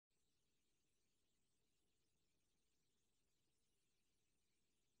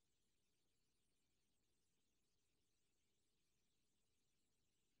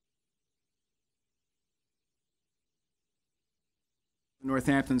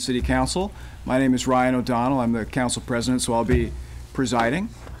Northampton City Council. My name is Ryan O'Donnell. I'm the council president, so I'll be presiding.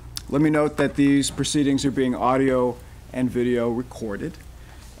 Let me note that these proceedings are being audio and video recorded.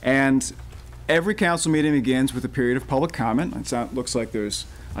 And every council meeting begins with a period of public comment. It looks like there's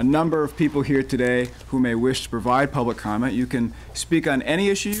a number of people here today who may wish to provide public comment. You can speak on any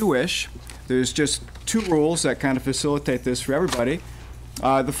issue you wish. There's just two rules that kind of facilitate this for everybody.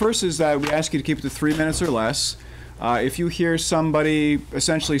 The first is that we ask you to keep it to 3 minutes or less. If you hear somebody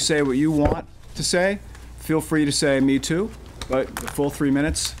essentially say what you want to say, feel free to say "me too," but the full 3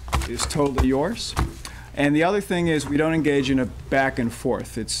 minutes is totally yours. And the other thing is we don't engage in a back and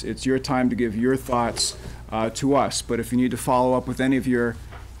forth. It's your time to give your thoughts to us. But if you need to follow up with any of your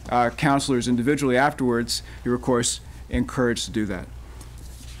counselors individually afterwards, you're of course encouraged to do that.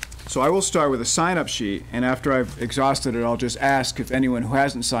 So I will start with a sign-up sheet, and after I've exhausted it, I'll just ask if anyone who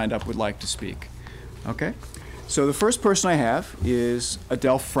hasn't signed up would like to speak. Okay? So the first person I have is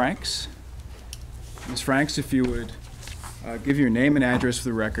Adele Franks. Ms. Franks, if you would give your name and address for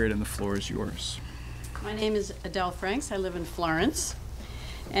the record, and the floor is yours. My name is Adele Franks. I live in Florence,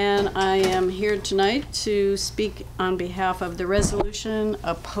 and I am here tonight to speak on behalf of the resolution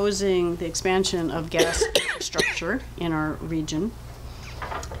opposing the expansion of gas infrastructure in our region.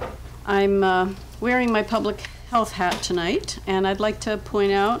 I'm wearing my public health hat tonight, and I'd like to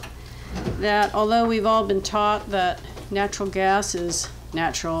point out that although we've all been taught that natural gas is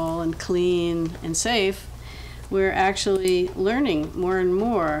natural and clean and safe, we're actually learning more and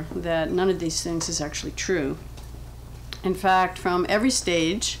more that none of these things is actually true. In fact, from every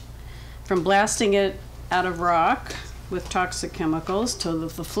stage, from blasting it out of rock with toxic chemicals, to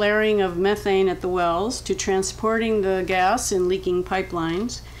the flaring of methane at the wells, to transporting the gas in leaking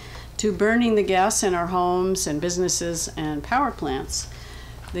pipelines, to burning the gas in our homes and businesses and power plants,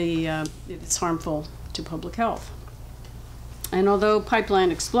 it's harmful to public health. And although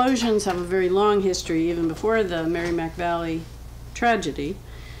pipeline explosions have a very long history, even before the Merrimack Valley tragedy,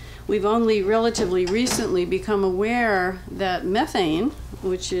 we've only relatively recently become aware that methane,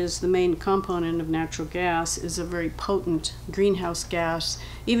 which is the main component of natural gas, is a very potent greenhouse gas,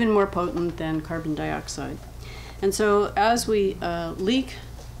 even more potent than carbon dioxide. And so as we leak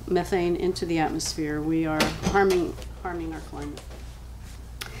methane into the atmosphere, we are harming our climate.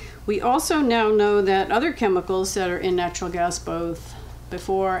 We also now know that other chemicals that are in natural gas, both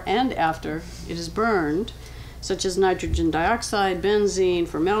before and after it is burned, such as nitrogen dioxide, benzene,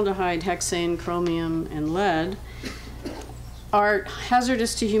 formaldehyde, hexane, chromium, and lead, are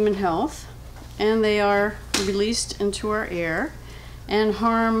hazardous to human health, and they are released into our air and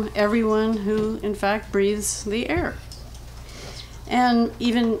harm everyone who, in fact, breathes the air. And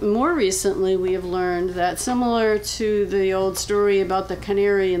even more recently, we have learned that, similar to the old story about the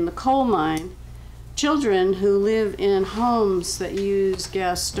canary in the coal mine, children who live in homes that use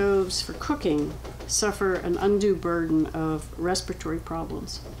gas stoves for cooking suffer an undue burden of respiratory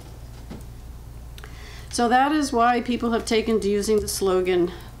problems. So that is why people have taken to using the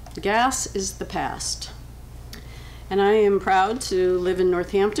slogan, "Gas is the past." And I am proud to live in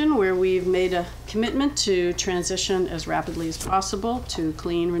Northampton, where we've made a commitment to transition as rapidly as possible to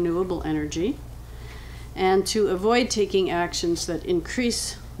clean, renewable energy, and to avoid taking actions that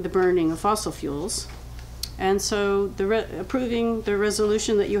increase the burning of fossil fuels. And so approving the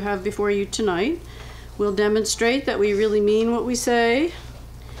resolution that you have before you tonight will demonstrate that we really mean what we say,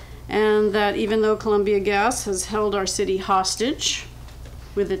 and that even though Columbia Gas has held our city hostage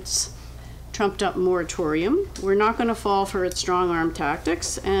with its trumped-up moratorium, we're not going to fall for its strong-arm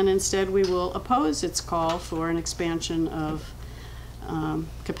tactics, and instead we will oppose its call for an expansion of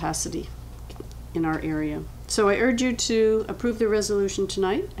capacity in our area. So I urge you to approve the resolution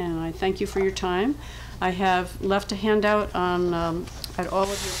tonight, and I thank you for your time. I have left a handout on at all of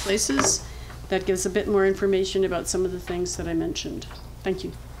your places that gives a bit more information about some of the things that I mentioned. Thank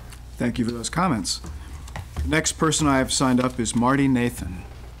you. Thank you for those comments. The next person I have signed up is Marty Nathan.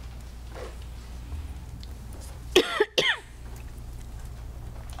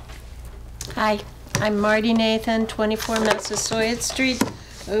 Hi, I'm Marty Nathan, 24 Massasoit Street.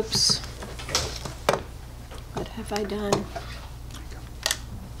 Oops. What have I done?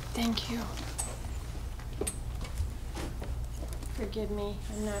 Thank you. Forgive me,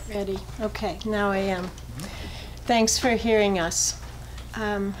 I'm not ready. Okay, now I am. Thanks for hearing us.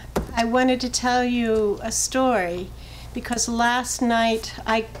 I wanted to tell you a story because last night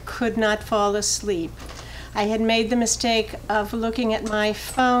I could not fall asleep. I had made the mistake of looking at my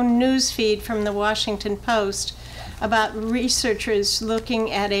phone news feed from the Washington Post about researchers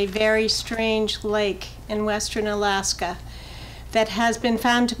looking at a very strange lake in western Alaska that has been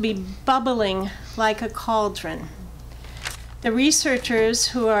found to be bubbling like a cauldron. The researchers,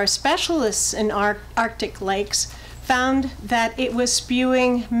 who are specialists in Arctic lakes, found that it was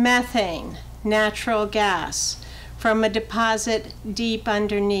spewing methane, natural gas, from a deposit deep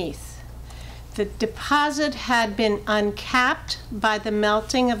underneath. The deposit had been uncapped by the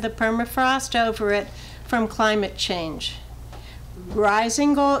melting of the permafrost over it from climate change.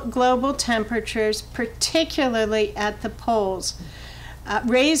 Rising global temperatures, particularly at the poles, from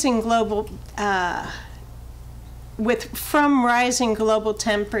rising global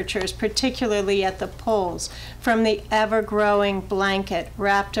temperatures, particularly at the poles, from the ever-growing blanket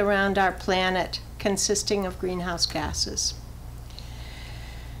wrapped around our planet consisting of greenhouse gases.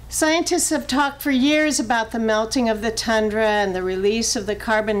 Scientists have talked for years about the melting of the tundra and the release of the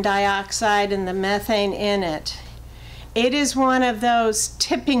carbon dioxide and the methane in it. It is one of those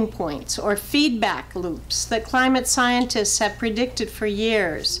tipping points or feedback loops that climate scientists have predicted for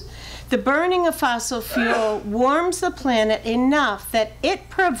years. The burning of fossil fuel warms the planet enough that it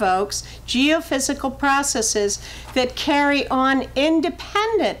provokes geophysical processes that carry on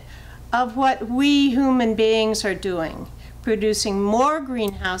independent of what we human beings are doing, producing more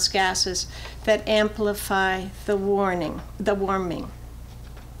greenhouse gases that amplify the warming.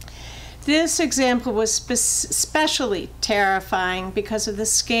 This example was especially terrifying because of the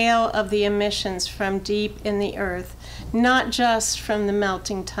scale of the emissions from deep in the earth, not just from the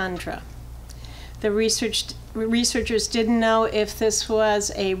melting tundra. The researchers didn't know if this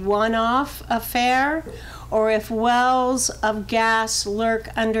was a one-off affair or if wells of gas lurk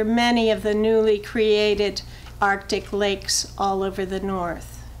under many of the newly created Arctic lakes all over the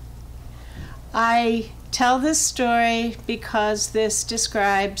north. I tell this story because this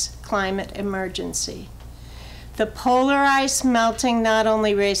describes climate emergency. The polar ice melting not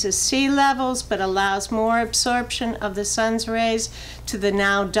only raises sea levels, but allows more absorption of the sun's rays to the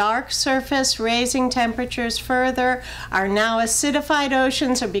now dark surface, raising temperatures further. Our now acidified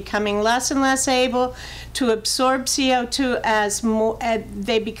oceans are becoming less and less able to absorb CO2 as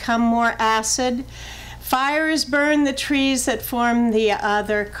they become more acid. Fires burn the trees that form the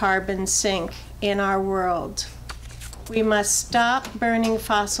other carbon sink in our world. We must stop burning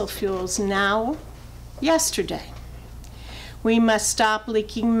fossil fuels now, yesterday. We must stop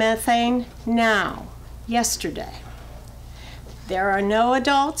leaking methane now, yesterday. There are no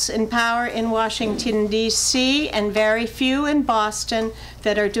adults in power in Washington, D.C., and very few in Boston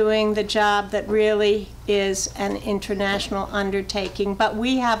that are doing the job that really is an international undertaking. But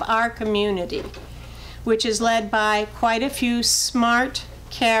we have our community, which is led by quite a few smart,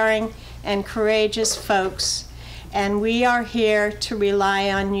 caring, and courageous folks, and we are here to rely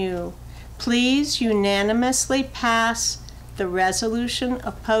on you. Please unanimously pass the resolution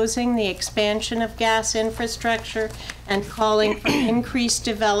opposing the expansion of gas infrastructure and calling for increased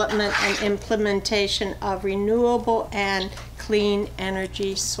development and implementation of renewable and clean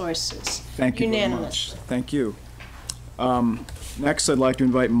energy sources. Thank you very much. Thank you. Next, I'd like to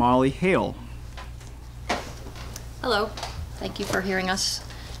invite Molly Hale. Hello. Thank you for hearing us.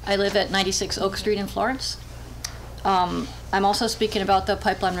 I live at 96 Oak Street in Florence. I'm also speaking about the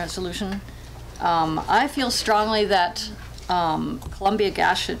pipeline resolution. I feel strongly that Columbia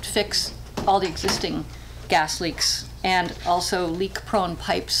Gas should fix all the existing gas leaks and also leak-prone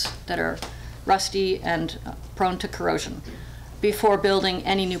pipes that are rusty and prone to corrosion before building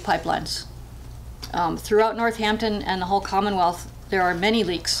any new pipelines. Throughout Northampton and the whole Commonwealth, there are many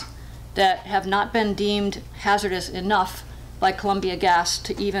leaks that have not been deemed hazardous enough by Columbia Gas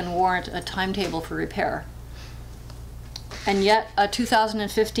to even warrant a timetable for repair. And yet, a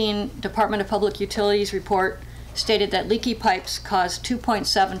 2015 Department of Public Utilities report stated that leaky pipes cause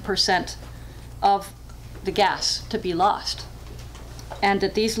 2.7% of the gas to be lost, and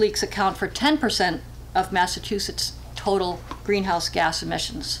that these leaks account for 10% of Massachusetts' total greenhouse gas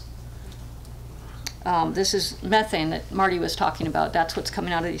emissions. This is methane that Marty was talking about. That's what's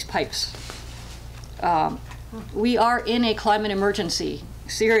coming out of these pipes. We are in a climate emergency,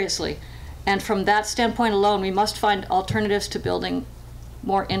 seriously. And from that standpoint alone, we must find alternatives to building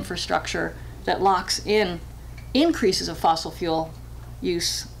more infrastructure that locks in increases of fossil fuel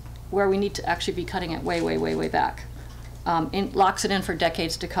use where we need to actually be cutting it way, way, way, way back. Locks it in for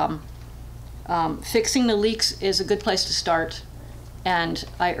decades to come. Fixing the leaks is a good place to start, and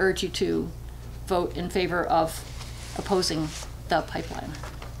I urge you to vote in favor of opposing the pipeline.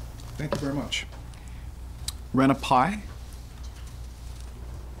 Thank you very much. Rena Pai.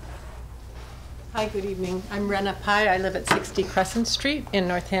 Hi, good evening. I'm Rena Pai. I live at 60 Crescent Street in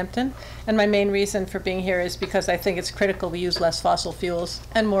Northampton. And my main reason for being here is because I think it's critical we use less fossil fuels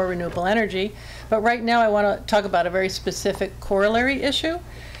and more renewable energy. But right now I want to talk about a very specific corollary issue,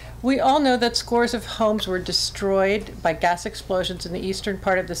 We all know that scores of homes were destroyed by gas explosions in the eastern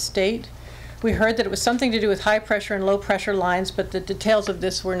part of the state. We heard that it was something to do with high pressure and low pressure lines, but the details of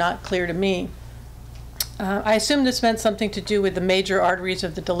this were not clear to me. I assume this meant something to do with the major arteries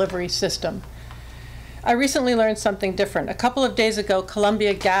of the delivery system. I recently learned something different. A couple of days ago,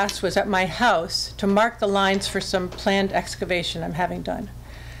 Columbia Gas was at my house to mark the lines for some planned excavation I'm having done.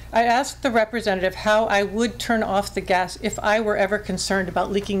 I asked the representative how I would turn off the gas if I were ever concerned about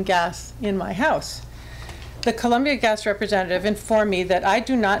leaking gas in my house. The Columbia Gas representative informed me that I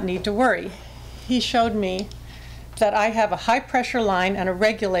do not need to worry. He showed me that I have a high pressure line and a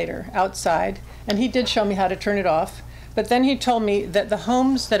regulator outside, and he did show me how to turn it off. But then he told me that the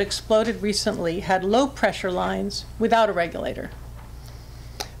homes that exploded recently had low pressure lines without a regulator.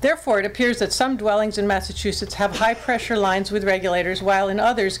 Therefore, it appears that some dwellings in Massachusetts have high pressure lines with regulators, while in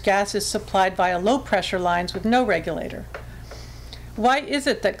others, gas is supplied via low pressure lines with no regulator. Why is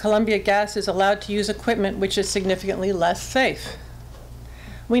it that Columbia Gas is allowed to use equipment which is significantly less safe?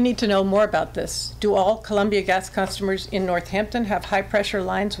 We need to know more about this. Do all Columbia Gas customers in Northampton have high pressure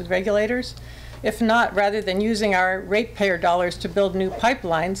lines with regulators? If not, rather than using our ratepayer dollars to build new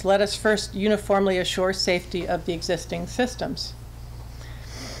pipelines, let us first uniformly assure safety of the existing systems.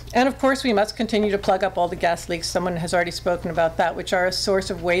 And of course, we must continue to plug up all the gas leaks. Someone has already spoken about that, which are a source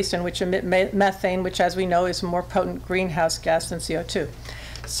of waste and which emit methane, which, as we know, is a more potent greenhouse gas than CO2.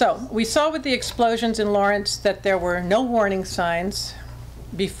 So we saw with the explosions in Lawrence that there were no warning signs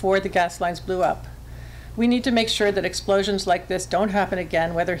before the gas lines blew up. We need to make sure that explosions like this don't happen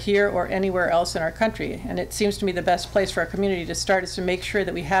again, whether here or anywhere else in our country. And it seems to me the best place for our community to start is to make sure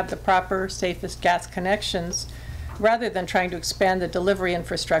that we have the proper, safest gas connections, rather than trying to expand the delivery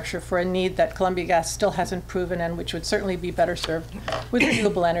infrastructure for a need that Columbia Gas still hasn't proven and which would certainly be better served with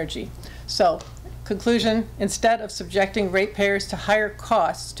renewable energy. So, conclusion, instead of subjecting ratepayers to higher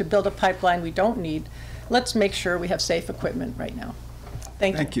costs to build a pipeline we don't need, let's make sure we have safe equipment right now.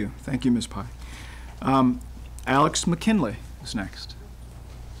 Thank you. Thank you, Ms. Pye. Alex McKinley is next.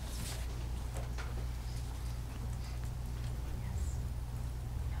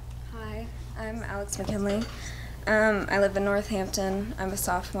 Hi, I'm Alex McKinley. I live in Northampton. I'm a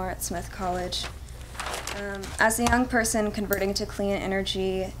sophomore at Smith College. As a young person, converting to clean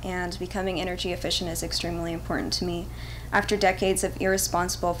energy and becoming energy efficient is extremely important to me. After decades of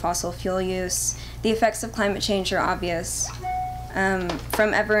irresponsible fossil fuel use, the effects of climate change are obvious.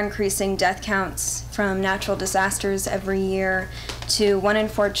 From ever-increasing death counts from natural disasters every year to 1 in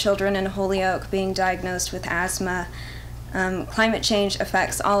 4 children in Holyoke being diagnosed with asthma, climate change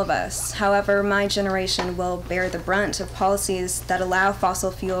affects all of us. However, my generation will bear the brunt of policies that allow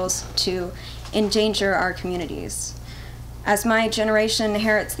fossil fuels to endanger our communities. As my generation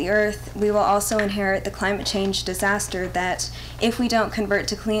inherits the earth, we will also inherit the climate change disaster that, if we don't convert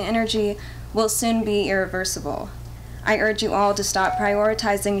to clean energy, will soon be irreversible. I urge you all to stop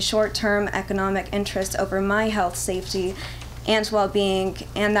prioritizing short-term economic interests over my health, safety, and well-being,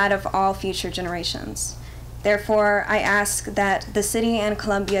 and that of all future generations. Therefore, I ask that the City and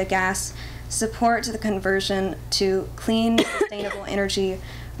Columbia Gas support the conversion to clean, sustainable energy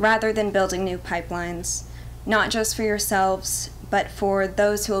rather than building new pipelines, not just for yourselves, but for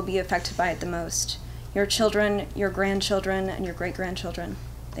those who will be affected by it the most, your children, your grandchildren, and your great-grandchildren.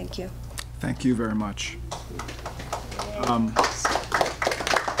 Thank you. Thank you very much. Next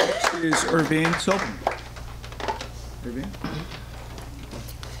is Irvine Sobelman. Irvine?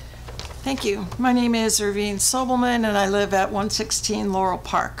 Thank you. My name is Irvine Sobelman, and I live at 116 Laurel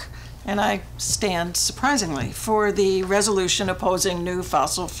Park. And I stand, surprisingly, for the resolution opposing new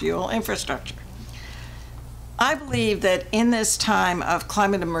fossil fuel infrastructure. I believe that in this time of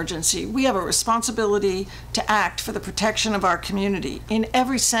climate emergency, we have a responsibility to act for the protection of our community in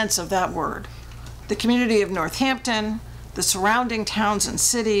every sense of that word. The community of Northampton, the surrounding towns and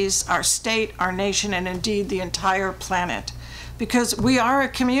cities, our state, our nation, and indeed the entire planet. Because we are a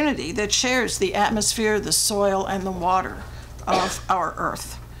community that shares the atmosphere, the soil, and the water of our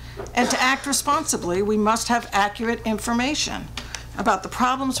earth. And to act responsibly, we must have accurate information about the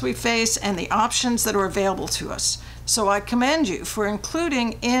problems we face and the options that are available to us. So I commend you for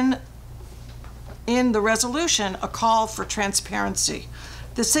including in the resolution a call for transparency.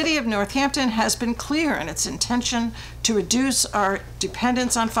 The City of Northampton has been clear in its intention to reduce our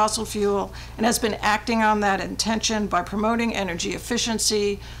dependence on fossil fuel and has been acting on that intention by promoting energy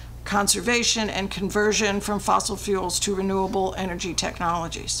efficiency, conservation, and conversion from fossil fuels to renewable energy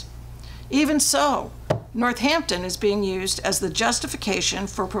technologies. Even so, Northampton is being used as the justification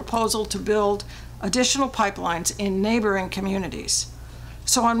for a proposal to build additional pipelines in neighboring communities.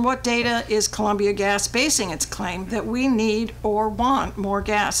 So on what data is Columbia Gas basing its claim that we need or want more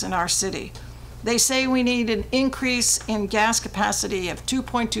gas in our city? They say we need an increase in gas capacity of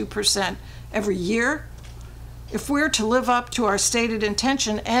 2.2% every year. If we're to live up to our stated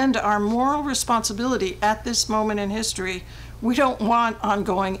intention and our moral responsibility at this moment in history, we don't want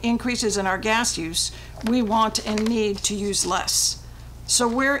ongoing increases in our gas use. We want and need to use less. So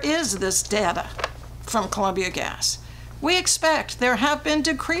where is this data from Columbia Gas? We expect there have been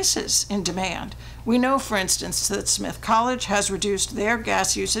decreases in demand. We know, for instance, that Smith College has reduced their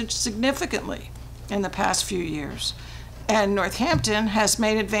gas usage significantly in the past few years. And Northampton has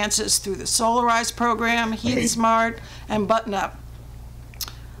made advances through the Solarize program, Heat Smart, and Button Up.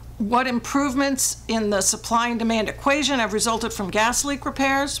 What improvements in the supply and demand equation have resulted from gas leak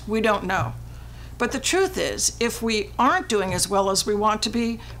repairs, we don't know. But the truth is, if we aren't doing as well as we want to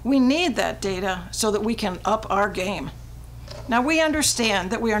be, we need that data so that we can up our game. Now, we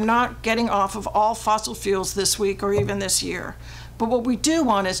understand that we are not getting off of all fossil fuels this week or even this year, but what we do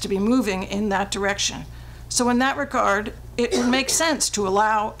want is to be moving in that direction. So in that regard, it would make sense to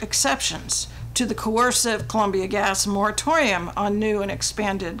allow exceptions to the coercive Columbia Gas moratorium on new and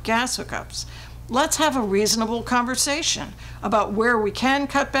expanded gas hookups. Let's have a reasonable conversation about where we can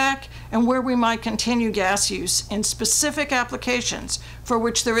cut back and where we might continue gas use in specific applications for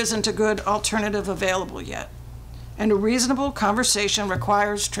which there isn't a good alternative available yet. And a reasonable conversation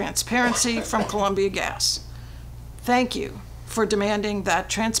requires transparency from Columbia Gas. Thank you for demanding that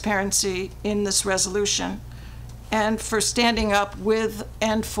transparency in this resolution and for standing up with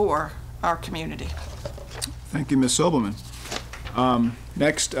and for our community. Thank you, Ms. Sobelman.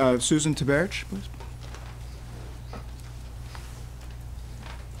 Next, Susan Taberich, please.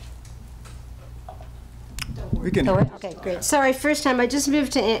 We can. Okay, great. Sorry, first time. I just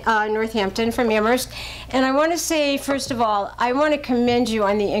moved to Northampton from Amherst. And I want to say, first of all, I want to commend you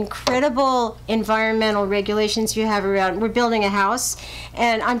on the incredible environmental regulations you have around. We're building a house,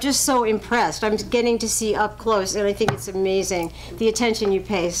 and I'm just so impressed. I'm getting to see up close, and I think it's amazing, the attention you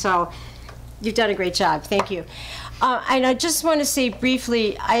pay. So you've done a great job. Thank you. And I just want to say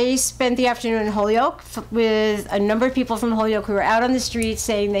briefly, I spent the afternoon in Holyoke with a number of people from Holyoke who were out on the street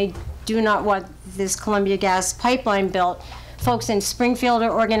saying they do not want this Columbia Gas pipeline built. Folks in Springfield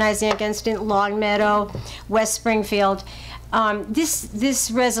are organizing against it, Longmeadow, West Springfield.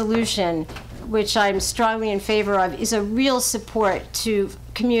 This resolution, which I'm strongly in favor of, is a real support to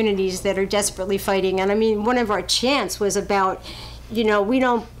communities that are desperately fighting. And I mean, one of our chants was about, we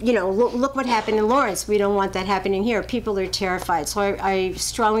don't, look what happened in Lawrence. We don't want that happening here. People are terrified. So I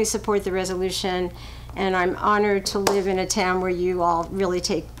strongly support the resolution, and I'm honored to live in a town where you all really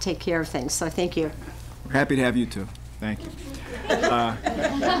take care of things. So thank you. We're happy to have you too. Thank you.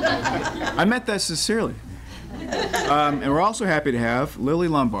 I meant that sincerely. And we're also happy to have Lily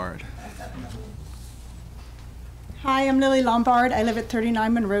Lombard. Hi, I'm Lily Lombard. I live at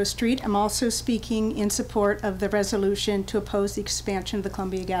 39 Monroe Street. I'm also speaking in support of the resolution to oppose the expansion of the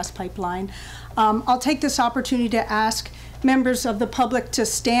Columbia Gas Pipeline. I'll take this opportunity to ask members of the public to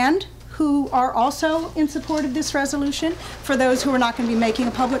stand who are also in support of this resolution, for those who are not going to be making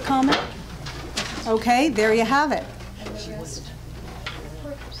a public comment. Okay, there you have it.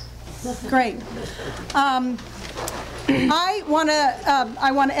 Great. I want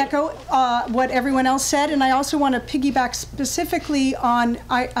to echo what everyone else said, and I also want to piggyback specifically on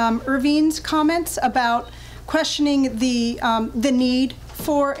Irvine's comments about questioning the need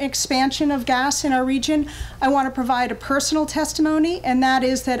for expansion of gas in our region. I want to provide a personal testimony, and that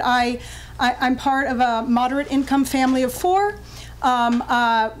is that I'm part of a moderate income family of 4.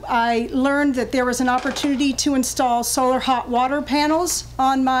 I learned that there was an opportunity to install solar hot water panels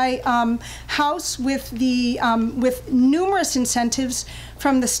on my house with numerous incentives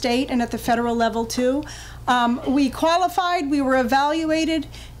from the state and at the federal level too. We qualified, we were evaluated,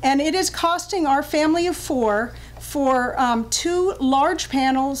 and it is costing our family of 4 for 2 large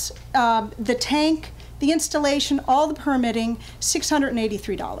panels, the tank, the installation, all the permitting,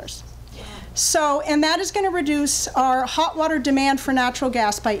 $683. So, and that is going to reduce our hot water demand for natural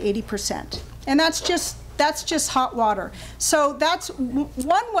gas by 80%. And that's just hot water. So that's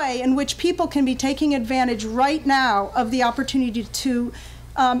one way in which people can be taking advantage right now of the opportunity to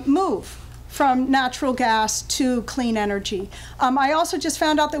move from natural gas to clean energy. I also just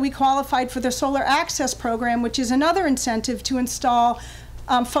found out that we qualified for the Solar Access Program, which is another incentive to install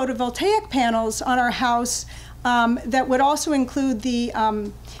photovoltaic panels on our house that would also include the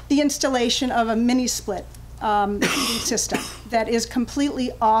installation of a mini split heating system that is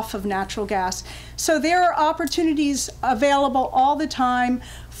completely off of natural gas. So there are opportunities available all the time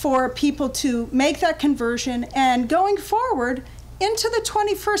for people to make that conversion, and going forward, into the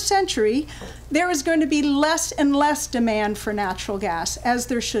 21st century, there is going to be less and less demand for natural gas, as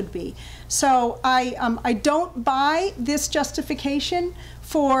there should be. So I don't buy this justification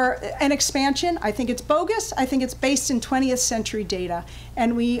for an expansion. I think it's bogus. I think it's based in 20th century data,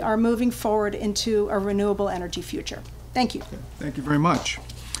 and we are moving forward into a renewable energy future. Thank you. Thank you very much.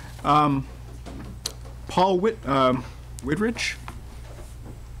 Paul Whitridge?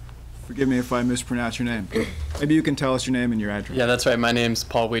 Forgive me if I mispronounce your name. Maybe you can tell us your name and your address. Yeah, that's right. My name's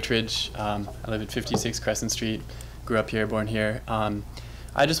Paul Whitridge. I live at 56 Crescent Street. Grew up here, born here.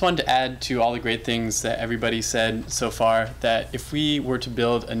 I just wanted to add to all the great things that everybody said so far, that if we were to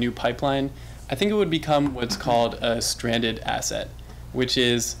build a new pipeline, I think it would become what's called a stranded asset, which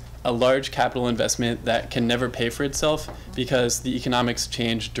is a large capital investment that can never pay for itself because the economics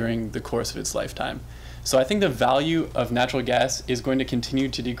change during the course of its lifetime. So I think the value of natural gas is going to continue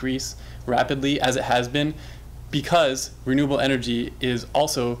to decrease rapidly, as it has been, because renewable energy is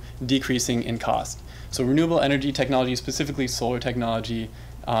also decreasing in cost. So renewable energy technology, specifically solar technology,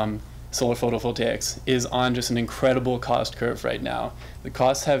 solar photovoltaics, is on just an incredible cost curve right now. The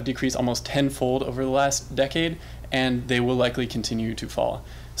costs have decreased almost tenfold over the last decade, and they will likely continue to fall.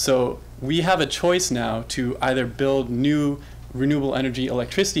 So we have a choice now to either build new renewable energy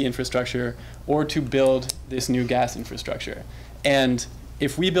electricity infrastructure or to build this new gas infrastructure. And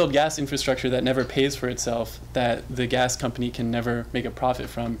if we build gas infrastructure that never pays for itself, that the gas company can never make a profit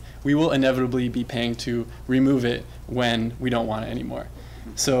from, we will inevitably be paying to remove it when we don't want it anymore.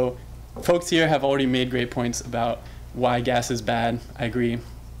 So folks here have already made great points about why gas is bad. I agree.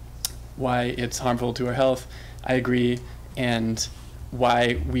 Why it's harmful to our health. I agree. And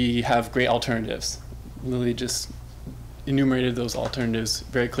why we have great alternatives. Lily just enumerated those alternatives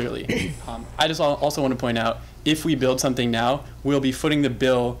very clearly. I just also want to point out, if we build something now, we'll be footing the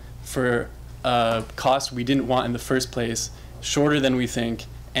bill for a cost we didn't want in the first place, shorter than we think,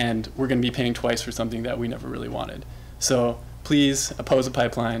 and we're going to be paying twice for something that we never really wanted. So please oppose the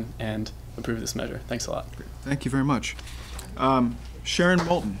pipeline and approve this measure. Thanks a lot. Thank you very much. Sharon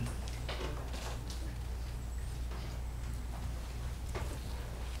Moulton.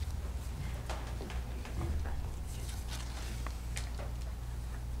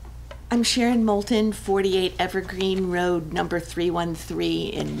 I'm Sharon Moulton, 48 Evergreen Road, number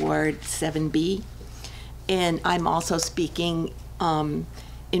 313 in Ward 7B. And I'm also speaking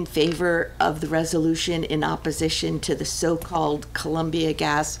in favor of the resolution in opposition to the so-called Columbia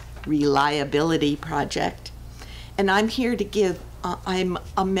Gas Reliability Project. And I'm here to give, I'm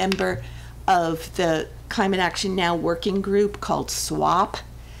a member of the Climate Action Now working group called SWAP.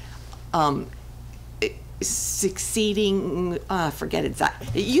 Succeeding, forget exactly.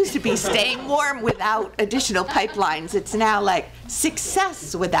 It used to be staying warm without additional pipelines. It's now like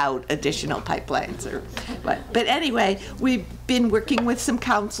success without additional pipelines. But anyway, we've been working with some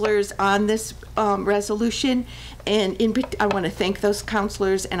counselors on this resolution, and I want to thank those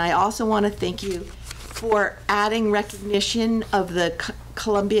counselors, and I also want to thank you for adding recognition of the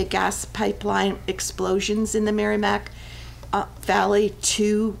Columbia gas pipeline explosions in the Merrimack Valley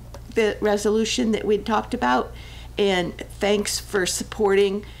to the resolution that we'd talked about, and thanks for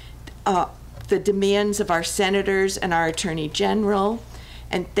supporting the demands of our senators and our Attorney General,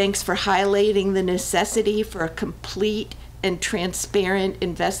 and thanks for highlighting the necessity for a complete and transparent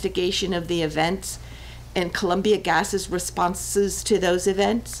investigation of the events and Columbia Gas's responses to those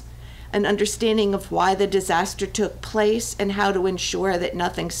events, an understanding of why the disaster took place and how to ensure that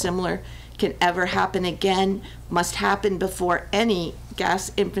nothing similar can ever happen again must happen before any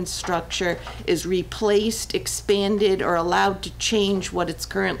gas infrastructure is replaced, expanded, or allowed to change what it's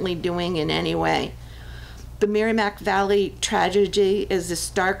currently doing in any way. The Merrimack Valley tragedy is a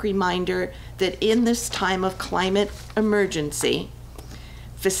stark reminder that in this time of climate emergency,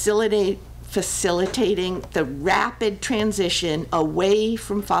 facilitating the rapid transition away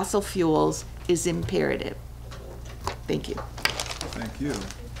from fossil fuels is imperative. Thank you. Thank you.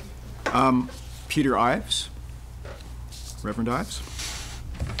 Peter Ives. Reverend Ives.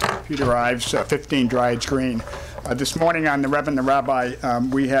 Peter Ives, 15 Dryades Green. This morning on the Reverend the Rabbi,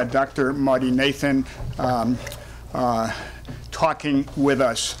 we had Dr. Marty Nathan talking with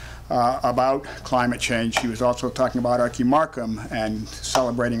us about climate change. He was also talking about Archie Markham and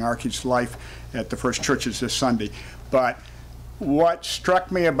celebrating Archie's life at the First Churches this Sunday. But what struck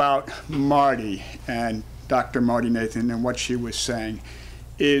me about Marty and Dr. Marty Nathan and what she was saying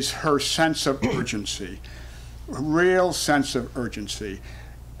is her sense of urgency, real sense of urgency.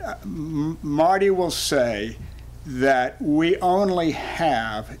 Marty will say that we only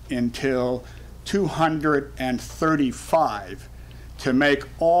have until 235 to make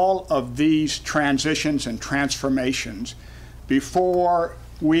all of these transitions and transformations before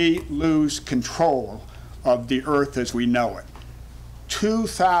we lose control of the earth as we know it.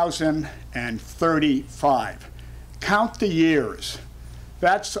 2035. Count the years.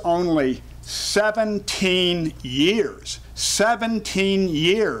 That's only 17 years. 17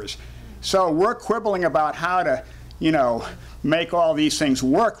 years. So we're quibbling about how to, make all these things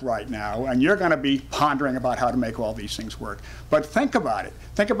work right now, and you're going to be pondering about how to make all these things work. But think about it.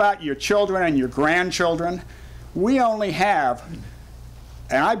 Think about your children and your grandchildren. We only have,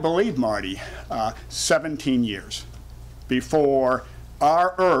 and I believe, Marty, 17 years before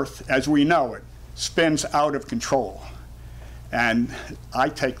our Earth, as we know it, spins out of control. And I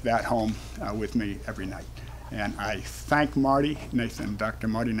take that home with me every night. And I thank Marty Nathan, Dr.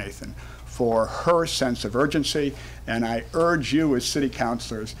 Marty Nathan, for her sense of urgency, and I urge you as city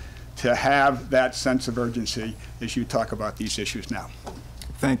councilors to have that sense of urgency as you talk about these issues now.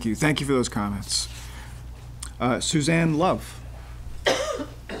 Thank you. Thank you for those comments. Suzanne Love.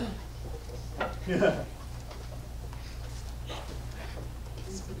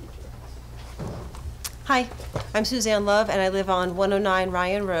 Hi, I'm Suzanne Love, and I live on 109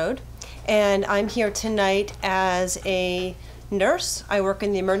 Ryan Road. And I'm here tonight as a nurse. I work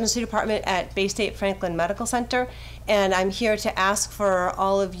in the emergency department at Bay State Franklin Medical Center, and I'm here to ask for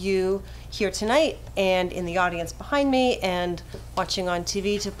all of you here tonight and in the audience behind me and watching on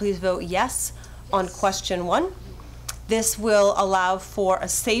TV to please vote yes on question 1. This will allow for a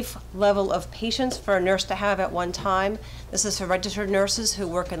safe level of patients for a nurse to have at one time. This is for registered nurses who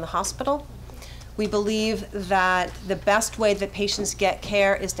work in the hospital. We believe that the best way that patients get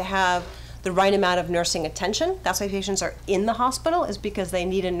care is to have the right amount of nursing attention. That's why patients are in the hospital, is because they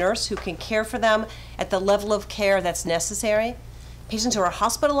need a nurse who can care for them at the level of care that's necessary. Patients who are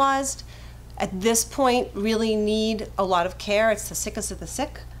hospitalized at this point really need a lot of care. It's the sickest of the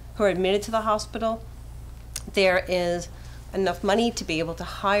sick who are admitted to the hospital. There is enough money to be able to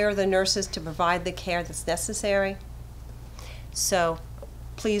hire the nurses to provide the care that's necessary. So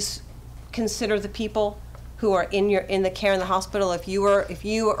please consider the people who are in the care in the hospital. If you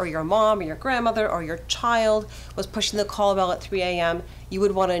or your mom or your grandmother or your child was pushing the call bell at 3 a.m., you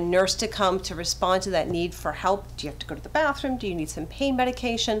would want a nurse to come to respond to that need for help. Do you have to go to the bathroom? Do you need some pain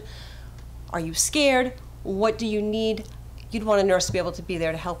medication? Are you scared? What do you need? You'd want a nurse to be able to be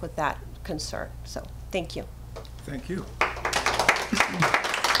there to help with that concern. So thank you. Thank you.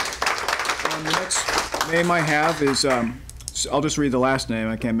 The next name I have is, I'll just read the last name.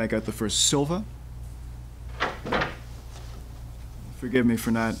 I can't make out the first. Silva. Forgive me for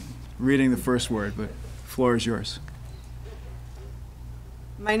not reading the first word, but the floor is yours.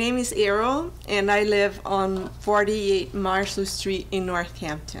 My name is Errol, and I live on 48 Marshall Street in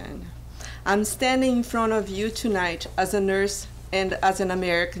Northampton. I'm standing in front of you tonight as a nurse and as an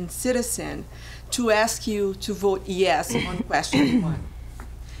American citizen to ask you to vote yes on question 1.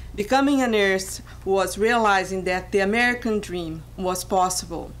 Becoming a nurse was realizing that the American dream was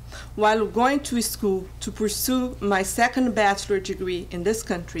possible. While going to school to pursue my second bachelor degree in this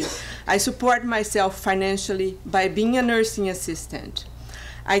country, I support myself financially by being a nursing assistant.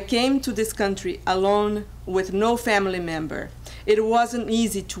 I came to this country alone with no family member. It wasn't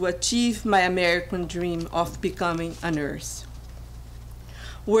easy to achieve my American dream of becoming a nurse.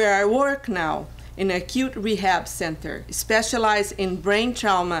 Where I work now, in an acute rehab center specialized in brain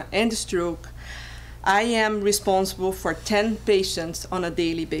trauma and stroke, I am responsible for 10 patients on a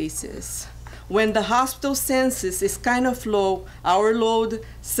daily basis. When the hospital census is kind of low, our load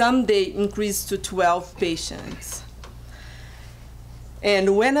someday increases to 12 patients.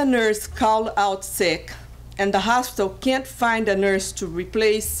 And when a nurse calls out sick and the hospital can't find a nurse to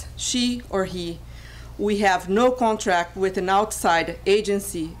replace she or he, we have no contract with an outside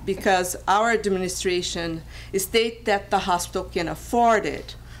agency because our administration states that the hospital can afford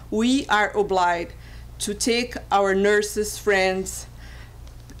it. We are obliged to take our nurses' friends,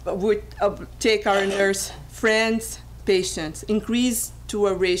 patients, increase to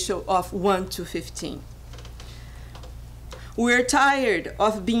a ratio of 1 to 15. We're tired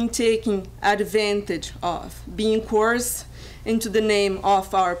of being taken advantage of, being coerced into the name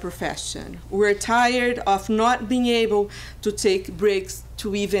of our profession. We're tired of not being able to take breaks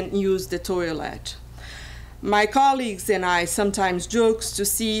to even use the toilet. My colleagues and I sometimes joke to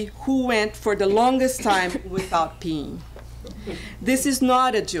see who went for the longest time without peeing. This is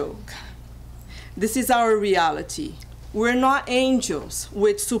not a joke. This is our reality. We're not angels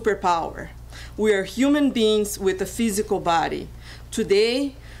with superpower. We are human beings with a physical body.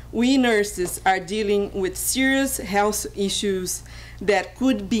 Today, we nurses are dealing with serious health issues that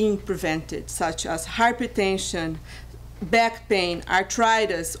could be prevented, such as hypertension, back pain,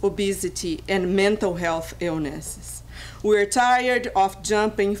 arthritis, obesity, and mental health illnesses. We're tired of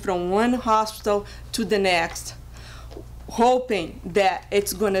jumping from one hospital to the next, hoping that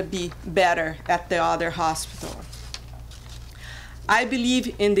it's going to be better at the other hospital. I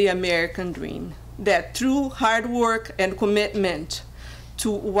believe in the American dream, that through hard work and commitment to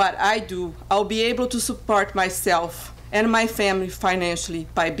what I do, I'll be able to support myself and my family financially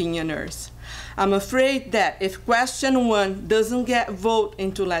by being a nurse. I'm afraid that if question 1 doesn't get voted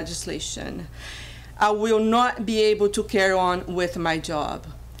into legislation, I will not be able to carry on with my job.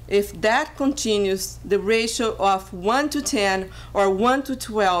 If that continues, the ratio of 1 to 10 or 1 to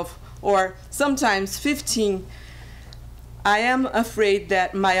 12 or sometimes 15, I am afraid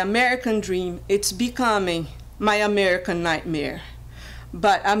that my American dream is becoming my American nightmare.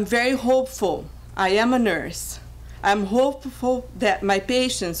 But I'm very hopeful. I am a nurse. I'm hopeful that my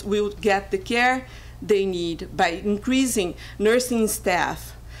patients will get the care they need by increasing nursing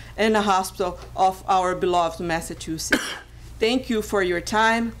staff in the hospital of our beloved Massachusetts. Thank you for your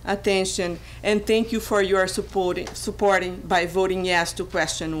time, attention, and thank you for your supporting by voting yes to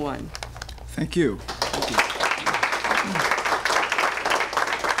question 1. Thank you. Thank you.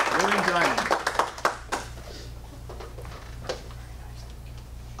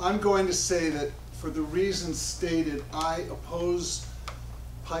 I'm going to say that for the reasons stated, I oppose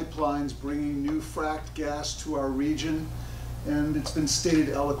pipelines bringing new fracked gas to our region, and it's been stated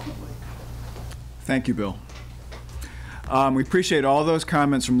eloquently. Thank you, Bill. We appreciate all those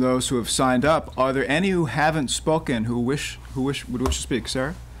comments from those who have signed up. Are there any who haven't spoken who would wish to speak?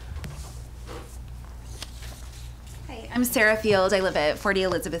 Sarah? Hi, I'm Sarah Field. I live at 40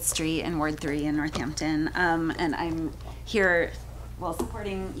 Elizabeth Street in Ward 3 in Northampton, and I'm here, well,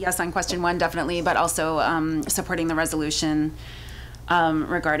 supporting yes on question 1, definitely, but also supporting the resolution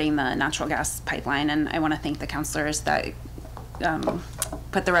regarding the natural gas pipeline. And I want to thank the councilors that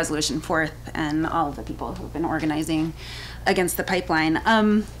put the resolution forth and all of the people who've been organizing against the pipeline.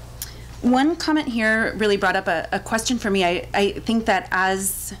 One comment here really brought up a question for me. I think that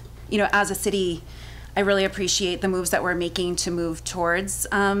as a city, I really appreciate the moves that we're making to move towards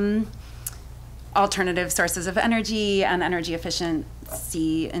alternative sources of energy and energy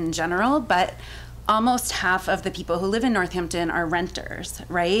efficiency in general, but almost half of the people who live in Northampton are renters,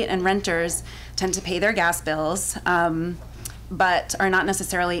 right? And renters tend to pay their gas bills, but are not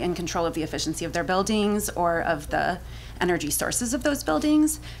necessarily in control of the efficiency of their buildings or of the energy sources of those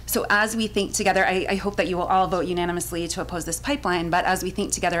buildings. So as we think together, I hope that you will all vote unanimously to oppose this pipeline, but as we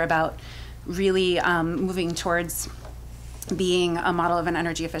think together about really moving towards being a model of an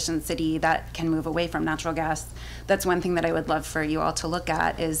energy efficient city that can move away from natural gas, that's one thing that I would love for you all to look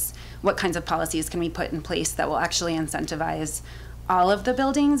at, is what kinds of policies can we put in place that will actually incentivize all of the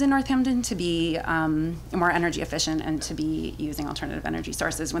buildings in Northampton to be more energy efficient and to be using alternative energy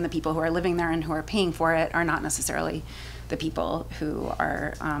sources, when the people who are living there and who are paying for it are not necessarily the people who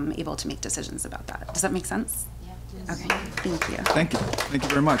are able to make decisions about that. Does that make sense? Yeah. Okay, thank you. Thank you. Thank you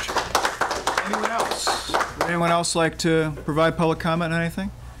very much. Anyone else? Would anyone else like to provide public comment on anything?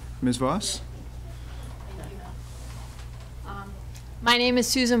 Ms. Voss? My name is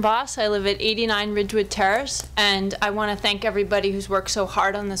Susan Voss. I live at 89 Ridgewood Terrace, and I want to thank everybody who's worked so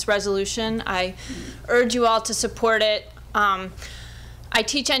hard on this resolution. I urge you all to support it. I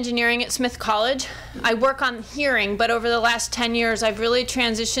teach engineering at Smith College. I work on hearing, but over the last 10 years, I've really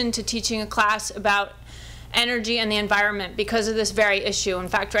transitioned to teaching a class about energy and the environment because of this very issue. In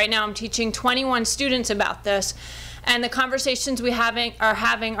fact, right now I'm teaching 21 students about this, and the conversations we are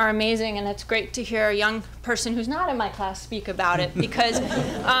having are amazing, and it's great to hear a young person who's not in my class speak about it, because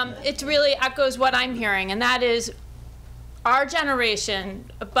it really echoes what I'm hearing, and that is our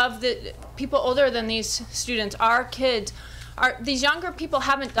generation, above the people older than these students, our kids, these younger people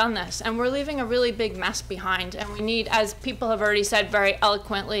haven't done this, and we're leaving a really big mess behind, and we need, as people have already said very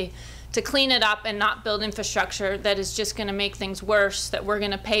eloquently, to clean it up and not build infrastructure that is just going to make things worse, that we're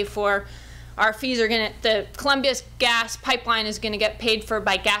going to pay for. Our fees are going to, the Columbia gas pipeline is going to get paid for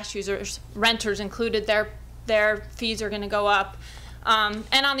by gas users, renters included, their fees are going to go up.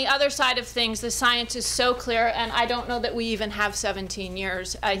 And on the other side of things, the science is so clear, and I don't know that we even have 17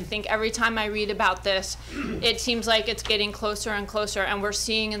 years. I think every time I read about this, it seems like it's getting closer and closer, and we're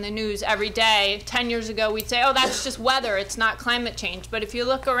seeing in the news every day. 10 years ago, we'd say, oh, that's just weather, it's not climate change. But if you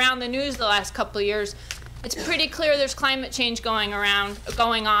look around the news the last couple of years, it's pretty clear there's climate change going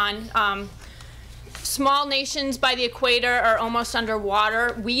on. Small nations by the equator are almost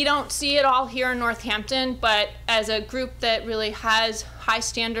underwater. We don't see it all here in Northampton, but as a group that really has high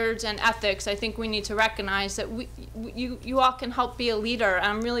standards and ethics, I think we need to recognize that you all can help be a leader.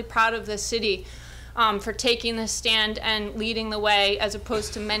 I'm really proud of this city. for taking this stand and leading the way as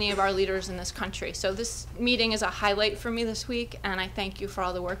opposed to many of our leaders in this country. So this meeting is a highlight for me this week, and I thank you for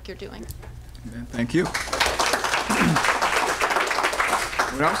all the work you're doing. Thank you.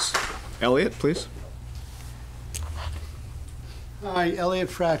 Anyone else? Elliot, please. Hi, Elliot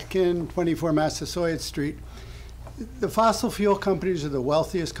Fratkin, 24 Massasoit Street. The fossil fuel companies are the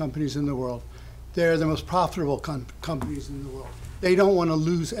wealthiest companies in the world. They're the most profitable companies in the world. They don't want to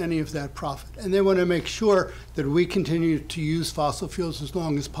lose any of that profit, and they want to make sure that we continue to use fossil fuels as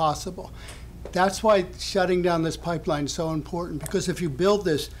long as possible. That's why shutting down this pipeline is so important, because if you build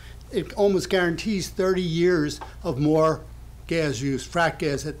this, it almost guarantees 30 years of more gas use, frack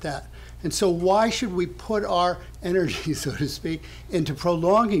gas at that. And so why should we put our energy, so to speak, into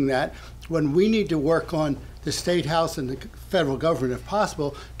prolonging that when we need to work on the State House and the federal government, if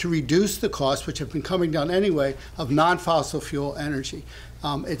possible, to reduce the costs, which have been coming down anyway, of non-fossil fuel energy?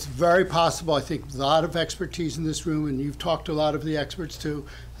 It's very possible. I think a lot of expertise in this room, and you've talked to a lot of the experts too,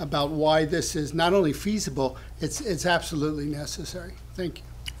 about why this is not only feasible, it's absolutely necessary. Thank you.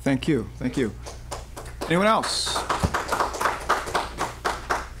 Thank you. Thank you. Anyone else?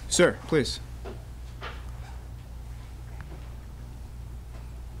 Sir, please.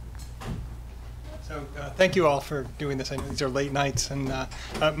 So thank you all for doing this. I know these are late nights. And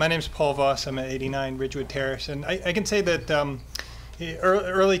my name is Paul Voss. I'm at 89 Ridgewood Terrace. And I can say that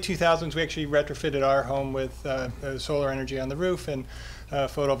early 2000s, we actually retrofitted our home with solar energy on the roof and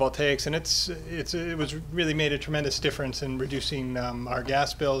photovoltaics, and it was really made a tremendous difference in reducing our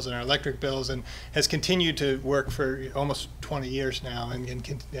gas bills and our electric bills, and has continued to work for almost 20 years now,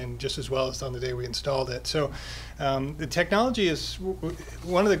 and just as well as on the day we installed it. So the technology is,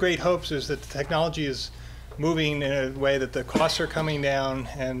 one of the great hopes is that the technology is moving in a way that the costs are coming down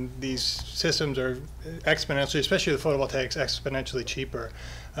and these systems are exponentially, especially the photovoltaics, exponentially cheaper,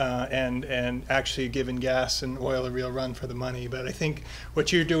 and actually giving gas and oil a real run for the money. But I think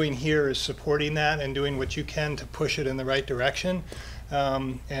what you're doing here is supporting that and doing what you can to push it in the right direction.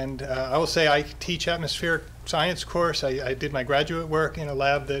 I will say I teach atmospheric science course. I did my graduate work in a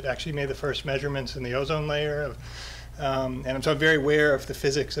lab that actually made the first measurements in the ozone layer. And so I'm very aware of the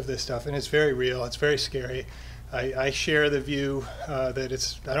physics of this stuff, and it's very real. It's very scary. I share the view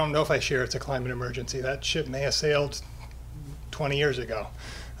that I don't know if I share it's a climate emergency. That ship may have sailed 20 years ago.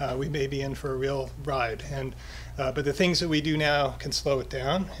 We may be in for a real ride. But the things that we do now can slow it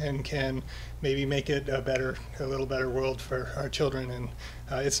down and can maybe make it a little better world for our children. And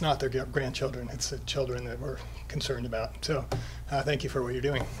it's not their grandchildren, it's the children that we're concerned about. So thank you for what you're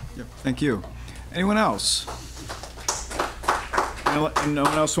doing. Yep. Thank you. Anyone else? No one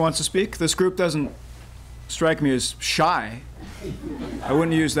else wants to speak? This group doesn't strike me as shy. I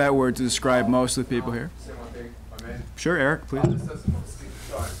wouldn't use that word to describe most of the people here. Sure, Eric, please.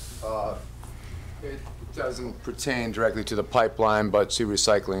 It doesn't pertain directly to the pipeline, but to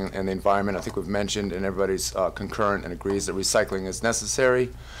recycling and the environment. I think we've mentioned, and everybody's concurrent and agrees that recycling is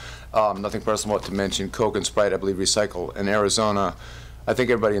necessary. Nothing personal to mention. Coke and Sprite, I believe, recycle in Arizona. I think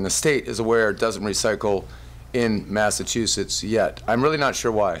everybody in the state is aware it doesn't recycle in Massachusetts yet. I'm really not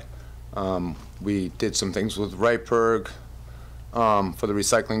sure why. We did some things with Ripeberg for the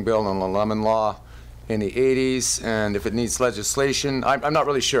recycling bill and the lemon law in the 80s, and if it needs legislation, I'm not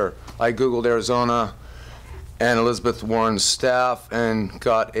really sure. I Googled Arizona and Elizabeth Warren's staff and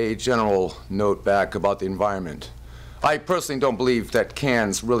got a general note back about the environment. I personally don't believe that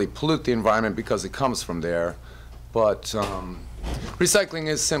cans really pollute the environment because it comes from there, but recycling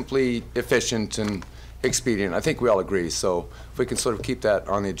is simply efficient and expedient. I think we all agree. So if we can sort of keep that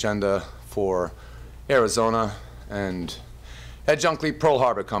on the agenda for Arizona, and adjunctly Pearl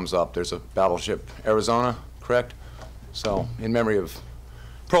Harbor comes up. There's a battleship Arizona, correct? So in memory of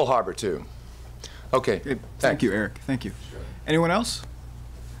Pearl Harbor too. Okay. Thank you, Eric. Thank you. Anyone else?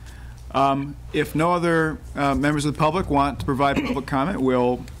 If no other members of the public want to provide public comment,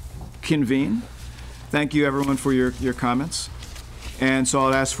 we'll convene. Thank you, everyone, for your comments. And so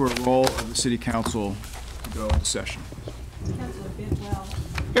I'll ask for a roll of the City Council to go into session.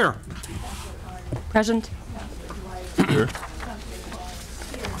 Here. Present. Here.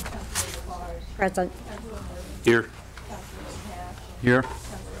 Present. Here. Here.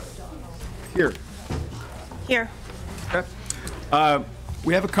 Here. Here. Okay.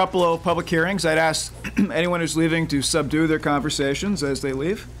 We have a couple of public hearings. I'd ask anyone who's leaving to subdue their conversations as they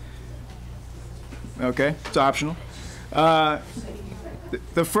leave. Okay, it's optional.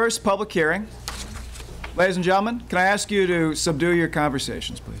 The first public hearing, ladies and gentlemen, can I ask you to subdue your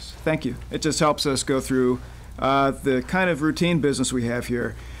conversations, please? Thank you. It just helps us go through the kind of routine business we have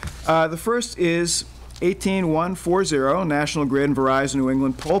here. The first is 18140, National Grid and Verizon New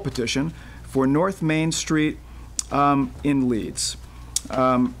England poll petition for North Main Street in Leeds.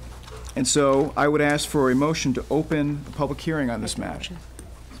 And so I would ask for a motion to open the public hearing on this matter.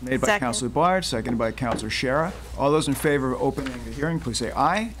 It's made by Second. Councilor Bard, seconded by Councilor Shara. All those in favor of opening the hearing, please say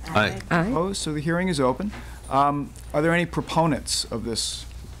aye. Aye. Opposed? So the hearing is open. Are there any proponents of this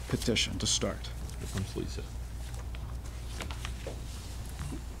petition to start? Here comes Lisa.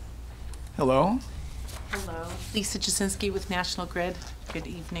 Hello? Hello, Lisa Jasinski with National Grid. Good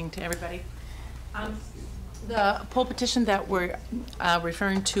evening to everybody. The poll petition that we're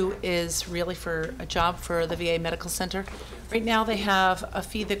referring to is really for a job for the VA Medical Center. Right now they have a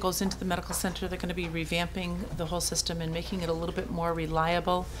fee that goes into the medical center. They're going to be revamping the whole system and making it a little bit more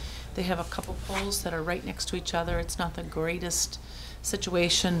reliable. They have a couple poles that are right next to each other. It's not the greatest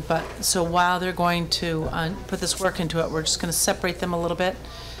situation, but so while they're going to put this work into it, we're just going to separate them a little bit.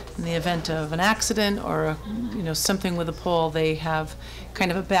 In the event of an accident or something with a pole, they have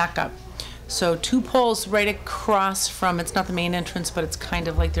kind of a backup. So 2 poles right across from, it's not the main entrance, but it's kind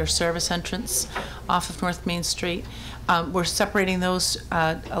of like their service entrance off of North Main Street. We're separating those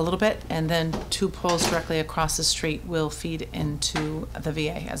a little bit, and then 2 poles directly across the street will feed into the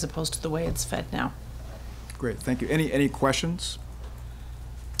VA as opposed to the way it's fed now. Great, thank you. Any questions?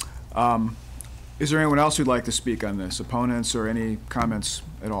 Is there anyone else who'd like to speak on this? Opponents or any comments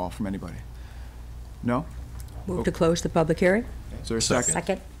at all from anybody? No? Move to close the public hearing. Is there a second?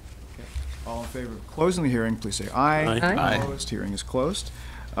 Second. Okay. All in favor of closing the hearing, please say aye. Aye. Aye. Opposed? Hearing is closed.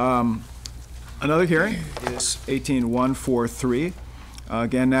 Another hearing is 18143.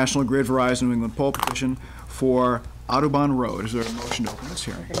 Again, National Grid Verizon New England poll petition for Audubon Road. Is there a motion to open this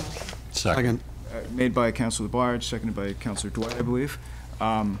hearing? Second. Made by Councilor Bard, seconded by Councilor Dwight, I believe.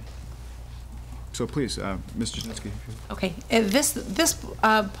 So please, Ms. Jasinski. Okay, this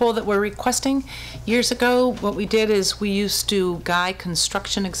poll that we're requesting, years ago, what we did is we used to guide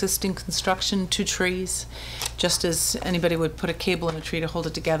existing construction to trees, just as anybody would put a cable in a tree to hold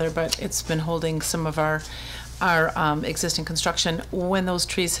it together, but it's been holding some of our existing construction. When those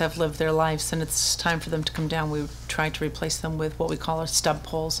trees have lived their lives and it's time for them to come down, we try to replace them with what we call our stub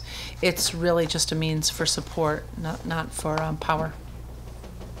poles. It's really just a means for support, not for power.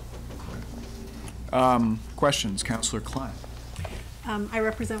 Questions, Councilor Klein. I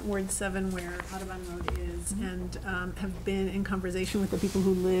represent Ward 7 where Audubon Road is, and have been in conversation with the people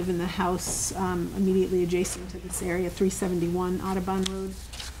who live in the house immediately adjacent to this area, 371 Audubon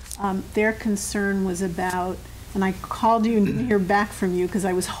Road. Their concern was about, and I called you and didn't hear back from you because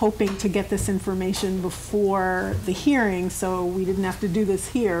I was hoping to get this information before the hearing so we didn't have to do this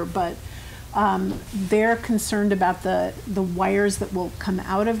here, but they're concerned about the wires that will come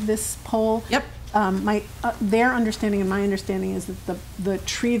out of this pole. Yep. Their understanding and my understanding is that the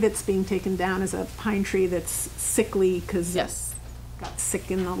tree that's being taken down is a pine tree that's sickly because it got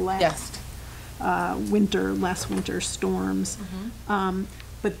sick in the last winter storms. Mm-hmm.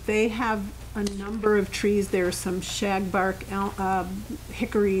 But they have a number of trees. There are some shagbark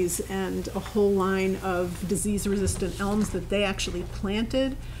hickories and a whole line of disease-resistant elms that they actually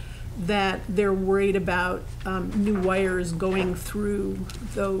planted, that they're worried about new wires going through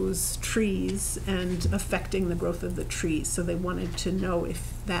those trees and affecting the growth of the trees. So they wanted to know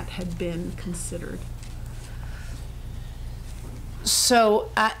if that had been considered. So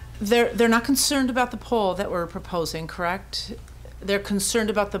they're not concerned about the pole that we're proposing, correct? They're concerned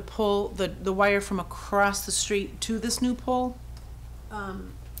about the pole, the wire from across the street to this new pole?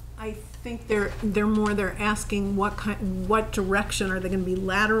 I think they're asking what direction are they going to be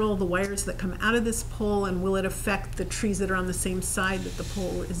lateral, the wires that come out of this pole, and will it affect the trees that are on the same side that the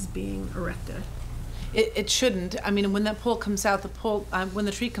pole is being erected? It shouldn't. I mean, when that pole comes out, when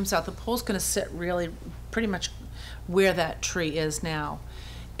the tree comes out, the pole's going to sit really pretty much where that tree is now.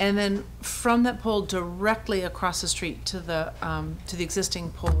 And then from that pole directly across the street to the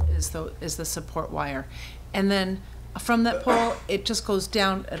existing pole is the support wire. And then from that pole, it just goes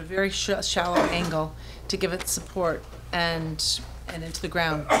down at a very shallow angle to give it support and into the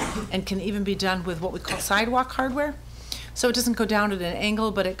ground, and can even be done with what we call sidewalk hardware. So it doesn't go down at an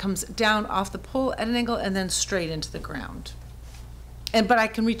angle, but it comes down off the pole at an angle and then straight into the ground. But I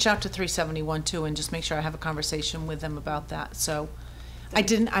can reach out to 371 too and just make sure I have a conversation with them about that. So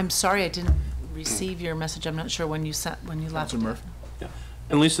I'm sorry I didn't receive your message. I'm not sure when you left.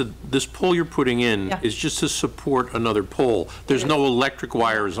 And Lisa, this pole you're putting in is just to support another pole. There's no electric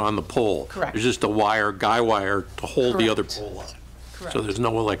wires on the pole. Correct. There's just a wire, guy wire, to hold the other pole on. Correct. So there's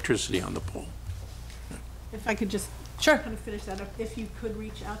no electricity on the pole. If I could just kind of finish that up, if you could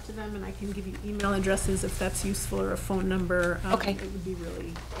reach out to them, and I can give you email addresses if that's useful, or a phone number. Okay. It would be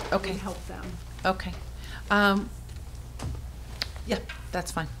really help them. Okay. Yeah,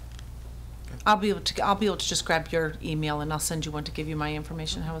 that's fine. I'll be able to just grab your email and I'll send you one to give you my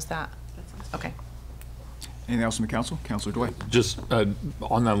information. How is that? Okay. Anything else from the council? Councilor Dwight. Just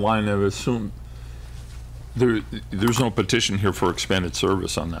on that line, I would assume there's no petition here for expanded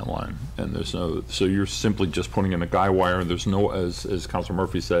service on that line, and there's no. So you're simply just putting in a guy wire. There's no, as Councilor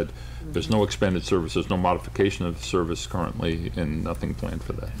Murphy said, there's no expanded service. There's no modification of service currently, and nothing planned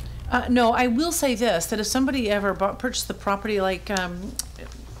for that. No, I will say this: that if somebody ever purchased the property, like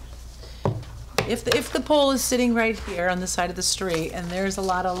if the pole is sitting right here on the side of the street and there's a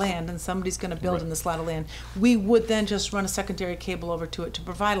lot of land and somebody's going to build in this lot of land, we would then just run a secondary cable over to it to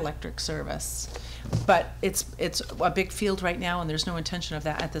provide electric service. But it's a big field right now and there's no intention of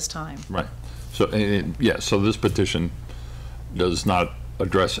that at this time. Right. So yeah. So this petition does not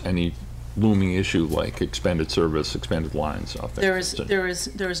address any looming issue like expanded service, expanded lines out there. There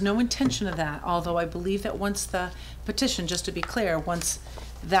is no intention of that. Although I believe that once the petition, just to be clear, once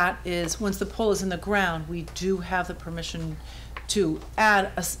the pole is in the ground, we do have the permission to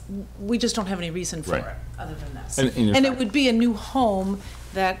add we just don't have any reason for it other than this. And it would be a new home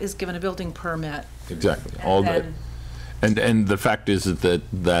that is given a building permit. Exactly. All that. And the fact is that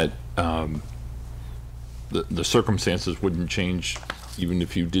the circumstances wouldn't change even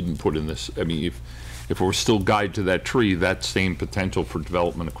if you didn't put in this. I mean, if we're still guided to that tree, that same potential for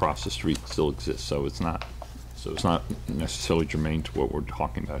development across the street still exists. So it's not necessarily germane to what we're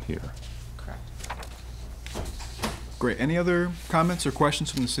talking about here. Correct. Great. Any other comments or questions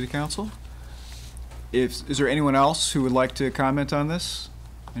from the City Council? Is there anyone else who would like to comment on this?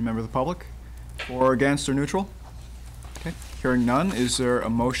 Any member of the public? For, against, or neutral? Okay. Hearing none, is there a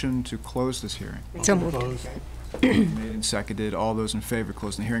motion to close this hearing? So moved. Made and seconded. All those in favor of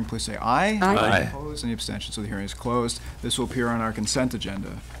closing the hearing, please say aye. Aye. Opposed? Any abstentions? So the hearing is closed. This will appear on our consent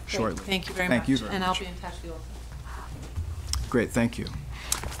agenda shortly. Thank you very much. Thank you very much. I'll be in touch with you. Great, thank you.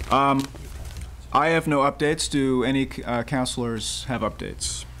 I have no updates. Do any councilors have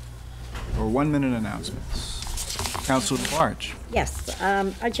updates? Or 1 minute announcements? Councilor Labarge. Yes,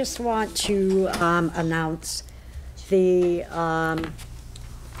 I just want to announce there's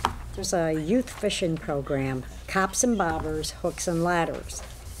a youth fishing program, Cops and Bobbers, Hooks and Ladders,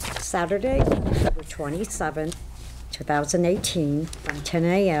 Saturday, October 27th, 2018, from 10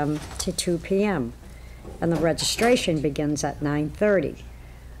 a.m. to 2 p.m. And the registration begins at 9:30.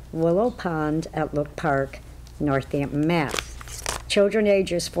 Willow Pond at Look Park, Northampton, Mass. Children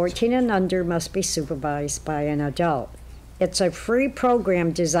ages 14 and under must be supervised by an adult. It's a free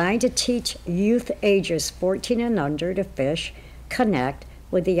program designed to teach youth ages 14 and under to fish, connect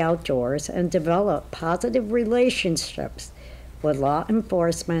with the outdoors, and develop positive relationships with law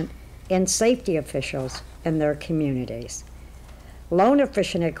enforcement and safety officials in their communities. Loaner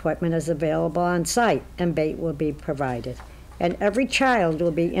fishing equipment is available on site and bait will be provided. And every child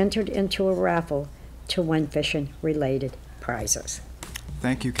will be entered into a raffle to win fishing-related prizes.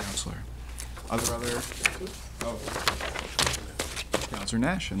 Thank you, Councilor. Councilor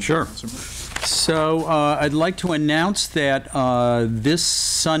Nash. And Sure. So I'd like to announce that this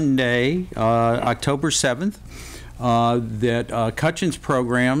Sunday, October 7th, that Cutchin's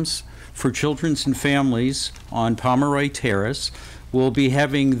programs for children's and families on Pomeroy Terrace will be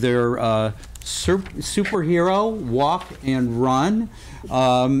having their superhero walk and run.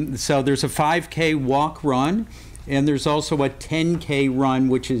 So there's a 5K walk run, and there's also a 10K run,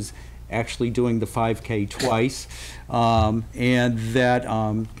 which is actually doing the 5K twice, and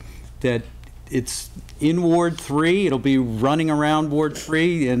that it's in Ward 3. It'll be running around Ward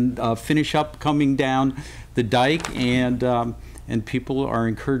 3 and finish up coming down the dike, and people are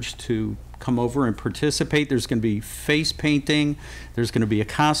encouraged to come over and participate. There's going to be face painting. There's going to be a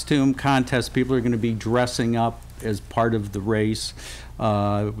costume contest. People are going to be dressing up as part of the race.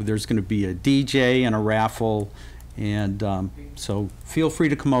 There's going to be a DJ and a raffle, and so feel free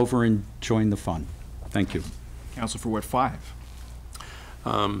to come over and join the fun. Thank you. Council for Ward 5.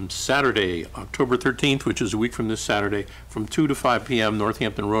 Saturday, October 13th, which is a week from this Saturday, from 2 to 5 p.m.,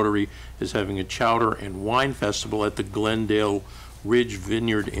 Northampton Rotary is having a chowder and wine festival at the Glendale Ridge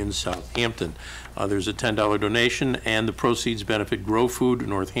Vineyard in Southampton. There's a $10 donation, and the proceeds benefit Grow Food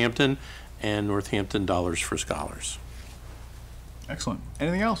Northampton and Northampton Dollars for Scholars. Excellent.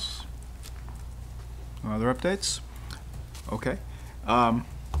 Anything else? No other updates? Okay.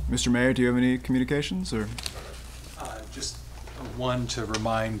 Mr. Mayor, do you have any communications or? Just one to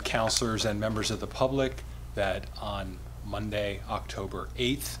remind councilors and members of the public that on Monday, October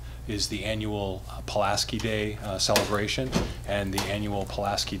 8th, is the annual Pulaski Day celebration, and the annual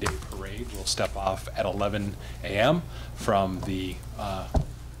Pulaski Day parade will step off at 11 a.m. from the,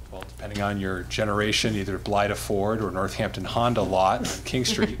 well, depending on your generation, either Blythe Ford or Northampton Honda lot on King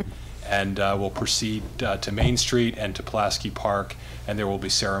Street, and we'll proceed to Main Street and to Pulaski Park, and there will be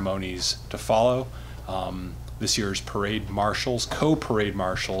ceremonies to follow. This year's parade marshals, co-parade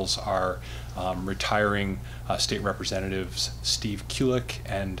marshals, are retiring state representatives Steve Kulik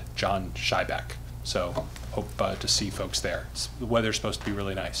and John Schiebeck. So hope to see folks there. The weather's supposed to be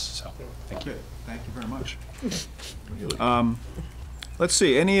really nice, so thank you. Thank you very much. Let's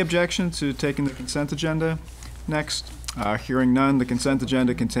see, any objection to taking the consent agenda next? Hearing none, the consent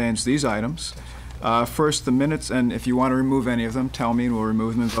agenda contains these items. First, the minutes, and if you want to remove any of them, tell me and we'll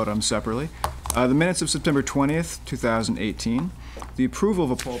remove them and vote on them separately. The minutes of September 20th, 2018. The approval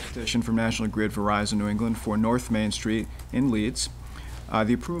of a poll petition from National Grid Verizon New England for North Main Street in Leeds.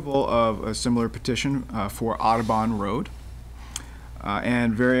 The approval of a similar petition for Audubon Road.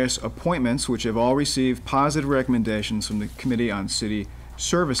 And various appointments which have all received positive recommendations from the Committee on City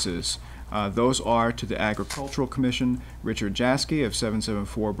Services. Those are to the Agricultural Commission, Richard Jaski of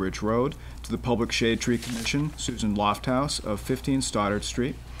 774 Bridge Road, to the Public Shade Tree Commission, Susan Lofthouse of 15 Stoddard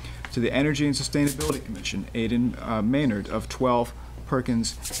Street, to the Energy and Sustainability Commission, Aidan Maynard of 12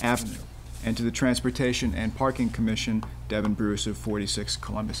 Perkins Avenue, and to the Transportation and Parking Commission, Devin Bruce of 46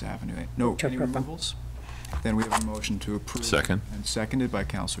 Columbus Avenue. No, any removals? Then we have a motion to approve. Second. And seconded by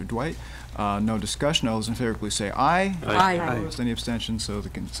Councilor Dwight. No discussion. All those in favor, please say aye. Aye. Opposed? Any abstentions? So the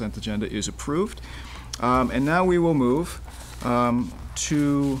consent agenda is approved. And now we will move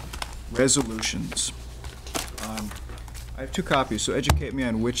to resolutions. I have two copies, so educate me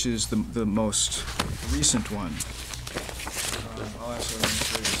on which is the most recent one. I'll ask our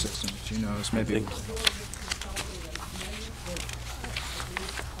administrative assistant if she knows. Maybe.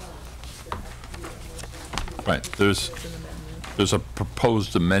 Right, there's a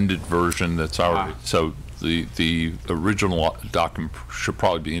proposed amended version that's already, so the original document should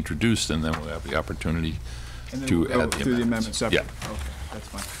probably be introduced, and then we'll have the opportunity to we'll add go through the amendments separately. Yeah. Okay, that's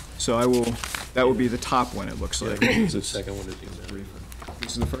fine. So that will be the top one, it looks like. The second one is the amendment.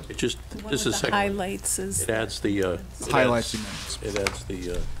 This is the first? It just, this is the second. Highlights is. It adds the. Highlights the amendments. It adds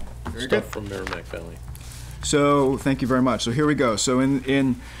the Very stuff good. from Merrimack Valley. So, thank you very much. So here we go. So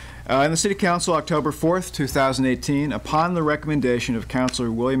in the City Council, October 4th, 2018, upon the recommendation of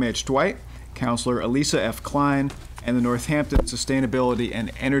Councilor William H. Dwight, Councilor Elisa F. Klein, and the Northampton Sustainability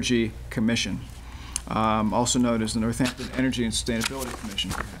and Energy Commission, also known as the Northampton Energy and Sustainability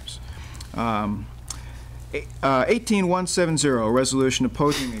Commission, perhaps. 18170, a resolution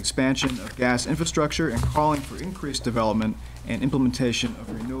opposing the expansion of gas infrastructure and calling for increased development and implementation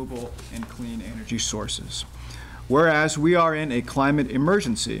of renewable and clean energy sources. Whereas we are in a climate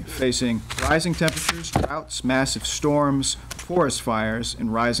emergency facing rising temperatures, droughts, massive storms, forest fires,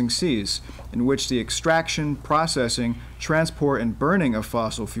 and rising seas, in which the extraction, processing, transport, and burning of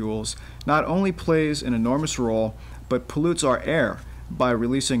fossil fuels not only plays an enormous role, but pollutes our air by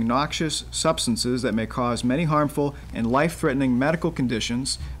releasing noxious substances that may cause many harmful and life-threatening medical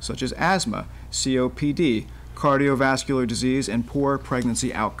conditions such as asthma, COPD, cardiovascular disease, and poor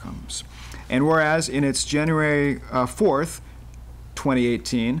pregnancy outcomes. And whereas in its January 4th,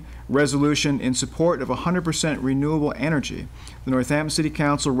 2018, resolution in support of 100% renewable energy, the Northampton City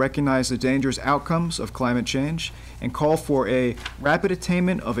Council recognized the dangerous outcomes of climate change and called for a rapid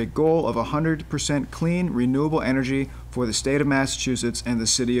attainment of a goal of 100% clean, renewable energy for the state of Massachusetts and the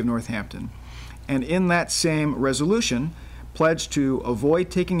city of Northampton. And in that same resolution, pledged to avoid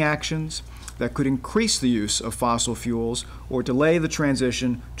taking actions that could increase the use of fossil fuels or delay the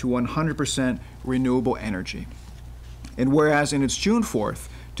transition to 100% renewable energy. And whereas in its June 4th,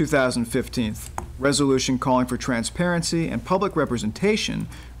 2015 resolution calling for transparency and public representation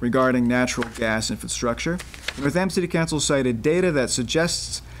regarding natural gas infrastructure, the Northampton City Council cited data that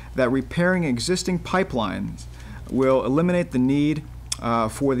suggests that repairing existing pipelines will eliminate the need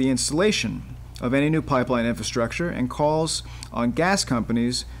for the installation of any new pipeline infrastructure and calls on gas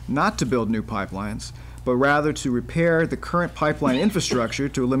companies not to build new pipelines, but rather to repair the current pipeline infrastructure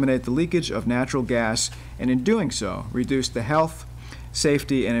to eliminate the leakage of natural gas and in doing so reduce the health,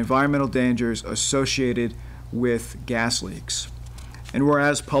 safety, and environmental dangers associated with gas leaks. And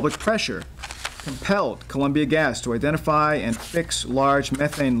whereas public pressure compelled Columbia Gas to identify and fix large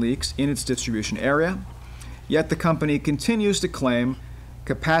methane leaks in its distribution area, yet the company continues to claim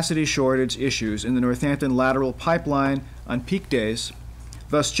capacity shortage issues in the Northampton lateral pipeline on peak days,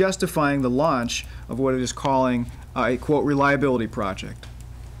 thus justifying the launch of what it is calling a, quote, reliability project.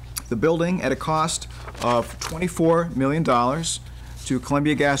 The building, at a cost of $24 million to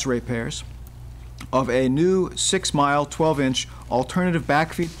Columbia Gas ratepayers, of a new 6-mile, 12-inch alternative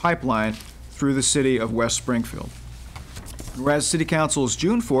backfeed pipeline through the city of West Springfield. Whereas City Council's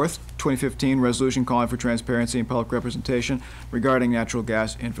June 4th, 2015 resolution calling for transparency and public representation regarding natural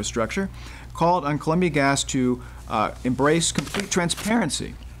gas infrastructure, called on Columbia Gas to embrace complete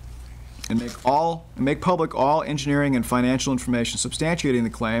transparency and make public all engineering and financial information substantiating the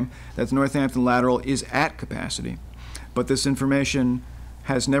claim that the Northampton lateral is at capacity. But this information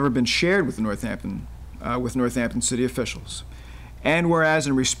has never been shared with Northampton city officials. And whereas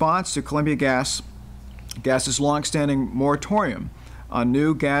in response to Columbia Gas's longstanding moratorium on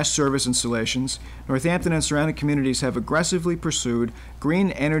new gas service installations, Northampton and surrounding communities have aggressively pursued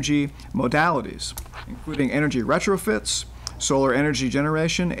green energy modalities, including energy retrofits, solar energy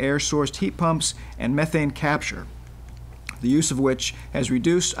generation, air-sourced heat pumps, and methane capture, the use of which has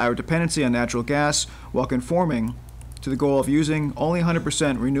reduced our dependency on natural gas while conforming to the goal of using only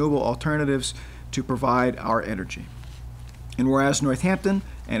 100% renewable alternatives to provide our energy. And whereas Northampton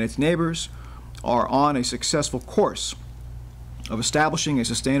and its neighbors are on a successful course of establishing a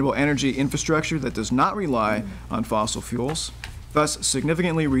sustainable energy infrastructure that does not rely on fossil fuels, thus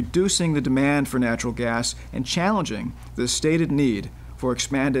significantly reducing the demand for natural gas and challenging the stated need for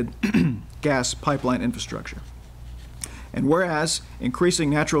expanded gas pipeline infrastructure. And whereas increasing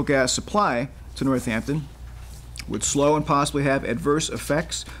natural gas supply to Northampton would slow and possibly have adverse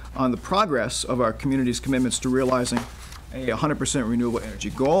effects on the progress of our community's commitments to realizing a 100% renewable energy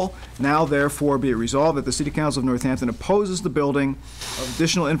goal, now therefore be it resolved that the City Council of Northampton opposes the building of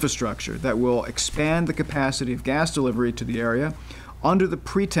additional infrastructure that will expand the capacity of gas delivery to the area under the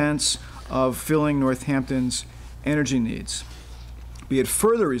pretense of filling Northampton's energy needs. Be it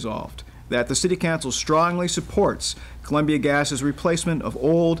further resolved that the City Council strongly supports Columbia Gas's replacement of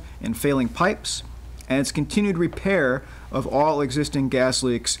old and failing pipes and its continued repair of all existing gas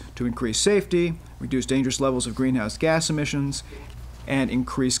leaks to increase safety, reduce dangerous levels of greenhouse gas emissions, and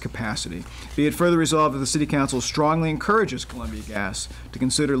increase capacity. Be it further resolved that the City Council strongly encourages Columbia Gas to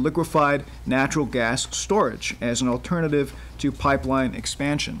consider liquefied natural gas storage as an alternative to pipeline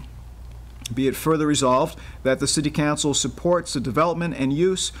expansion. Be it further resolved that the City Council supports the development and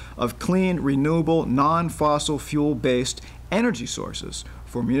use of clean, renewable, non-fossil fuel-based energy sources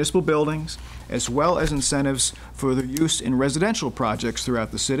for municipal buildings, as well as incentives for their use in residential projects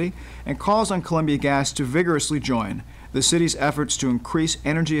throughout the city, and calls on Columbia Gas to vigorously join the city's efforts to increase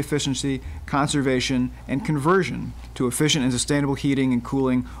energy efficiency, conservation, and conversion to efficient and sustainable heating and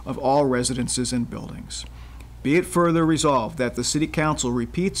cooling of all residences and buildings. Be it further resolved that the City Council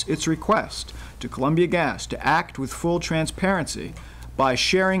repeats its request to Columbia Gas to act with full transparency by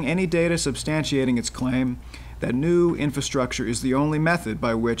sharing any data substantiating its claim that new infrastructure is the only method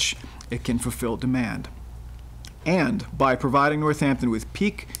by which it can fulfill demand, and by providing Northampton with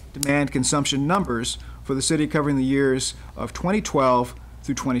peak demand consumption numbers for the city covering the years of 2012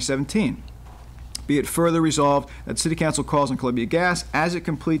 through 2017. Be it further resolved that City Council calls on Columbia Gas, as it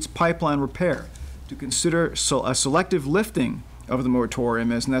completes pipeline repair, to consider a selective lifting of the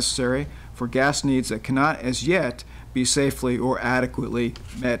moratorium as necessary for gas needs that cannot as yet be safely or adequately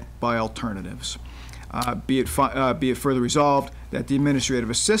met by alternatives. Be it further resolved that the administrative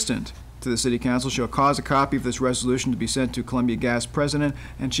assistant to the City Council shall cause a copy of this resolution to be sent to Columbia Gas President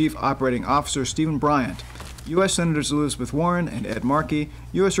and Chief Operating Officer Stephen Bryant, U.S. Senators Elizabeth Warren and Ed Markey,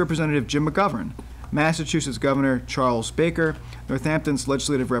 U.S. Representative Jim McGovern, Massachusetts Governor Charles Baker, Northampton's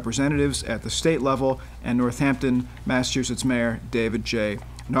legislative representatives at the state level, and Northampton, Massachusetts Mayor David J.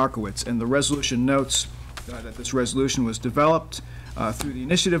 Narkowitz. And the resolution notes that this resolution was developed through the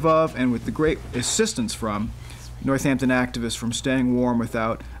initiative of and with the great assistance from Northampton activists from staying warm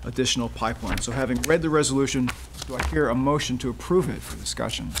without additional pipelines. So having read the resolution, do I hear a motion to approve it for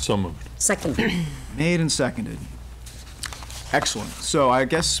discussion? So moved. Second. Made and seconded. Excellent. So I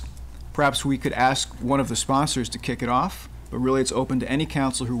guess perhaps we could ask one of the sponsors to kick it off, but really it's open to any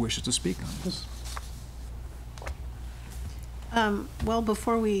councilor who wishes to speak on this. Well,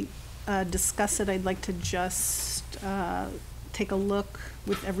 before we discuss it, I'd like to just take a look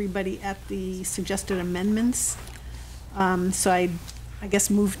with everybody at the suggested amendments. So I guess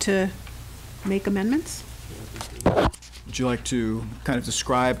move to make amendments. Would you like to kind of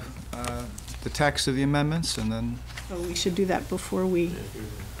describe the text of the amendments and then? So we should do that before we.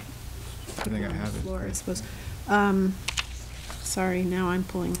 I think I have it. Floor, I suppose. Sorry, now I'm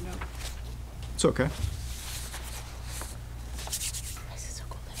pulling it up. It's okay.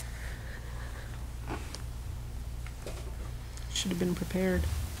 Should have been prepared.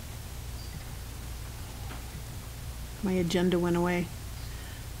 My agenda went away.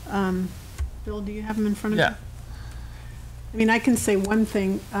 Bill, do you have them in front of you? Yeah. I mean, I can say one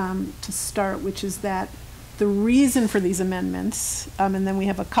thing to start, which is that the reason for these amendments, and then we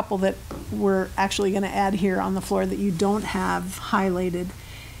have a couple that we're actually going to add here on the floor that you don't have highlighted,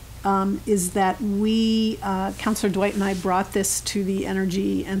 is that we, Councilor Dwight and I brought this to the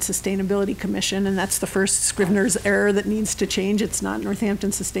Energy and Sustainability Commission, and that's the first Scrivener's error that needs to change. It's not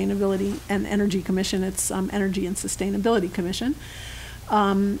Northampton Sustainability and Energy Commission, it's Energy and Sustainability Commission.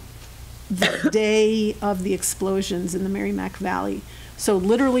 The day of the explosions in the Merrimack Valley. So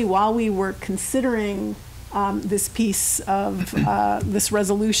literally while we were considering this piece of this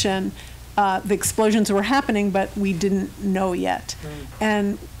resolution, the explosions were happening, but we didn't know yet.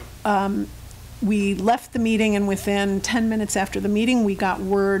 And we left the meeting, and within 10 minutes after the meeting, we got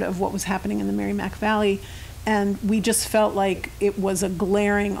word of what was happening in the Merrimack Valley. And we just felt like it was a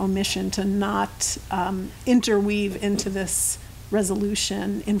glaring omission to not interweave into this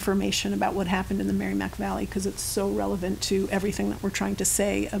resolution information about what happened in the Merrimack Valley, because it's so relevant to everything that we're trying to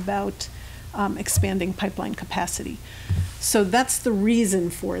say about expanding pipeline capacity. So that's the reason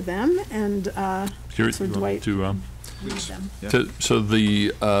for them, and so Dwight, read them. So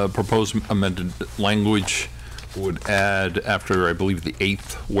the proposed amended language would add, after I believe the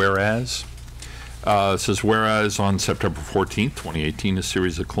 8th whereas, it says, whereas on September 14th, 2018, a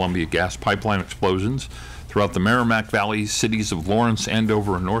series of Columbia gas pipeline explosions throughout the Merrimack Valley, cities of Lawrence,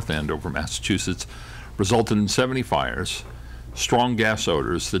 Andover, and North Andover, Massachusetts, resulted in 70 fires, strong gas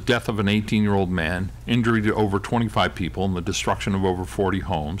odors, the death of an 18-year-old man, injury to over 25 people, and the destruction of over 40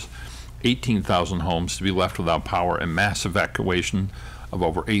 homes, 18,000 homes to be left without power, and mass evacuation of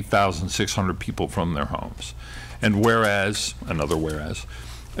over 8,600 people from their homes. And whereas, another whereas,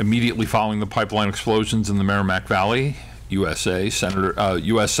 immediately following the pipeline explosions in the Merrimack Valley, U.S.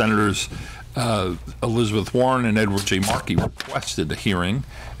 Senators Elizabeth Warren and Edward J. Markey requested a hearing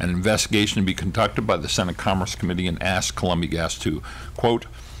and investigation to be conducted by the Senate Commerce Committee and asked Columbia Gas to, quote,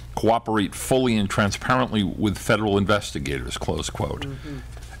 cooperate fully and transparently with federal investigators, close quote.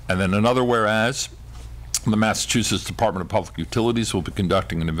 And then another whereas, the Massachusetts Department of Public Utilities will be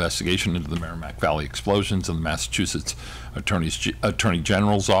conducting an investigation into the Merrimack Valley explosions, and the Massachusetts Attorney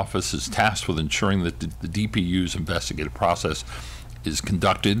General's Office is tasked with ensuring that the DPU's investigative process is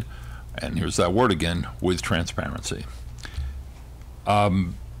conducted, and here's that word again, with transparency.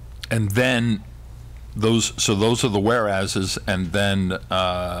 And then those are the whereases, and then the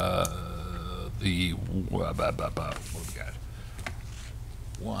what we got?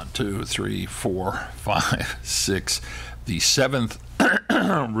 1, 2, 3, 4, 5, 6. The 7th,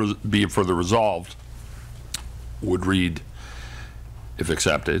 be it further resolved, would read, if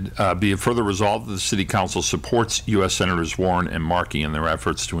accepted, be it further resolved that the City Council supports U.S. Senators Warren and Markey in their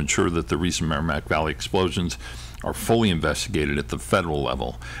efforts to ensure that the recent Merrimack Valley explosions are fully investigated at the federal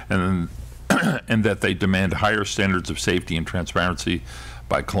level, and that they demand higher standards of safety and transparency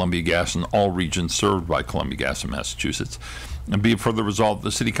by Columbia Gas in all regions served by Columbia Gas in Massachusetts. And be it further resolved,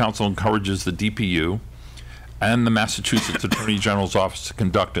 the City Council encourages the DPU and the Massachusetts Attorney General's Office to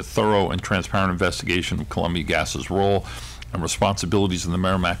conduct a thorough and transparent investigation of Columbia Gas's role and responsibilities in the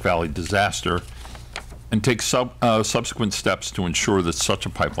Merrimack Valley disaster, and take subsequent steps to ensure that such a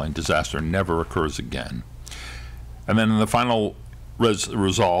pipeline disaster never occurs again. And then in the final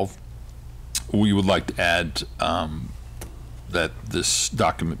resolve, we would like to add that this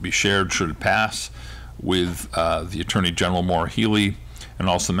document be shared, should it pass, with the Attorney General Maura Healey and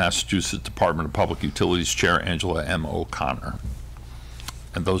also the Massachusetts Department of Public Utilities Chair Angela M. O'Connor.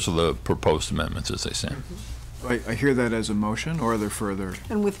 And those are the proposed amendments as they stand. I hear that as a motion, or are there further?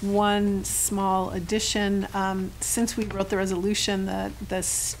 And with one small addition, since we wrote the resolution, the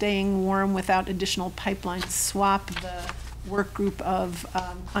staying warm without additional pipelines swap, the work group of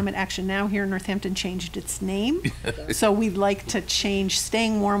Climate Action Now here in Northampton changed its name. So we'd like to change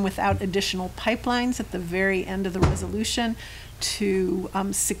staying warm without additional pipelines at the very end of the resolution to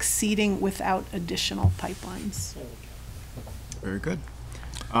succeeding without additional pipelines. Very good.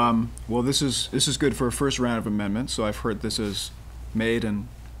 Well, this is good for a first round of amendments, so I've heard this is made and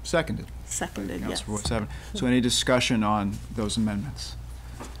seconded. Seconded, yes. So any discussion on those amendments?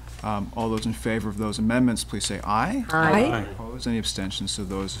 All those in favor of those amendments, please say aye. Aye. Opposed? Any abstentions? So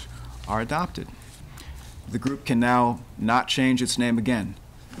those are adopted. The group can now not change its name again.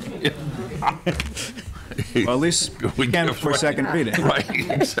 Well, at least we can for second reading. Right,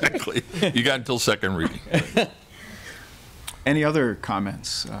 exactly. You got until second reading. Any other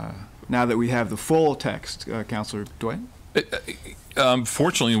comments? Now that we have the full text, Councilor Dwight?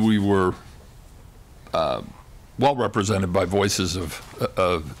 Fortunately, we were well represented by voices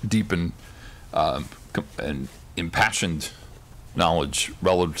of deep and impassioned knowledge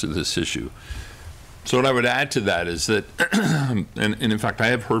relative to this issue. So what I would add to that is that, and in fact, I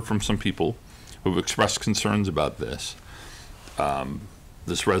have heard from some people who have expressed concerns about this,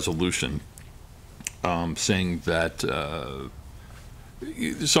 this resolution, saying that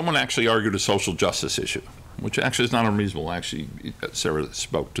someone actually argued a social justice issue, which actually is not unreasonable. Actually, Sarah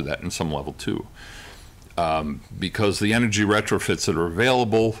spoke to that in some level too. Because the energy retrofits that are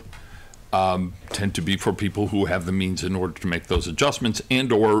available tend to be for people who have the means in order to make those adjustments,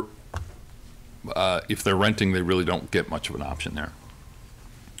 and or if they're renting, they really don't get much of an option there.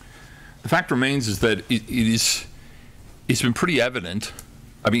 The fact remains is that it's been pretty evident.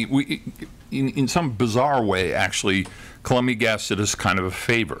 I mean, in some bizarre way, actually, Columbia Gas did us kind of a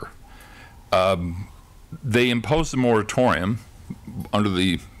favor. They imposed a moratorium under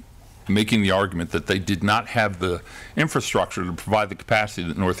making the argument that they did not have the infrastructure to provide the capacity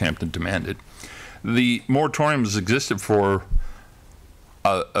that Northampton demanded. The moratorium has existed for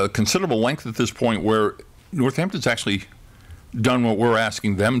a considerable length at this point, where Northampton's actually done what we're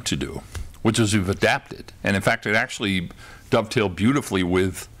asking them to do, which is we've adapted. And in fact, it actually dovetailed beautifully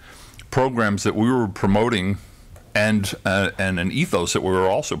with programs that we were promoting and an ethos that we were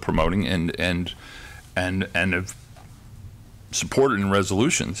also promoting and have supported in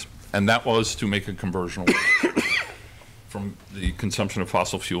resolutions. And that was to make a conversion from the consumption of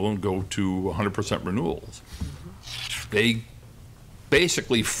fossil fuel and go to 100% renewables. They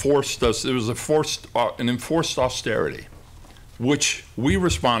basically forced us, it was an enforced austerity, which we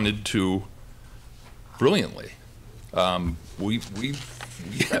responded to brilliantly. We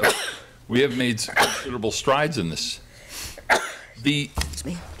have made considerable strides in this.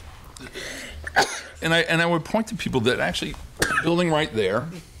 And I would point to people that actually, the building right there,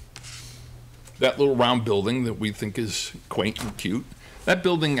 that little round building that we think is quaint and cute, that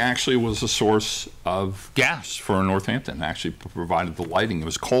building actually was a source of gas for Northampton. Actually provided the lighting. It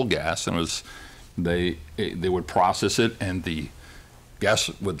was coal gas, and they would process it, and the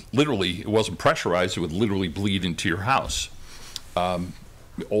gas would literally, it wasn't pressurized, it would literally bleed into your house.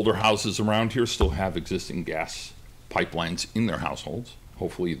 Older houses around here still have existing gas pipelines in their households.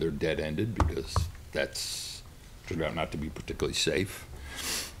 Hopefully they're dead-ended, because that's turned out not to be particularly safe.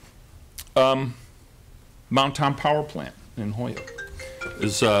 Mount Tom Power Plant in Hoyoke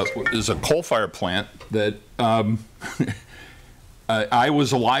is a coal-fired plant that I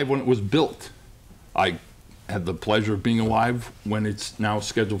was alive when it was built. I had the pleasure of being alive when it's now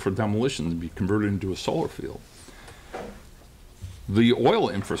scheduled for demolition to be converted into a solar field. The oil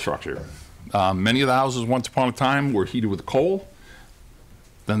infrastructure, many of the houses once upon a time were heated with coal.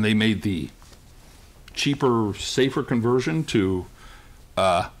 Then they made the cheaper, safer conversion to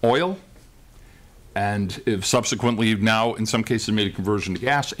oil, and if subsequently now in some cases made a conversion to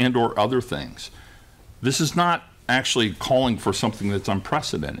gas and or other things. This is not actually calling for something that's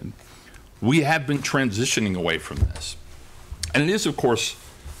unprecedented. We have been transitioning away from this. And it is, of course,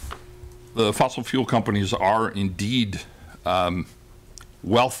 the fossil fuel companies are indeed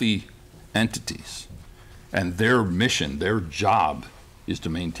wealthy entities, and their mission, their job is to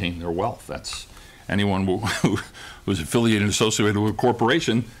maintain their wealth. That's anyone who's affiliated and associated with a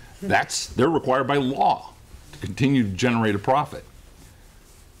corporation, they're required by law to continue to generate a profit.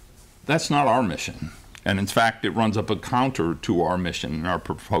 That's not our mission. And in fact, it runs up a counter to our mission and our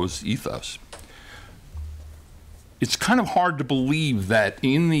proposed ethos. It's kind of hard to believe that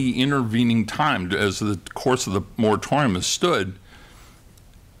in the intervening time, as the course of the moratorium has stood,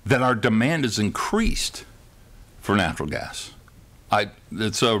 that our demand has increased for natural gas. And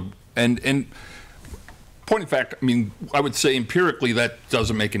point of fact, I mean, I would say empirically that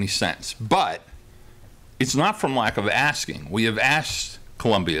doesn't make any sense. But it's not from lack of asking. We have asked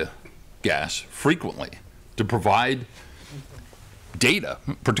Columbia Gas frequently to provide data,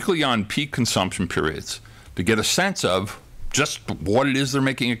 particularly on peak consumption periods, to get a sense of just what it is they're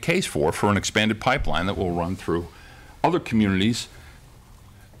making a case for an expanded pipeline that will run through other communities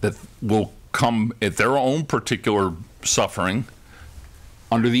that will come at their own particular suffering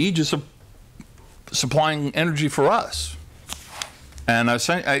under the aegis of supplying energy for us. And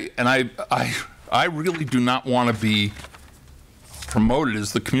I really do not want to be promoted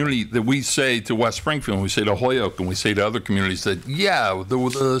as the community that we say to West Springfield, and we say to Hoyoke, and we say to other communities that, yeah,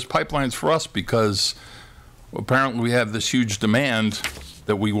 there's pipelines for us because apparently we have this huge demand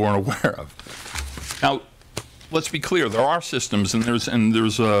that we weren't aware of. Now, let's be clear, there are systems, and there's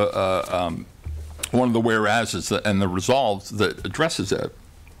one of the whereases and the resolves that addresses it,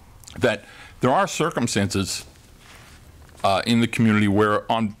 that there are circumstances in the community where,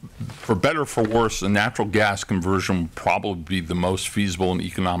 for better or for worse, the natural gas conversion would probably be the most feasible and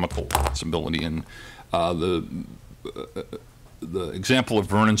economical possibility. And the example of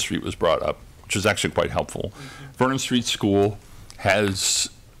Vernon Street was brought up, which is actually quite helpful. Vernon Street School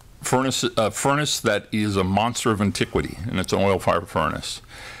has a furnace that is a monster of antiquity, and it's an oil-fired furnace.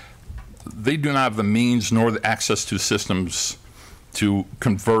 They do not have the means nor the access to systems to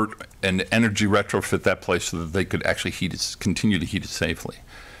convert and energy retrofit that place so that they could actually heat it, continue to heat it safely.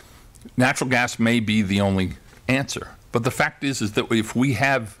 Natural gas may be the only answer, but the fact is that if we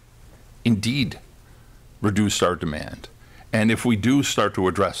have indeed reduced our demand, and if we do start to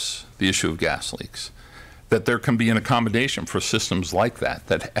address the issue of gas leaks, that there can be an accommodation for systems like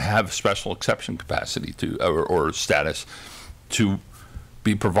that have special exception capacity to or status to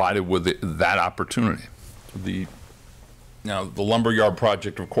be provided with that opportunity. Now, the lumberyard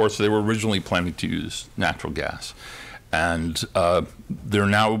project, of course, they were originally planning to use natural gas, and they're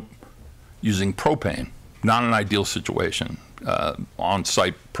now using propane. Not an ideal situation.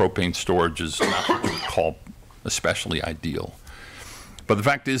 On-site propane storage is not what you would call especially ideal. But the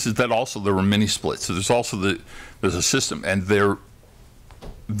fact is that also there were mini splits. So there's a system, and they're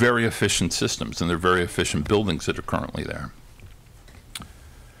very efficient systems, and they're very efficient buildings that are currently there.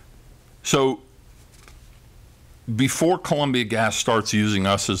 So before Columbia Gas starts using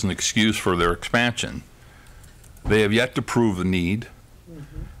us as an excuse for their expansion, they have yet to prove a need.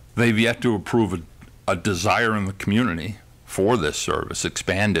 They've yet to approve a desire in the community for this service,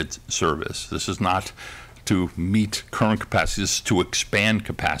 expanded service. This is not to meet current capacity, this is to expand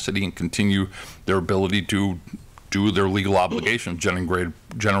capacity and continue their ability to do their legal obligations,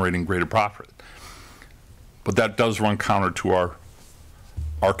 generating greater profit. But that does run counter to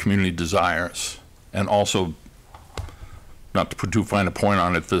our community desires, and also, not to put too fine a point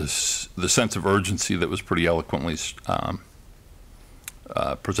on it, the sense of urgency that was pretty eloquently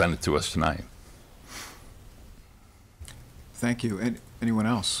presented to us tonight. Thank you. And anyone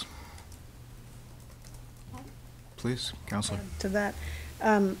else? Please, Councilor. To that,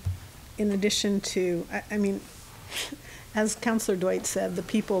 in addition to, I mean, as Councilor Dwight said, the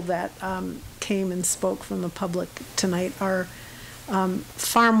people that came and spoke from the public tonight are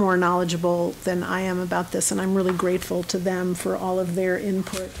far more knowledgeable than I am about this, and I'm really grateful to them for all of their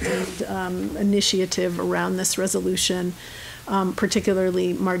input and initiative around this resolution,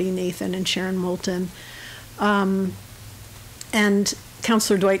 particularly Marty Nathan and Sharon Moulton. And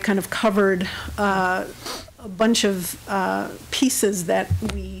Councilor Dwight kind of covered a bunch of pieces that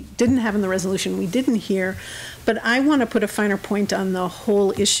we didn't have in the resolution, we didn't hear, but I want to put a finer point on the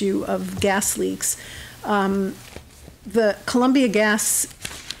whole issue of gas leaks. The Columbia Gas,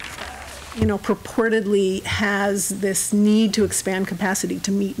 purportedly has this need to expand capacity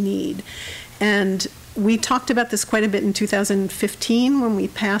to meet need. And we talked about this quite a bit in 2015 when we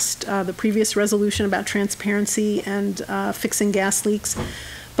passed the previous resolution about transparency and fixing gas leaks.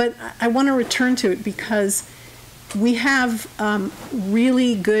 But I want to return to it because we have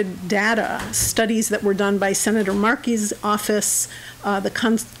really good data, studies that were done by Senator Markey's office, the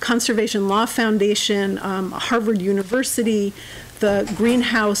Conservation Law Foundation, Harvard University,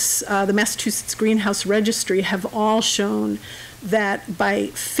 the Massachusetts Greenhouse Registry have all shown that by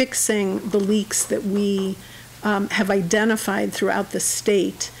fixing the leaks that we have identified throughout the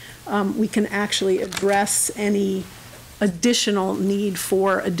state, we can actually address any additional need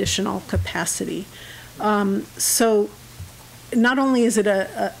for additional capacity. So not only is it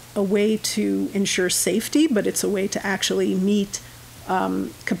a way to ensure safety, but it's a way to actually meet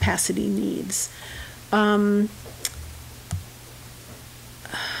capacity needs. I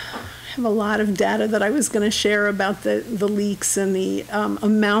have a lot of data that I was going to share about the leaks and the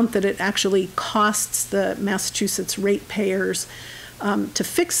amount that it actually costs the Massachusetts ratepayers to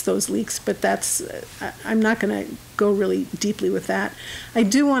fix those leaks, but I'm not going to go really deeply with that. I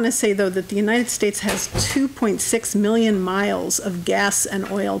do want to say, though, that the United States has 2.6 million miles of gas and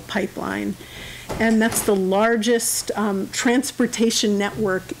oil pipeline, and that's the largest transportation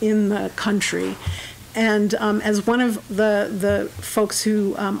network in the country. And as one of the folks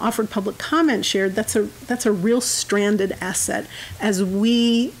who offered public comment shared, that's a real stranded asset as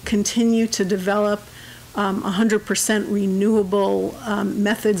we continue to develop 100% renewable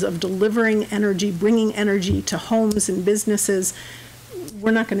methods of delivering energy, bringing energy to homes and businesses.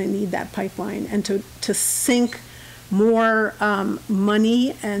 We're not going to need that pipeline. And to sink more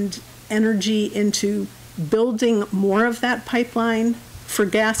money and energy into building more of that pipeline for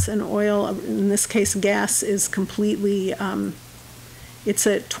gas and oil, in this case gas, is completely, it's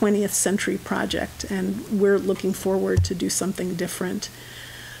a 20th century project, and we're looking forward to do something different.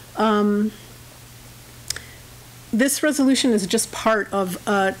 This resolution is just part of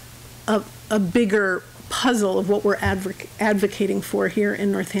a bigger puzzle of what we're advocating for here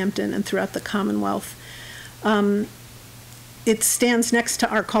in Northampton and throughout the Commonwealth. It stands next to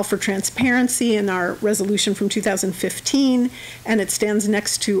our call for transparency in our resolution from 2015, and it stands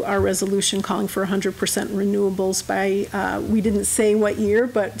next to our resolution calling for 100% renewables by, we didn't say what year,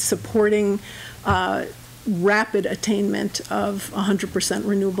 but supporting rapid attainment of 100%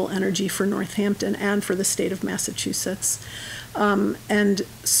 renewable energy for Northampton and for the state of Massachusetts. And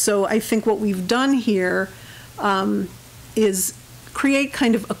so I think what we've done here is create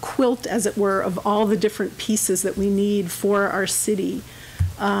kind of a quilt, as it were, of all the different pieces that we need for our city,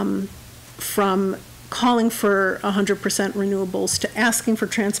 from calling for 100% renewables to asking for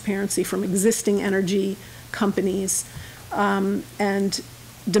transparency from existing energy companies, and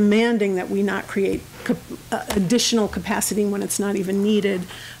demanding that we not create additional capacity when it's not even needed.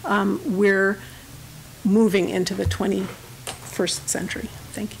 We're moving into the 21st century.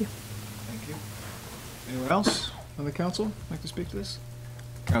 Thank you. Thank you. Anyone else on the council like to speak to this?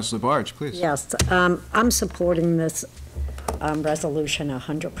 Councilor Barge, please. Yes, I'm supporting this resolution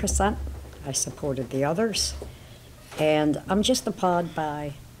 100%. I supported the others. And I'm just appalled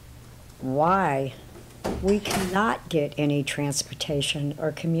by why we cannot get any transportation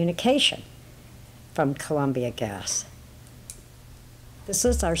or communication from Columbia Gas. This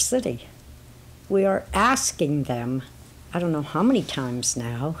is our city. We are asking them, I don't know how many times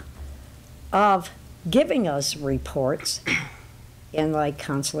now, of giving us reports. And like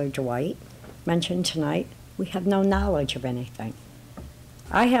Councilor Dwight mentioned tonight, we have no knowledge of anything.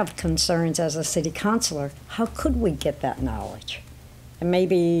 I have concerns as a city councilor. How could we get that knowledge? And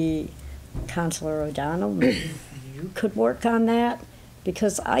maybe Councilor O'Donnell, maybe you could work on that,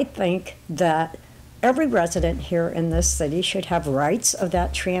 because I think that every resident here in this city should have rights of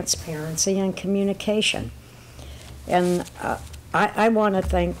that transparency and communication. And I want to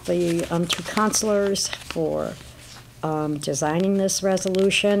thank the two councilors for designing this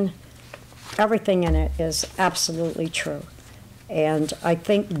resolution. Everything in it is absolutely true. And I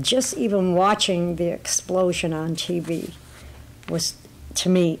think just even watching the explosion on TV was, to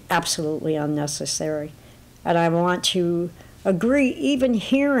me, absolutely unnecessary. And I want to agree, even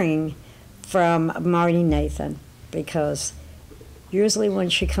hearing from Marty Nathan, because usually when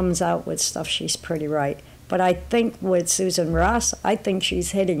she comes out with stuff, she's pretty right. But I think with Susan Ross, I think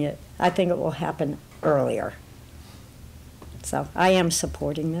she's hitting it. I think it will happen earlier. So I am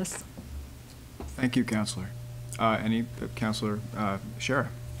supporting this. Thank you, Councilor. Councilor Shara.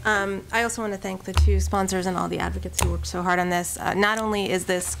 I also want to thank the two sponsors and all the advocates who worked so hard on this. Not only is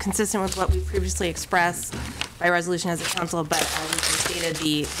this consistent with what we previously expressed by resolution as a council, but as we stated,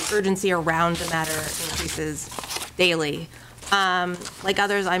 the urgency around the matter increases daily. Like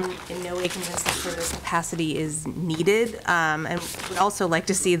others, I'm in no way convinced that further capacity is needed, and would also like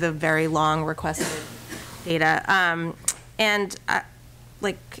to see the very long requested data.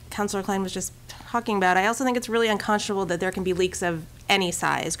 Like Councilor Klein was just talking about, I also think it's really unconscionable that there can be leaks of any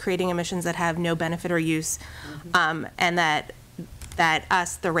size, creating emissions that have no benefit or use, and that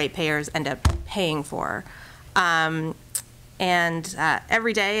us, the ratepayers, end up paying for. Every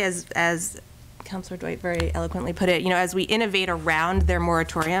day, as Councilor Dwight very eloquently put it, as we innovate around their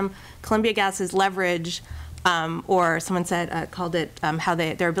moratorium, Columbia Gas's leverage, or someone said, called it how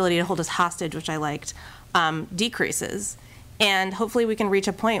their ability to hold us hostage, which I liked, decreases. And hopefully we can reach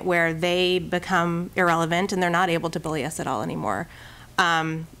a point where they become irrelevant and they're not able to bully us at all anymore.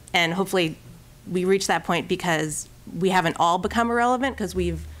 And hopefully we reach that point because we haven't all become irrelevant because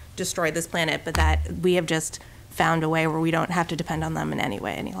we've destroyed this planet, but that we have just found a way where we don't have to depend on them in any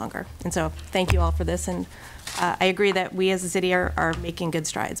way any longer. And so thank you all for this. And I agree that we as a city are making good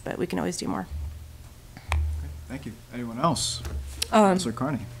strides, but we can always do more. Thank you. Anyone else? Councilor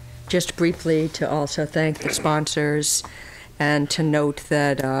Carney. Just briefly to also thank the sponsors and to note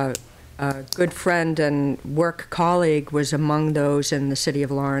that a good friend and work colleague was among those in the city of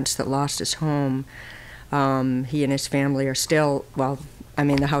Lawrence that lost his home. He and his family are still,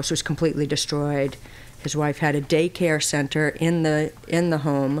 the house was completely destroyed. His wife had a daycare center in the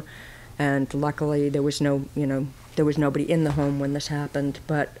home, and luckily there was nobody in the home when this happened.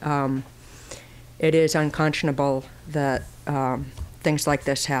 But it is unconscionable that things like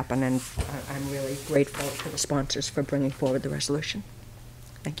this happen, and I'm really grateful to the sponsors for bringing forward the resolution.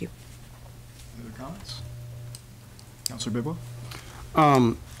 Thank you. Any other comments? Councilor Bidwell?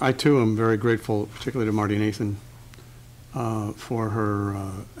 I too am very grateful, particularly to Marty Nathan, for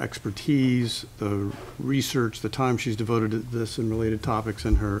her expertise, the research, the time she's devoted to this and related topics,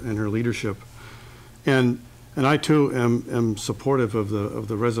 and her leadership. And I too am supportive of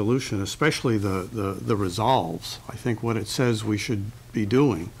the resolution, especially the resolves. I think what it says we should be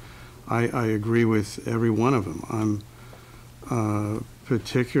doing. I agree with every one of them. I'm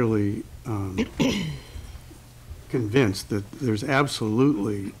particularly convinced that there's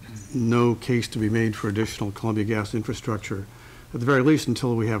absolutely no case to be made for additional Columbia Gas infrastructure, at the very least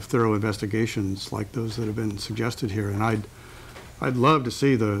until we have thorough investigations like those that have been suggested here. And I'd love to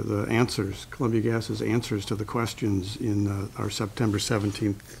see the answers, Columbia Gas's answers to the questions in our September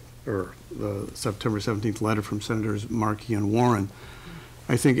 17th, or the September 17th letter from Senators Markey and Warren.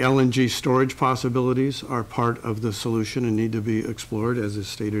 I think LNG storage possibilities are part of the solution and need to be explored, as is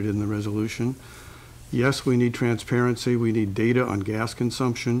stated in the resolution. Yes, we need transparency. We need data on gas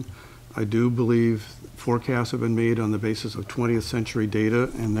consumption. I do believe forecasts have been made on the basis of 20th century data,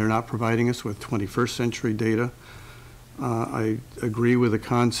 and they're not providing us with 21st century data. I agree with the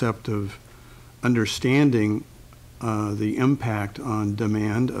concept of understanding the impact on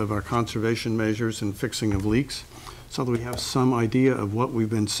demand of our conservation measures and fixing of leaks, so that we have some idea of what we've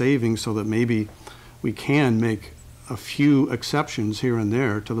been saving, so that maybe we can make a few exceptions here and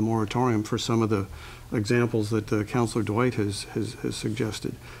there to the moratorium for some of the examples that Councilor Dwight has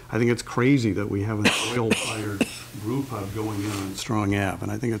suggested. I think it's crazy that we have an oil-fired brew pub going in on Strong Ave,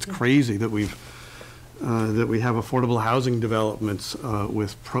 and I think it's crazy that we have affordable housing developments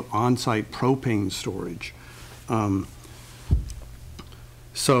with on-site propane storage. I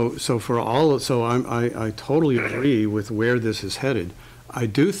totally agree with where this is headed. I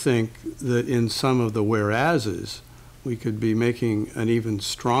do think that in some of the whereases, we could be making an even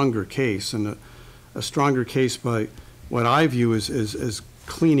stronger case, and a stronger case by what I view as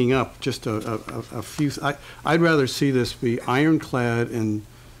cleaning up just a few. I'd rather see this be ironclad and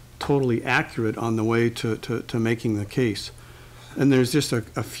totally accurate on the way to making the case. And there's just a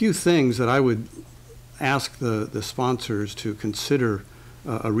few things that I would ask the sponsors to consider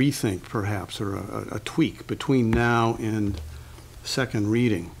a rethink, perhaps, or a tweak between now and second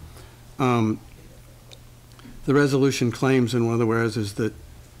reading. The resolution claims in one of the whereases that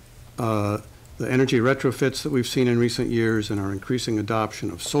the energy retrofits that we've seen in recent years and our increasing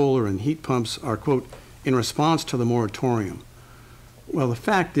adoption of solar and heat pumps are, quote, in response to the moratorium. Well, the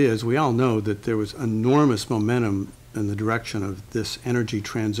fact is, we all know that there was enormous momentum in the direction of this energy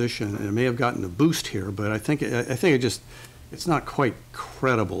transition, and it may have gotten a boost here, but I think it's not quite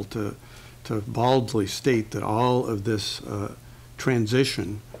credible to baldly state that all of this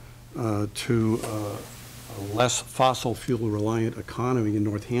transition to a less fossil fuel reliant economy in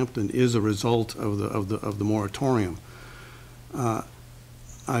Northampton is a result of the moratorium.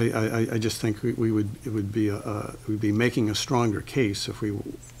 I just think we'd be making a stronger case if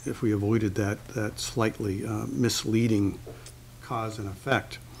we avoided that slightly misleading cause and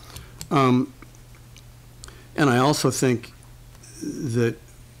effect. And I also think that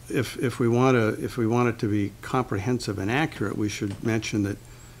if we want it to be comprehensive and accurate, we should mention that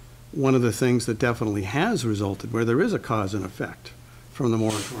one of the things that definitely has resulted, where there is a cause and effect from the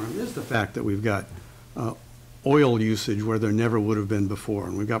moratorium, is the fact that we've got oil usage where there never would have been before,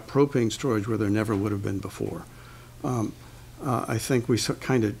 and we've got propane storage where there never would have been before. I think we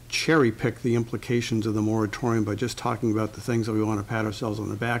kind of cherry pick the implications of the moratorium by just talking about the things that we want to pat ourselves on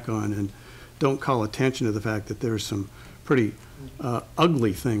the back on, and don't call attention to the fact that there's some pretty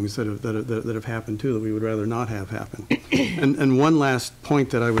ugly things that have happened too that we would rather not have happen. And one last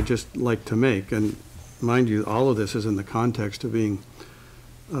point that I would just like to make, and mind you, all of this is in the context of being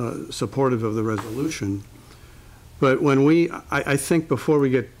supportive of the resolution, but when I think before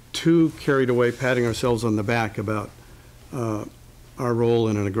we get too carried away patting ourselves on the back about our role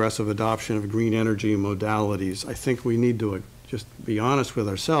in an aggressive adoption of green energy modalities, I think we need to just be honest with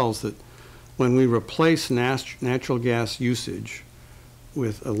ourselves that when we replace natural gas usage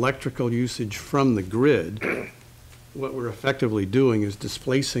with electrical usage from the grid, what we're effectively doing is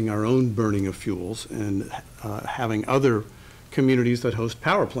displacing our own burning of fuels and having other communities that host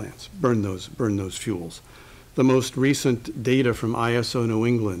power plants burn those fuels. The most recent data from ISO New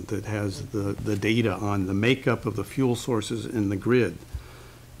England that has the data on the makeup of the fuel sources in the grid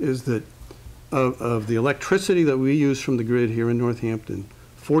is that of the electricity that we use from the grid here in Northampton,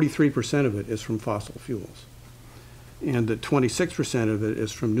 43% of it is from fossil fuels, and that 26% of it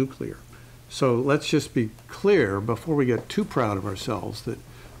is from nuclear. So let's just be clear before we get too proud of ourselves that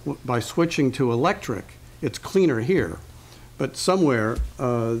by switching to electric, it's cleaner here, but somewhere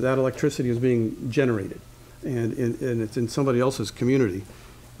that electricity is being generated, and it's in somebody else's community.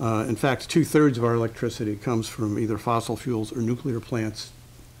 In fact, 2/3 of our electricity comes from either fossil fuels or nuclear plants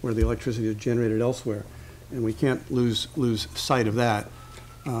where the electricity is generated elsewhere, and we can't lose sight of that.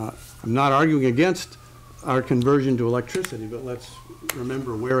 I'm not arguing against our conversion to electricity, but let's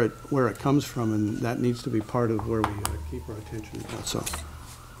remember where it comes from, and that needs to be part of where we keep our attention. So.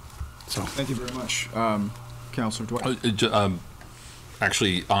 Thank you very much, Councilor Dwight.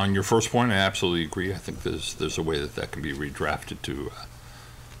 Actually, on your first point, I absolutely agree. I think there's a way that can be redrafted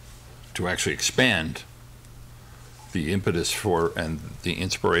to actually expand the impetus for and the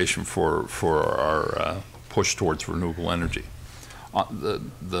inspiration for our push towards renewable energy.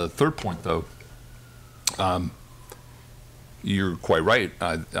 The third point, though, you're quite right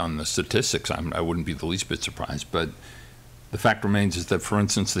on the statistics. I wouldn't be the least bit surprised, but the fact remains is that, for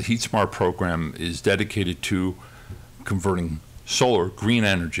instance, the Heat Smart program is dedicated to converting solar green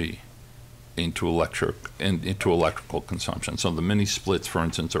energy into electrical consumption. So the mini splits, for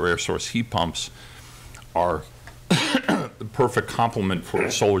instance, or air source heat pumps are the perfect complement for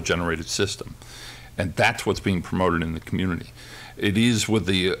a solar generated system. And that's what's being promoted in the community. It is with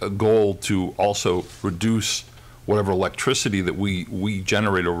the goal to also reduce whatever electricity that we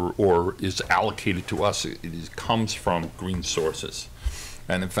generate or is allocated to us. Comes from green sources.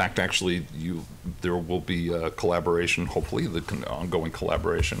 And in fact, actually, there will be collaboration, hopefully, the ongoing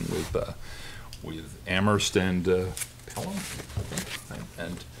collaboration with Amherst and Pelham,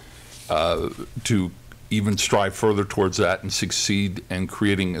 and to even strive further towards that and succeed in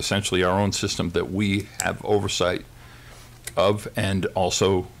creating essentially our own system that we have oversight of, and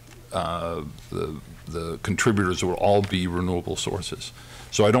also the contributors will all be renewable sources.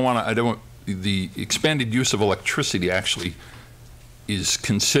 So the expanded use of electricity actually is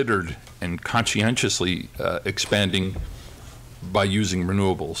considered and conscientiously expanding by using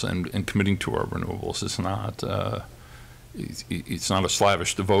renewables and committing to our renewables. It's not a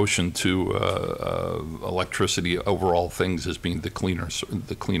slavish devotion to electricity over all things as being the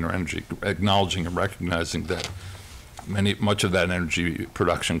cleaner energy, acknowledging and recognizing that much of that energy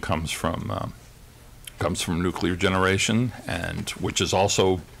production comes from nuclear generation, and which is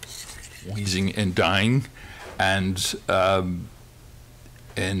also wheezing and dying, and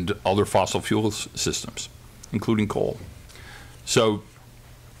other fossil fuel systems, including coal. So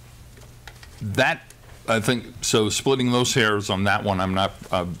that, I think, so splitting those hairs on that one, I'm not,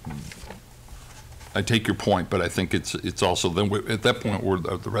 I take your point, but I think it's also, then at that point where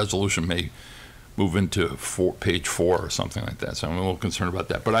the resolution may move into page 4 or something like that. So I'm a little concerned about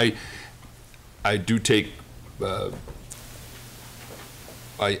that. But I do take,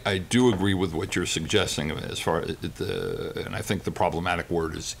 I do agree with what you're suggesting as far as and I think the problematic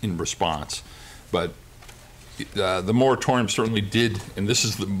word is in response. But the moratorium certainly did, and this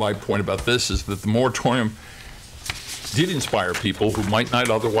is my point about this, is that the moratorium did inspire people who might not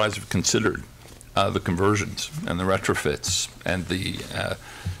otherwise have considered the conversions and the retrofits and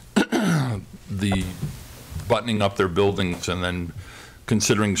the buttoning up their buildings and then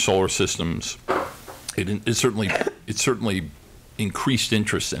considering solar systems. It certainly increased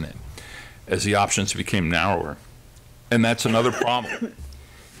interest in it as the options became narrower. And that's another problem.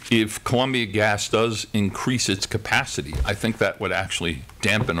 If Columbia Gas does increase its capacity, I think that would actually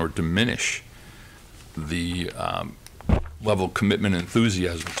dampen or diminish the level of commitment and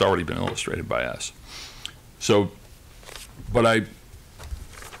enthusiasm that's already been illustrated by us. So, but I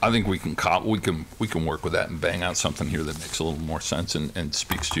think we can work with that and bang out something here that makes a little more sense and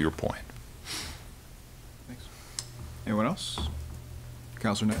speaks to your point. Thanks. Anyone else?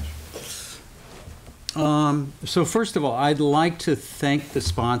 Councilor Nash. So first of all, I'd like to thank the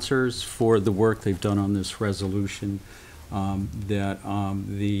sponsors for the work they've done on this resolution.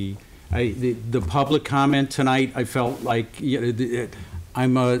 The public comment tonight, I felt like,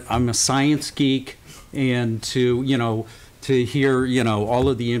 I'm a science geek, and to hear all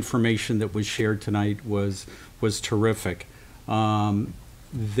of the information that was shared tonight was terrific. I'm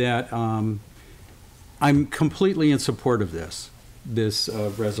completely in support of this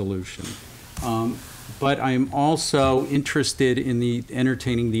resolution. But I'm also interested in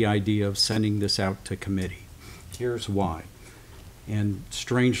entertaining the idea of sending this out to committee. Here's why. And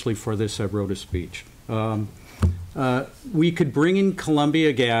strangely for this, I wrote a speech. We could bring in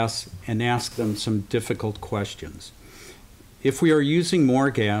Columbia Gas and ask them some difficult questions. If we are using more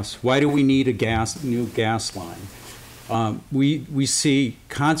gas, why do we need a new gas line? We see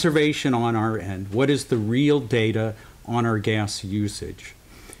conservation on our end. What is the real data on our gas usage?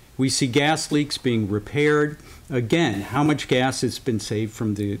 We see gas leaks being repaired. Again, how much gas has been saved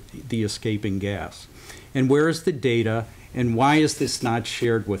from the escaping gas? And where is the data, and why is this not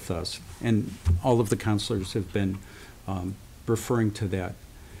shared with us? And all of the councilors have been referring to that.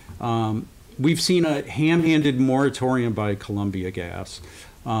 We've seen a ham-handed moratorium by Columbia Gas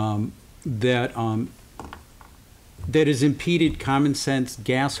that has impeded common sense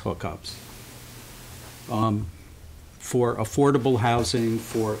gas hookups for affordable housing,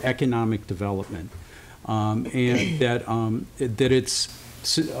 for economic development, and that it's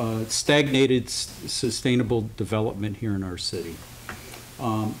stagnated sustainable development here in our city.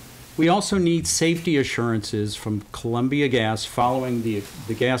 We also need safety assurances from Columbia Gas following the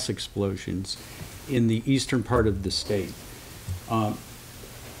gas explosions in the eastern part of the state.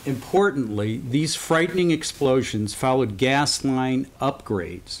 Importantly, these frightening explosions followed gas line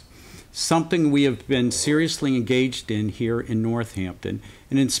upgrades, something we have been seriously engaged in here in Northampton,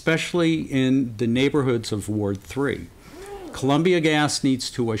 and especially in the neighborhoods of Ward 3. Columbia Gas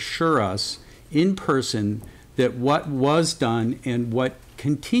needs to assure us in person that what was done and what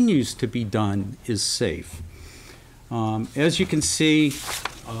continues to be done is safe. As you can see,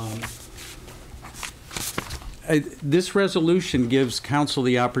 this resolution gives council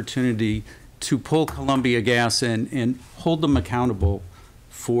the opportunity to pull Columbia Gas in and hold them accountable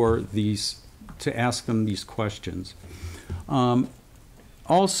for these, to ask them these questions.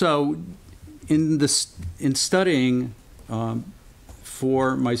 Also, in studying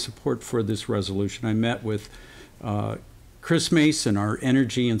for my support for this resolution, I met with Chris Mason, our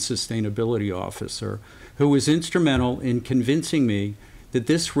Energy and Sustainability Officer, who was instrumental in convincing me that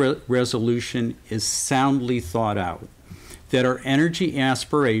this resolution is soundly thought out, that our energy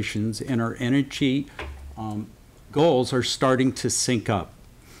aspirations and our energy goals are starting to sync up.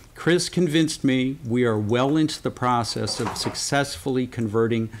 Chris convinced me we are well into the process of successfully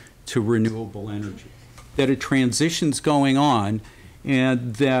converting to renewable energy, that a transition's going on,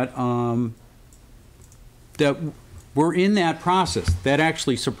 and that that we're in that process. That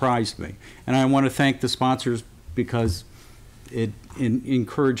actually surprised me, and I want to thank the sponsors because it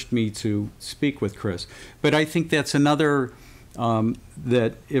encouraged me to speak with Chris. But I think that's another,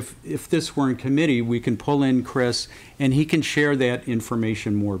 that if this were in committee, we can pull in Chris and he can share that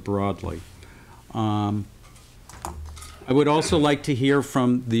information more broadly. I would also like to hear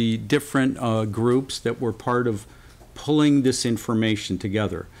from the different groups that were part of pulling this information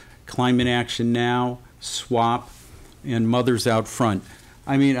together. Climate Action Now, SWAP, and Mothers Out Front.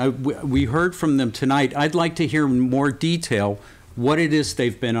 I mean, we heard from them tonight. I'd like to hear in more detail what it is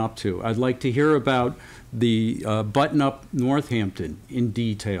they've been up to. I'd like to hear about the Button Up Northampton in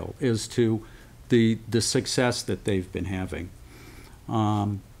detail as to the success that they've been having.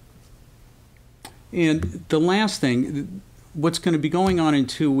 And the last thing, what's going to be going on in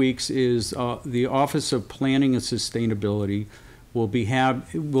 2 weeks is the Office of Planning and Sustainability will be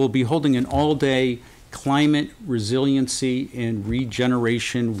holding an all-day climate resiliency and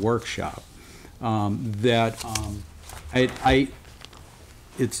regeneration workshop. It's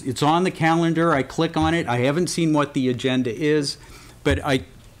on the calendar. I click on it. I haven't seen what the agenda is, but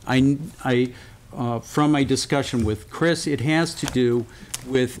from my discussion with Chris, it has to do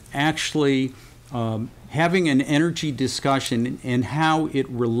with actually having an energy discussion and how it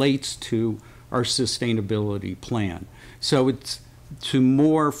relates to our sustainability plan. So it's to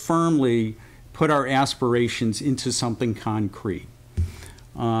more firmly put our aspirations into something concrete.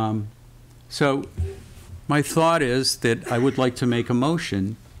 So my thought is that I would like to make a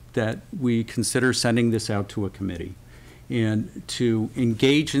motion that we consider sending this out to a committee and to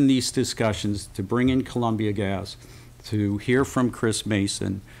engage in these discussions, to bring in Columbia Gas, to hear from Chris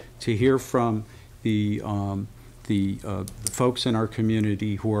Mason, to hear from the folks in our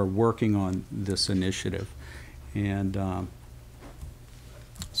community who are working on this initiative. And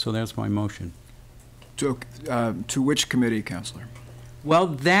so that's my motion. To which committee, Councilor? Well,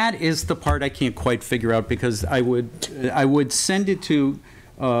 that is the part I can't quite figure out, because I would send it to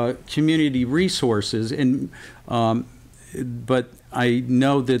Community Resources, and but I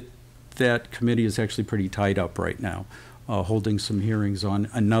know that that committee is actually pretty tied up right now, holding some hearings on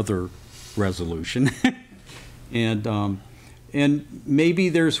another resolution, and maybe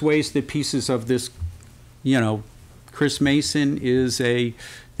there's ways that pieces of this, Chris Mason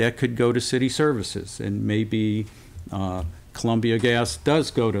that could go to City Services, and maybe Columbia Gas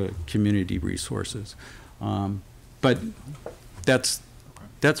does go to Community Resources. But that's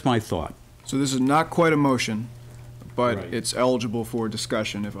my thought. So this is not quite a motion, but Right. it's eligible for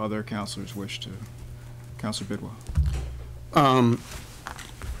discussion if other councilors wish to. Councilor Bidwell.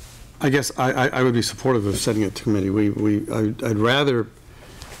 I guess I would be supportive of sending it to committee. I'd rather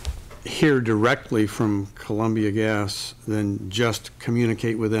hear directly from Columbia Gas than just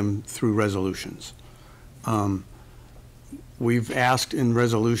communicate with them through resolutions. We've asked in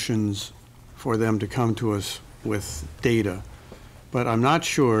resolutions for them to come to us with data, but I'm not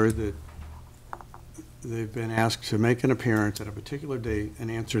sure that they've been asked to make an appearance at a particular date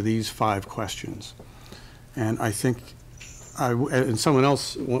and answer these 5 questions. And I think, and someone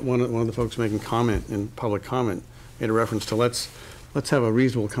else, one of the folks making comment in public comment made a reference to let's have a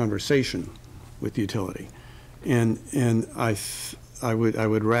reasonable conversation with the utility. And I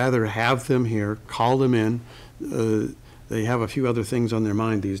would rather have them here, call them in. They have a few other things on their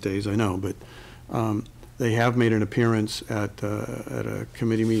mind these days, I know, but they have made an appearance at a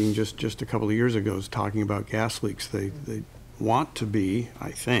committee meeting just a couple of years ago talking about gas leaks they want to be,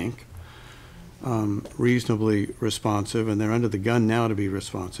 I think, reasonably responsive, and they're under the gun now to be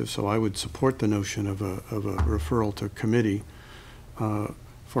responsive. So I would support the notion of a referral to committee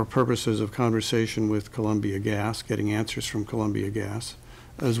for purposes of conversation with Columbia Gas, getting answers from Columbia Gas,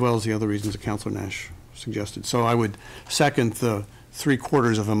 as well as the other reasons that Councilor Nash suggested. So I would second the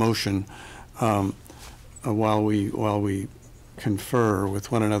 3/4 of a motion while we confer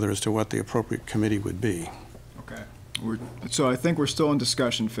with one another as to what the appropriate committee would be. Okay. So I think we're still in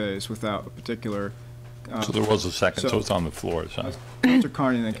discussion phase without a particular. So there was a second, so it's on the floor. So. Mr.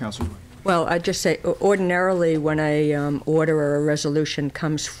 Carney and then Councilor Dwight. Well, I'd just say, ordinarily, when a order or a resolution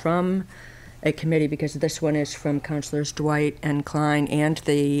comes from a committee, because this one is from Councilors Dwight and Klein and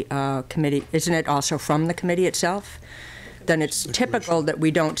the committee, isn't it also from the committee itself? Then it's typical that we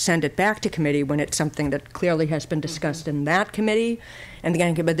don't send it back to committee when it's something that clearly has been discussed in that committee. And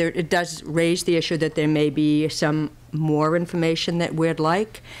again, but it does raise the issue that there may be some more information that we'd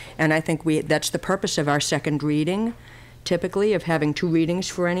like. And I think that's the purpose of our second reading, typically, of having 2 readings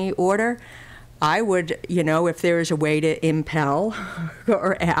for any order. I would, if there is a way to impel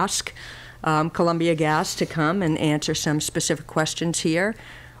or ask Columbia Gas to come and answer some specific questions here,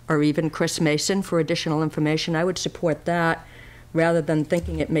 or even Chris Mason for additional information, I would support that rather than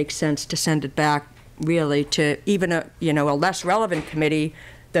thinking it makes sense to send it back really to even a less relevant committee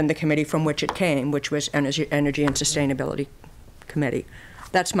than the committee from which it came, which was Energy and Sustainability Committee.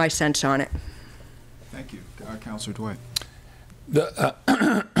 That's my sense on it. Thank you. Councilor Dwight.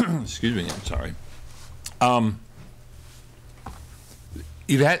 Excuse me, I'm sorry.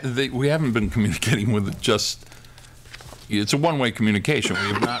 We haven't been communicating with it's a one-way communication. We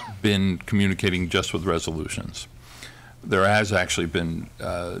have not been communicating just with resolutions. There has actually been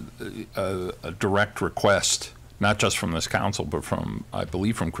a direct request, not just from this council, but I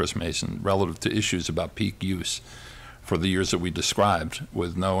believe from Chris Mason, relative to issues about peak use for the years that we described,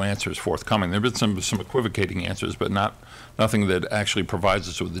 with no answers forthcoming. There have been some equivocating answers, but nothing that actually provides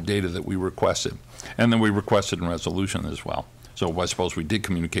us with the data that we requested. And then we requested in resolution as well. So I suppose we did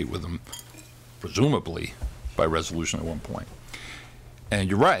communicate with them, presumably, by resolution at one point. And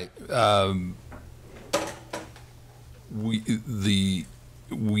you're right.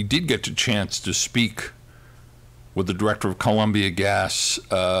 We did get a chance to speak with the director of Columbia Gas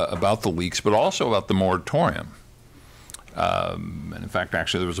about the leaks, but also about the moratorium. And in fact,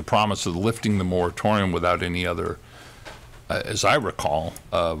 actually, there was a promise of lifting the moratorium without any other, as I recall,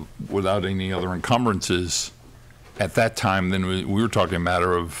 without any other encumbrances at that time. Then we were talking a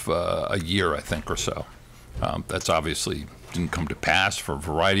matter of a year, I think, or so. That's obviously didn't come to pass for a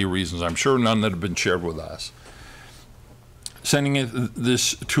variety of reasons. I'm sure none that have been shared with us. Sending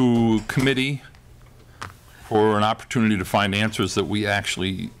this to committee for an opportunity to find answers that we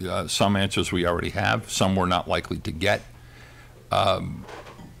actually, some answers we already have, some we're not likely to get.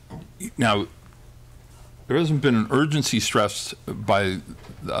 Now, there hasn't been an urgency stressed by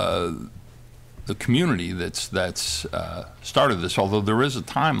the community that's started this, although there is a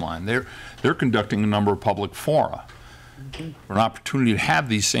timeline. They're conducting a number of public fora for an opportunity to have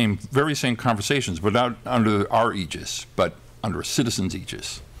these very same conversations, but not under our aegis, but under a citizen's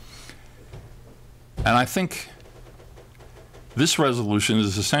aegis. And I think this resolution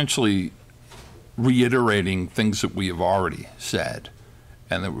is essentially reiterating things that we have already said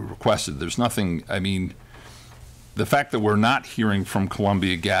and that we requested. There's nothing, I mean, the fact that we're not hearing from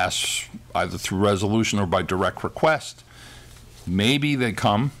Columbia Gas either through resolution or by direct request, maybe they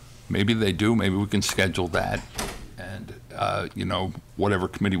come, maybe they do, maybe we can schedule that and, whatever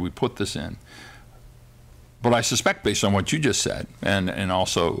committee we put this in. But I suspect, based on what you just said, and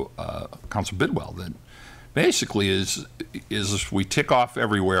also Council Bidwell, that basically is we tick off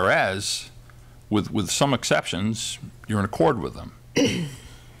everywhere as, with some exceptions, you're in accord with them.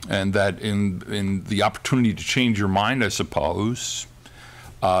 And that in the opportunity to change your mind, I suppose,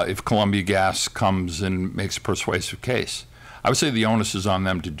 if Columbia Gas comes and makes a persuasive case, I would say the onus is on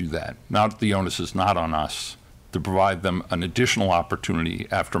them to do that. The onus is not on us to provide them an additional opportunity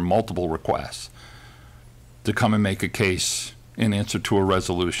after multiple requests to come and make a case in answer to a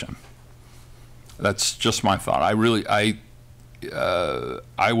resolution. That's just my thought. I would,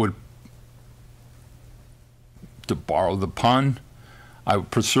 to borrow the pun, I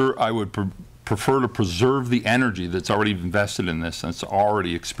would prefer to preserve the energy that's already invested in this, and it's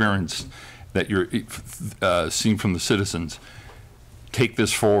already experienced, that you're seeing from the citizens. Take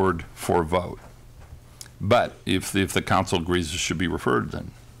this forward for a vote. But if the council agrees it should be referred,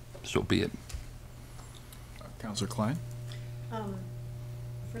 then so be it. Councilor Klein?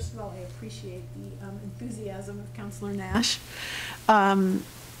 First of all, I appreciate the enthusiasm of Councilor Nash and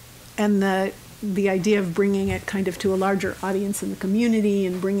the the idea of bringing it kind of to a larger audience in the community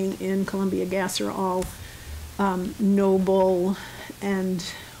and bringing in Columbia Gas are all noble and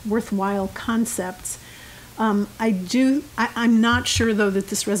worthwhile concepts. I'm not sure, though, that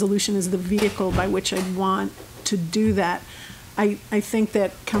this resolution is the vehicle by which I'd want to do that. I think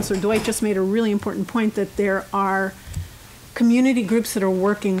that Councilor Dwight just made a really important point, that there are community groups that are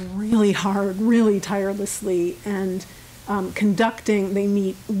working really hard, really tirelessly, and they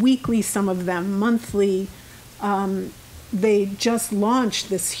meet weekly, some of them monthly. They just launched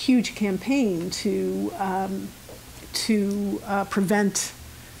this huge campaign to prevent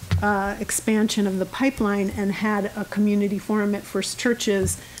expansion of the pipeline, and had a community forum at First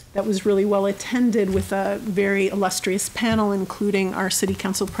Churches that was really well attended, with a very illustrious panel, including our City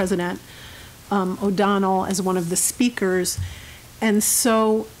Council President O'Donnell as one of the speakers. And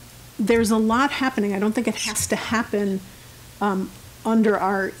so there's a lot happening. I don't think it has to happen under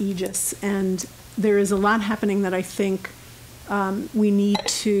our aegis, and there is a lot happening that I think we need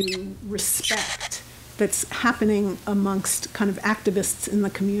to respect, that's happening amongst kind of activists in the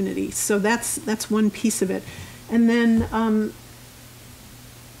community. So that's one piece of it. And then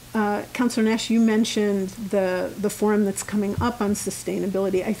Councilor Nash, you mentioned the forum that's coming up on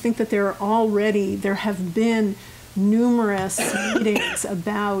sustainability. I think that there have been numerous meetings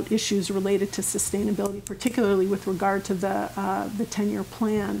about issues related to sustainability, particularly with regard to the 10-year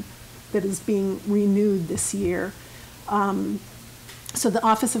plan that is being renewed this year. So the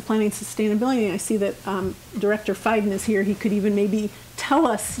Office of Planning and Sustainability, I see that Director Fiden is here. He could even maybe tell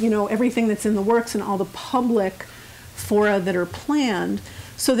us, everything that's in the works and all the public fora that are planned.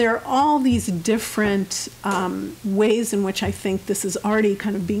 So there are all these different ways in which I think this is already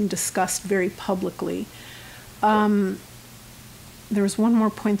kind of being discussed very publicly. There was one more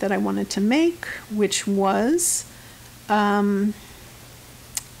point that I wanted to make, which was,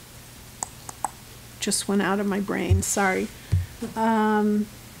 just went out of my brain, sorry. Oh,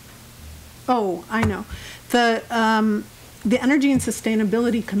 I know. The Energy and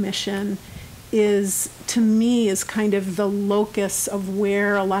Sustainability Commission to me, is kind of the locus of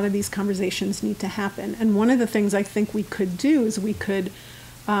where a lot of these conversations need to happen. And one of the things I think we could do is we could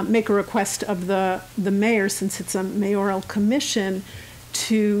make a request of the mayor, since it's a mayoral commission,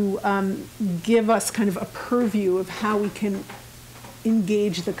 to give us kind of a purview of how we can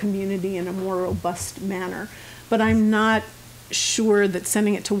engage the community in a more robust manner. But I'm not sure that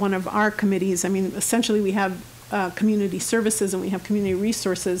sending it to one of our committees, I mean, essentially we have community services and we have community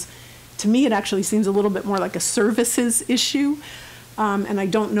resources. To me, it actually seems a little bit more like a services issue. And I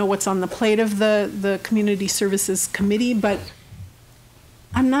don't know what's on the plate of the Community Services Committee, but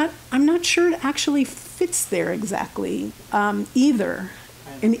I'm not sure it actually fits there exactly either,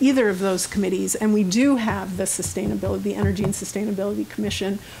 in either of those committees. And we do have the Energy and Sustainability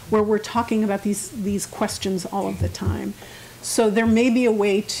Commission, where we're talking about these questions all of the time. So there may be a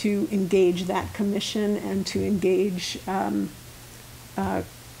way to engage that commission and to engage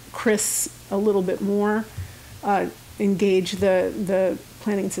Chris a little bit more, engage the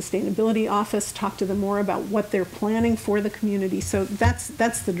Planning and Sustainability Office, talk to them more about what they're planning for the community. So that's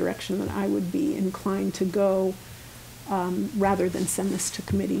the direction that I would be inclined to go, rather than send this to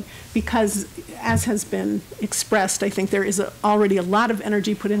committee. Because, as has been expressed, I think there is already a lot of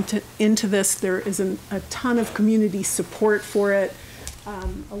energy put into this. There is a ton of community support for it.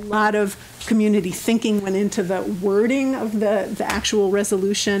 A lot of community thinking went into the wording of the actual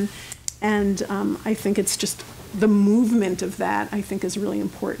resolution. And I think it's just the movement of that, I think, is really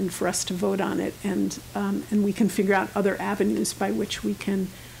important for us to vote on it. And we can figure out other avenues by which we can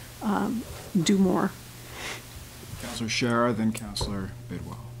do more. Councilor Shara, then Councilor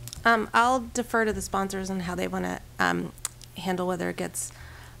Bidwell. I'll defer to the sponsors and how they want to handle whether it gets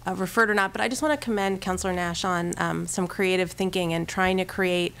referred or not, but I just want to commend Councilor Nash on some creative thinking and trying to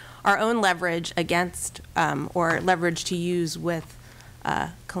create our own leverage against or leverage to use with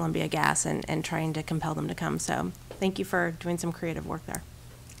Columbia Gas and trying to compel them to come. So thank you for doing some creative work there.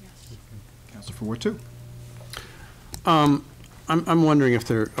 Yes. Councilor for Ward 2. I'm wondering if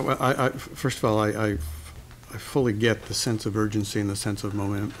there, first of all, I fully get the sense of urgency and the sense of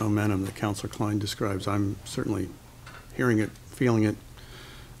momentum that Councilor Klein describes. I'm certainly hearing it, feeling it,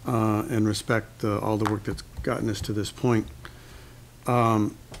 and respect all the work that's gotten us to this point.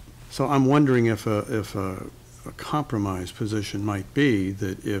 So I'm wondering if a compromise position might be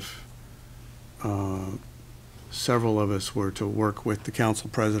that if several of us were to work with the council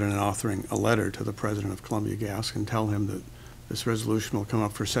president in authoring a letter to the president of Columbia Gas and tell him that this resolution will come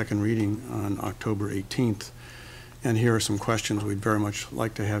up for second reading on October 18th, and here are some questions we'd very much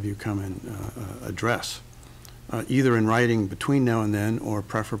like to have you come and address. either in writing between now and then, or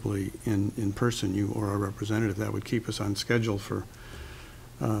preferably in person, you or our representative. That would keep us on schedule for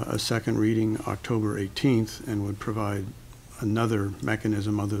a second reading October 18th, and would provide another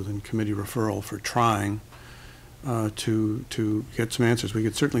mechanism other than committee referral for trying to get some answers. We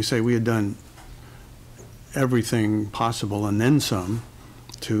could certainly say we had done everything possible and then some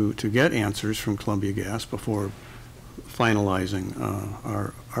to get answers from Columbia Gas before finalizing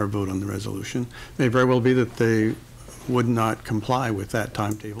our vote on the resolution. It may very well be that they would not comply with that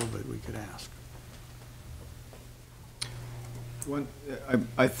timetable, but we could ask.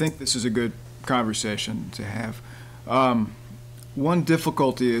 I think this is a good conversation to have. One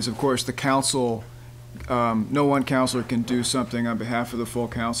difficulty is, of course, the council, no one counselor can do something on behalf of the full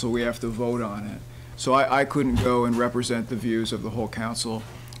council. We have to vote on it. So I couldn't go and represent the views of the whole council.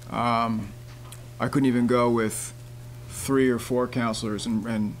 I couldn't even go with 3 or 4 counselors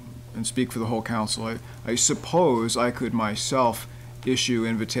and speak for the whole council. I suppose I could myself issue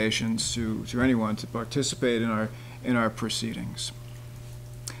invitations to anyone to participate in our proceedings.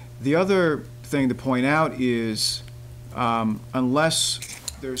 The other thing to point out is, unless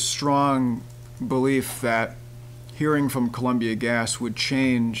there's strong belief that hearing from Columbia Gas would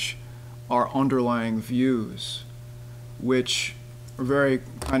change our underlying views, which are very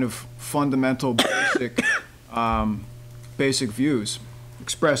kind of fundamental, basic views,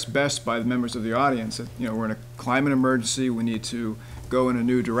 expressed best by the members of the audience, that, you know, we're in a climate emergency, we need to go in a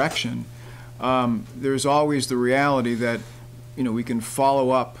new direction. There's always the reality that, you know, we can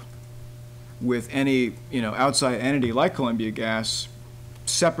follow up with any, you know, outside entity like Columbia Gas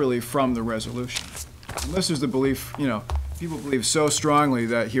separately from the resolution. Unless there's the belief, you know, people believe so strongly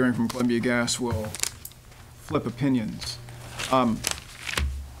that hearing from Columbia Gas will flip opinions.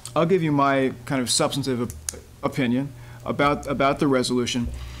 I'll give you my kind of substantive opinion about the resolution.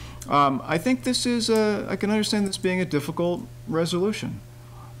 I think this is I can understand this being a difficult resolution.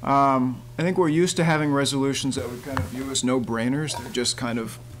 I think we're used to having resolutions that would kind of view as no-brainers. They're just kind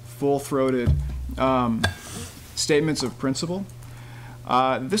of full-throated statements of principle.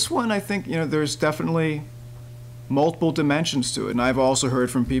 This one, I think, you know, there's definitely multiple dimensions to it, and I've also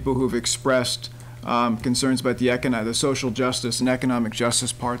heard from people who've expressed concerns about the social justice and economic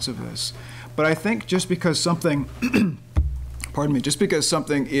justice parts of this. But I think just because something, pardon me, just because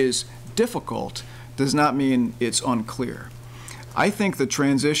something is difficult does not mean it's unclear. I think the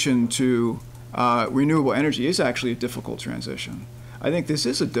transition to renewable energy is actually a difficult transition. I think this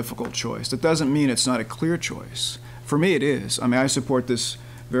is a difficult choice. That doesn't mean it's not a clear choice. For me, it is. I mean, I support this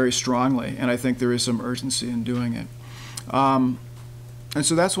very strongly, and I think there is some urgency in doing it. And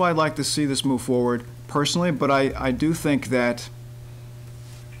so that's why I'd like to see this move forward personally, but I do think that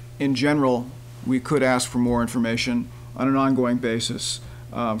in general, we could ask for more information on an ongoing basis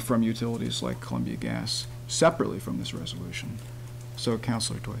from utilities like Columbia Gas, separately from this resolution. So,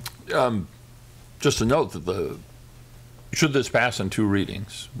 Councilor Dwight. Just a note that should this pass in 2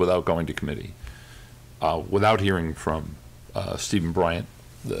 readings without going to committee, without hearing from Stephen Bryant,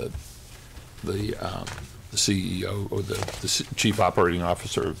 the CEO or the Chief Operating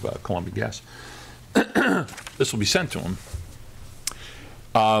Officer of Columbia Gas, this will be sent to him.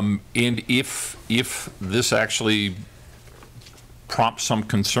 And if this actually prompts some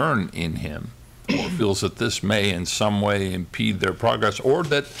concern in him, or feels that this may in some way impede their progress, or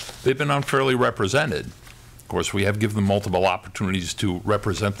that they've been unfairly represented. Of course, we have given them multiple opportunities to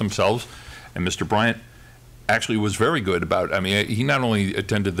represent themselves, and Mr. Bryant actually was very good about, I mean, he not only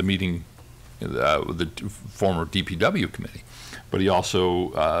attended the meeting with the former DPW committee, but he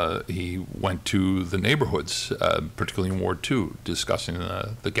also he went to the neighborhoods, particularly in Ward 2, discussing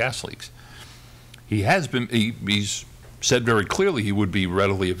the gas leaks. He has been, he's said very clearly he would be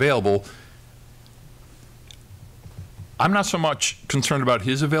readily available. I'm not so much concerned about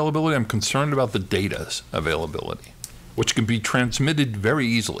his availability, I'm concerned about the data's availability, which can be transmitted very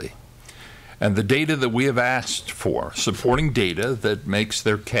easily. And the data that we have asked for, supporting data that makes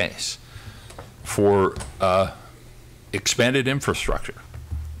their case for expanded infrastructure,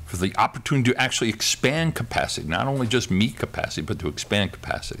 for the opportunity to actually expand capacity, not only just meet capacity, but to expand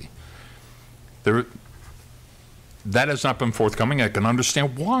capacity. That has not been forthcoming. I can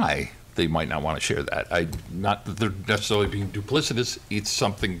understand why they might not want to share that. Not that they're necessarily being duplicitous. It's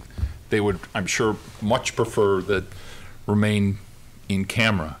something they would, I'm sure, much prefer that remain in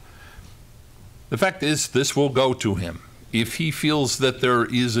camera. The fact is, this will go to him. If he feels that there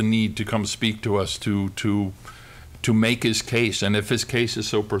is a need to come speak to us to make his case, and if his case is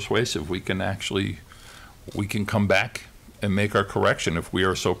so persuasive, we can come back and make our correction if we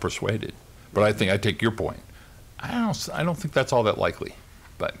are so persuaded. But I think I take your point. I don't think that's all that likely,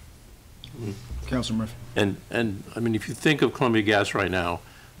 but. Councilor Murphy. And I mean, if you think of Columbia Gas right now,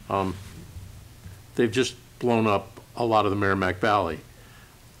 they've just blown up a lot of the Merrimack Valley.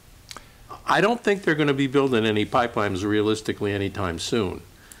 I don't think they're going to be building any pipelines realistically anytime soon.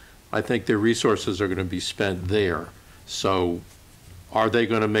 I think their resources are going to be spent there. So are they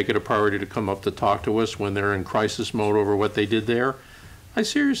going to make it a priority to come up to talk to us when they're in crisis mode over what they did there? I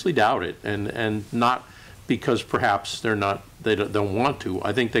seriously doubt it, and not because perhaps they don't want to.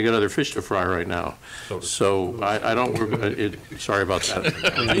 I think they got other fish to fry right now. So I don't. Sorry about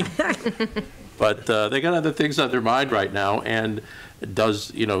that. But they got other things on their mind right now. And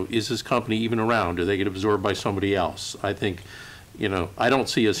is this company even around? Do they get absorbed by somebody else? I think, I don't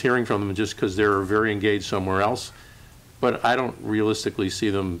see us hearing from them just because they're very engaged somewhere else. But I don't realistically see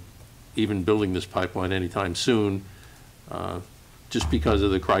them even building this pipeline anytime soon, just because of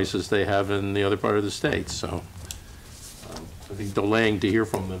the crisis they have in the other part of the state. So I think delaying to hear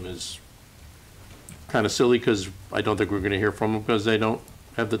from them is kind of silly, because I don't think we're going to hear from them because they don't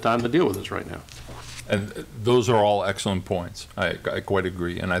have the time to deal with this right now. And those are all excellent points. I quite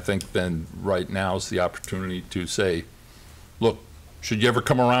agree. And I think then right now is the opportunity to say, look, should you ever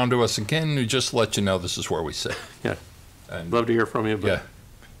come around to us again, we just let you know this is where we sit. Yeah. And love to hear from you. But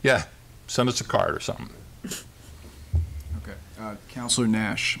yeah. Send us a card or something. Okay. Councilor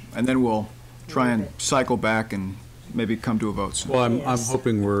Nash, and then we'll try and cycle back and maybe come to a vote soon. Well, I'm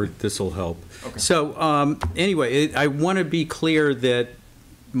hoping this will help. Okay. So anyway, I want to be clear that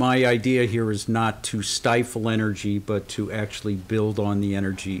my idea here is not to stifle energy, but to actually build on the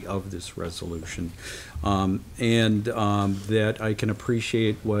energy of this resolution. And that I can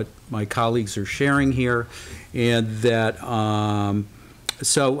appreciate what my colleagues are sharing here, and that,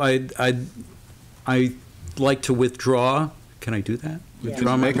 so I'd like to withdraw. Can I do that?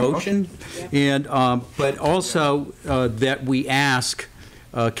 Withdraw my motion? And, but also that we ask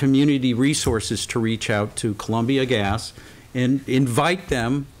Community Resources to reach out to Columbia Gas and invite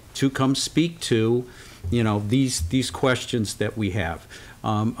them to come speak to, these questions that we have.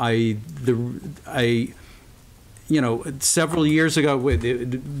 Several years ago,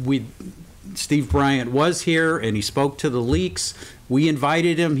 Steve Bryant was here and he spoke to the leaks. We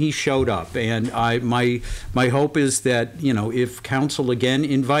invited him, he showed up, and my hope is that, if council again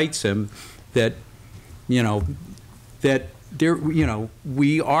invites him, that, that there,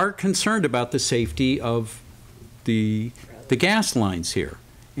 we are concerned about the safety of the gas lines here,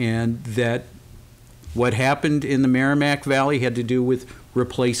 and that what happened in the Merrimack Valley had to do with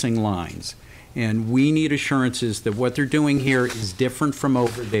replacing lines. And we need assurances that what they're doing here is different from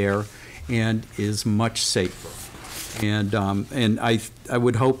over there and is much safer. And I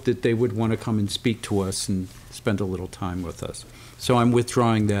would hope that they would want to come and speak to us and spend a little time with us. So I'm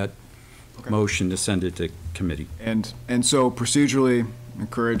withdrawing that motion to send it to committee. And so procedurally,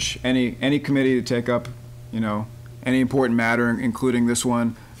 encourage any committee to take up, any important matter, including this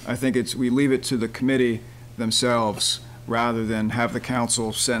one. I think we leave it to the committee themselves rather than have the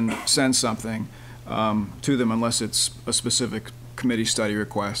council send something to them unless it's a specific committee study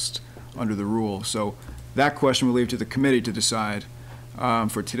request under the rule. So that question we leave to the committee to decide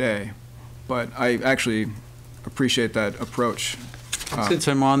for today. But I actually appreciate that approach. Since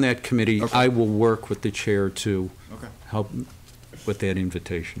I'm on that committee, I will work with the chair to help with that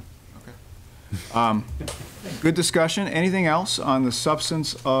invitation. Good discussion. Anything else on the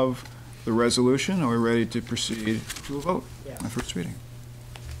substance of the resolution? Are we ready to proceed to a vote on first reading?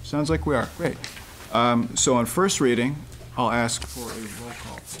 Sounds like we are. Great. So on first reading, I'll ask for a roll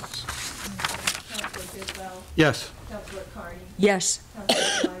call, please. Councilor Bidwell. Yes. Councilor Carney. Yes.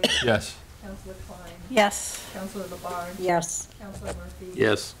 Councilor White. Yes. Councilor Klein. Yes. Councilor Labarge. Yes. Councilor Murphy.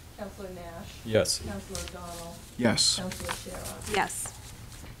 Yes. Councilor Nash. Yes. Councilor O'Donnell. Yes. Councilor Shara. Yes.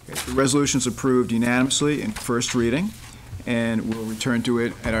 Okay, the resolution is approved unanimously in first reading, and we'll return to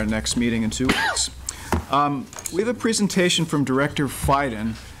it at our next meeting in 2 weeks. We have a presentation from Director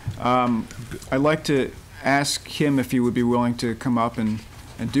Fiden. I'd like to ask him if he would be willing to come up and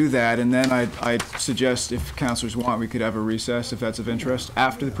do that, and then I'd suggest, if councilors want, we could have a recess if that's of interest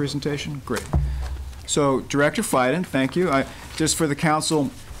after the presentation. Great. So, Director Fiden, thank you. Just for the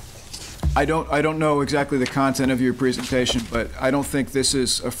council, I don't know exactly the content of your presentation, but I don't think this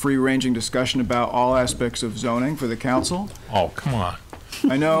is a free-ranging discussion about all aspects of zoning for the council. Oh, come on.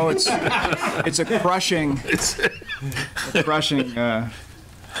 I know it's a crushing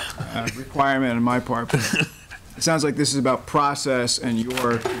requirement on my part. But it sounds like this is about process and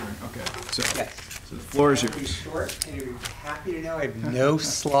your. Okay, so the floor is yours. Short, and you're happy to know I have no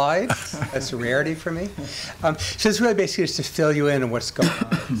slides. That's a rarity for me. So it's really basically just to fill you in on what's going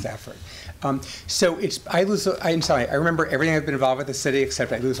on in this effort. So I'm sorry, I remember everything I've been involved with the city,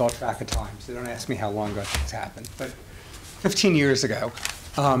 except I lose all track of time, so don't ask me how long ago things happened. But 15 years ago,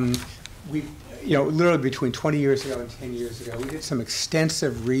 literally between 20 years ago and 10 years ago, we did some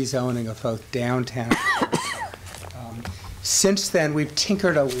extensive rezoning of both downtown. Since then, we've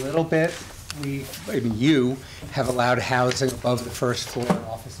tinkered a little bit. You have allowed housing above the first floor in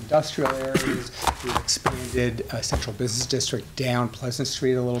office industrial areas. We've expanded Central Business District down Pleasant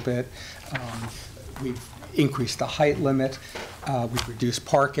Street a little bit. We've increased the height limit. We've reduced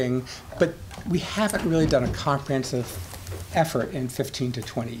parking. But we haven't really done a comprehensive effort in 15 to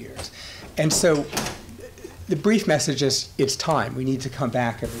 20 years. And so the brief message is it's time. We need to come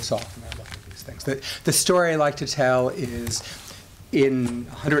back every so often and look at these things. The story I like to tell is in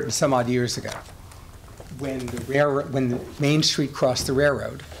 100 and some odd years ago, when the Main Street crossed the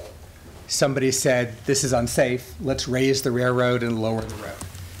railroad, somebody said, this is unsafe, let's raise the railroad and lower the road.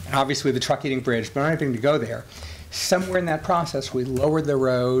 And obviously the truck eating bridge, but not having to go there. Somewhere in that process, we lowered the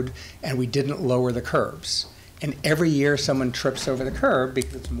road and we didn't lower the curbs. And every year someone trips over the curb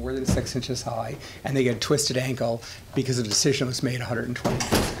because it's more than 6 inches high, and they get a twisted ankle because a decision was made 120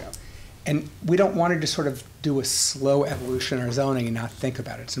 years ago. And we don't want to just sort of do a slow evolution in our zoning and not think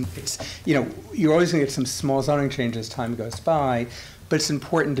about it. You're always going to get some small zoning changes as time goes by, but it's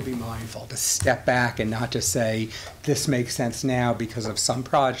important to be mindful, to step back and not just say, this makes sense now because of some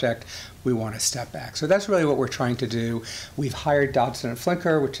project, we want to step back. So that's really what we're trying to do. We've hired Dodson &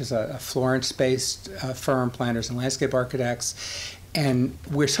 Flinker, which is a Florence-based firm, planners and landscape architects, and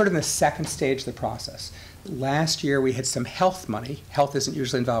we're sort of in the second stage of the process. Last year, we had some health money. Health isn't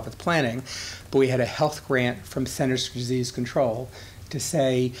usually involved with planning, but we had a health grant from Centers for Disease Control to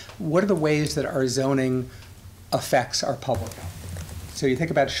say, what are the ways that our zoning affects our public health? So you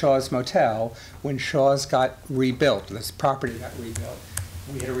think about Shaw's Motel. When Shaw's got rebuilt, this property got rebuilt,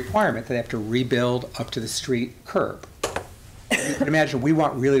 we had a requirement that they have to rebuild up to the street curb. You can imagine we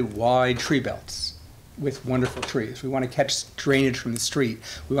want really wide tree belts with wonderful trees. We want to catch drainage from the street.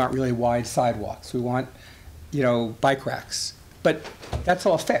 We want really wide sidewalks. We want bike racks. But that's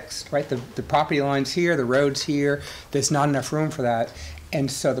all fixed, right? The property line's here, the road's here. There's not enough room for that. And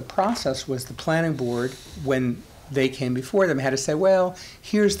so the process was the planning board, when they came before them, had to say, well,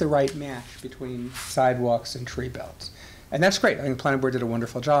 here's the right match between sidewalks and tree belts. And that's great. I think the planning board did a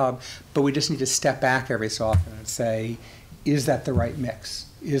wonderful job, but we just need to step back every so often and say, is that the right mix?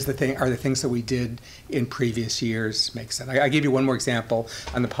 Are the things that we did in previous years make sense? I give you one more example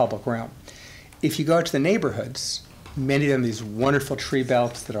on the public realm. If you go to the neighborhoods, many of them these wonderful tree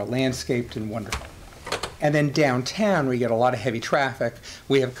belts that are landscaped and wonderful. And then downtown, we get a lot of heavy traffic.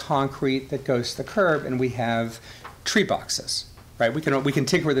 We have concrete that goes to the curb, and we have tree boxes, right? We can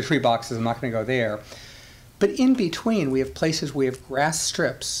tinker with the tree boxes. I'm not going to go there. But in between, we have places we have grass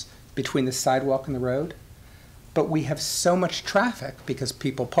strips between the sidewalk and the road. But we have so much traffic because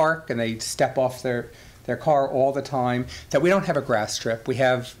people park and they step off their car all the time that we don't have a grass strip. We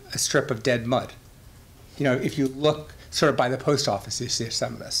have a strip of dead mud. If you look sort of by the post office, you see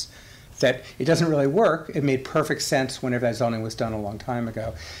some of this. That it doesn't really work. It made perfect sense whenever that zoning was done a long time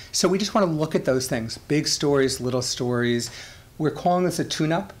ago. So we just want to look at those things, big stories, little stories. We're calling this a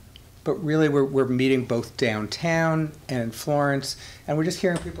tune-up, but really we're meeting both downtown and in Florence, and we're just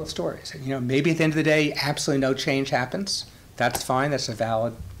hearing people's stories. Maybe at the end of the day, absolutely no change happens. That's fine. That's a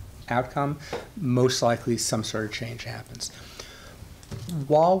valid outcome. Most likely some sort of change happens.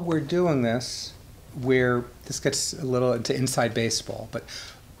 While we're doing this, this gets a little into inside baseball, but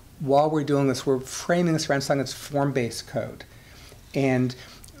while we're doing this, we're framing this around something that's form-based code. And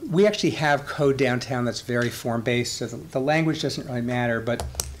we actually have code downtown that's very form-based, so the language doesn't really matter, but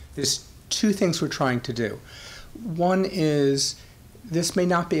there's two things we're trying to do. One is, this may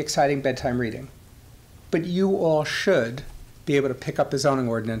not be exciting bedtime reading, but you all should be able to pick up the zoning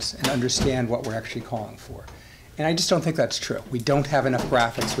ordinance and understand what we're actually calling for. And I just don't think that's true. We don't have enough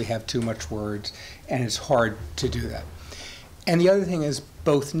graphics, we have too much words, and it's hard to do that. And the other thing is,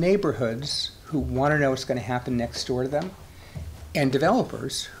 both neighborhoods who want to know what's going to happen next door to them, and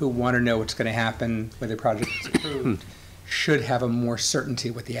developers who want to know what's going to happen when the project is approved, should have a more certainty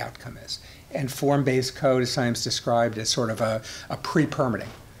what the outcome is. And form-based code is sometimes described as sort of a pre-permitting.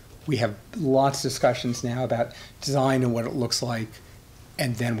 We have lots of discussions now about design and what it looks like,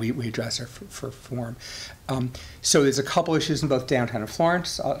 and then we address it for form. So there's a couple issues in both downtown and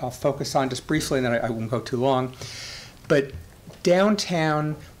Florence. I'll focus on just briefly, and then I won't go too long. But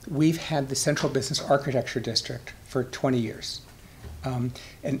downtown, we've had the Central Business Architecture District for 20 years.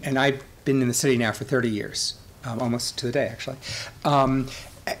 And I've been in the city now for 30 years. Almost to the day, actually.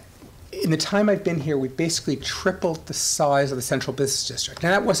 in the time I've been here, we've basically tripled the size of the central business district. Now,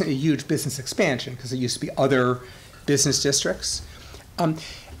 that wasn't a huge business expansion because there used to be other business districts.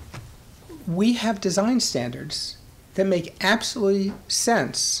 We have design standards that make absolutely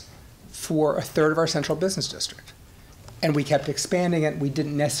sense for a third of our central business district. And we kept expanding it. We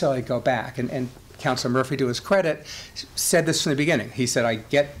didn't necessarily go back. And Councilor Murphy, to his credit, said this from the beginning. He said, I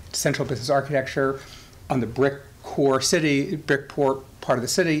get central business architecture on the brick part of the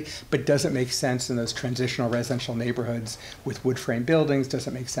city, but doesn't make sense in those transitional residential neighborhoods with wood frame buildings,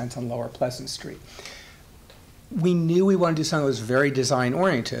 doesn't make sense on Lower Pleasant Street. We knew we wanted to do something that was very design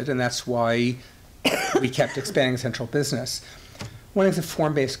oriented, and that's why we kept expanding central business. One of the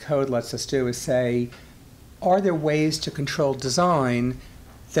form-based code lets us do is say, are there ways to control design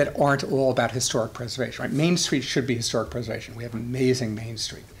that aren't all about historic preservation, right? Main Street should be historic preservation. We have amazing Main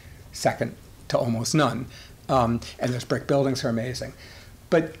Street, second to almost none. And those brick buildings are amazing.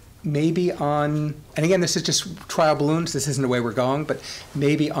 But maybe on, and again, this is just trial balloons, this isn't the way we're going, but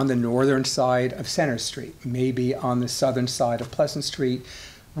maybe on the northern side of Center Street, maybe on the southern side of Pleasant Street,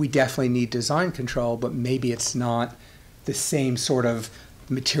 we definitely need design control, but maybe it's not the same sort of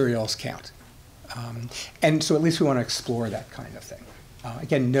materials count. And so at least we want to explore that kind of thing.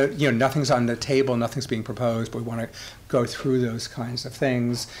 Again, nothing's on the table, nothing's being proposed, but we want to go through those kinds of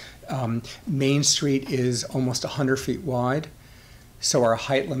things. Main Street is almost 100 feet wide, so our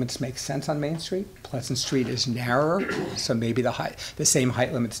height limits make sense on Main Street. Pleasant Street is narrower, so maybe the same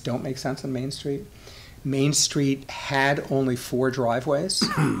height limits don't make sense on Main Street. Main Street had only 4 driveways.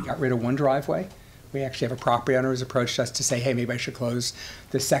 We got rid of 1 driveway. We actually have a property owner who's approached us to say, hey, maybe I should close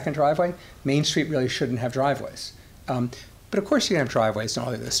the second driveway. Main Street really shouldn't have driveways. But of course you can have driveways in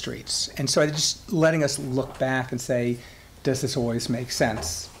all of the streets. And so just letting us look back and say, does this always make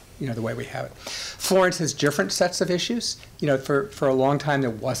sense, the way we have it? Florence has different sets of issues. For a long time there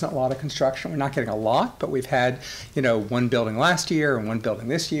wasn't a lot of construction. We're not getting a lot, but we've had, 1 building last year and 1 building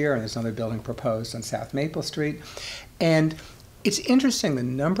this year, and there's another building proposed on South Maple Street. And it's interesting the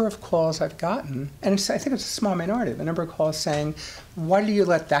number of calls I've gotten, and I think it's a small minority, the number of calls saying, why do you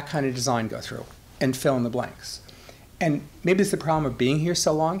let that kind of design go through and fill in the blanks? And maybe it's the problem of being here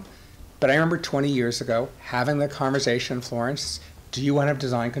so long, but I remember 20 years ago having the conversation in Florence, do you want to have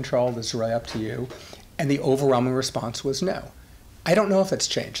design control? This is really up to you. And the overwhelming response was no. I don't know if that's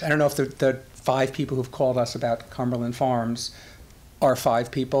changed. I don't know if the 5 people who've called us about Cumberland Farms are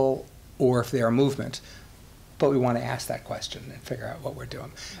 5 people or if they're a movement. But we want to ask that question and figure out what we're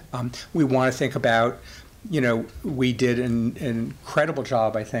doing. We want to think about, we did an incredible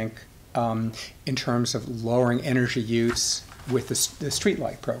job, I think, in terms of lowering energy use with the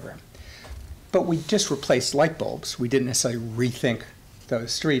streetlight program. But we just replaced light bulbs. We didn't necessarily rethink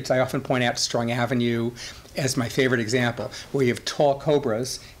those streets. I often point out Strong Avenue as my favorite example, where you have tall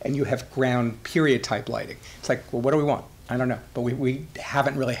cobras and you have ground period type lighting. It's like, well, what do we want? I don't know. But we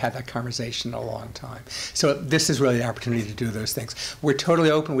haven't really had that conversation in a long time. So this is really the opportunity to do those things. We're totally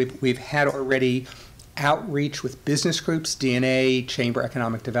open. We've had already outreach with business groups, DNA, Chamber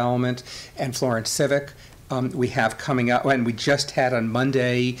Economic Development, and Florence Civic. We have coming up, and we just had on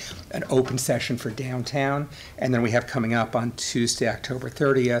Monday an open session for downtown, and then we have coming up on Tuesday, October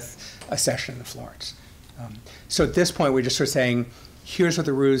 30th, a session in Florence. So at this point, we're just sort of saying, here's what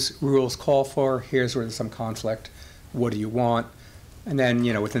the rules call for, here's where there's some conflict, what do you want? And then,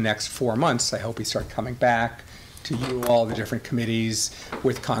 within the next 4 months, I hope we start coming back to you, all the different committees,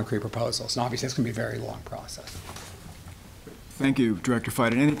 with concrete proposals. And obviously, it's going to be a very long process. Thank you, Director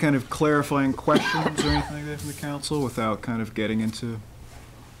Fiden. Any kind of clarifying questions or anything like that from the council without kind of getting into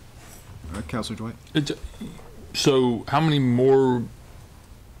Councilor Dwight? So how many more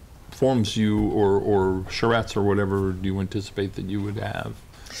forms or charrettes or whatever do you anticipate that you would have?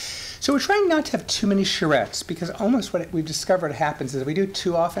 So we're trying not to have too many charrettes, because almost what we've discovered happens is if we do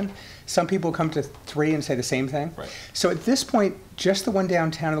too often, some people come to 3 and say the same thing. Right. So at this point, just the one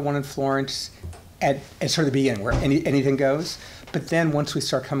downtown and the one in Florence at sort of the beginning, where anything goes. But then once we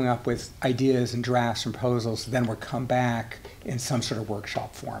start coming up with ideas and drafts and proposals, then we'll come back in some sort of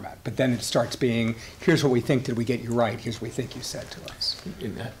workshop format. But then it starts being, here's what we think, did we get you right? Here's what we think you said to us.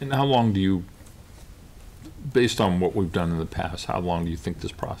 And how long do you, based on what we've done in the past, how long do you think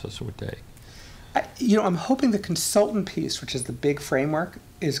this process would take? I'm hoping the consultant piece, which is the big framework,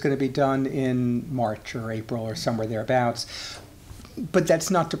 is going to be done in March or April or somewhere thereabouts. But that's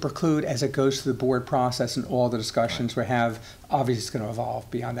not to preclude, as it goes through the board process and all the discussions we have, obviously it's going to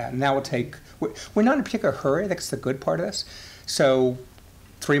evolve beyond that. And that will take, we're not in a particular hurry, that's the good part of this. So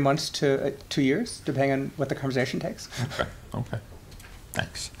 3 months to 2 years, depending on what the conversation takes. Okay.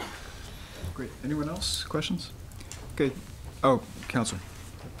 Thanks. Great. Anyone else? Questions? Okay. Oh, Councilor.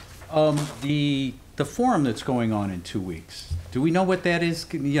 The forum that's going on in 2 weeks, do we know what that is?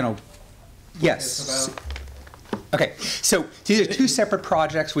 Yes. Okay, so these are two separate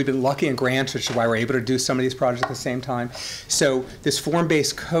projects. We've been lucky in grants, which is why we're able to do some of these projects at the same time. So this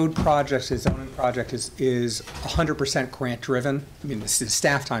form-based code project, this zoning project, is 100% grant-driven. I mean, there's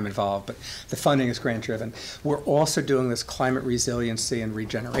staff time involved, but the funding is grant-driven. We're also doing this climate resiliency and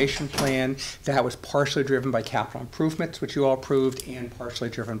regeneration plan that was partially driven by capital improvements, which you all approved, and partially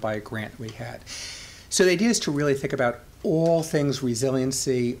driven by a grant we had. So the idea is to really think about all things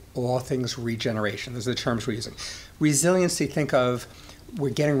resiliency, all things regeneration. Those are the terms we're using. Resiliency, think of, we're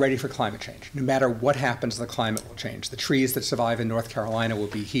getting ready for climate change. No matter what happens, the climate will change. The trees that survive in North Carolina will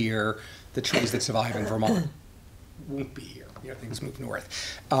be here. The trees that survive in Vermont won't be here. Things move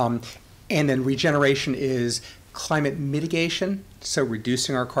north. And then regeneration is climate mitigation, so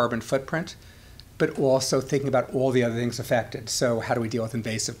reducing our carbon footprint, but also thinking about all the other things affected. So how do we deal with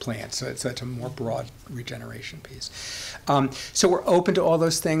invasive plants? So it's a more broad regeneration piece. So we're open to all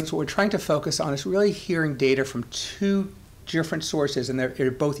those things. What we're trying to focus on is really hearing data from two different sources, and they're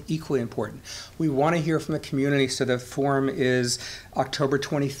both equally important. We want to hear from the community, so the forum is October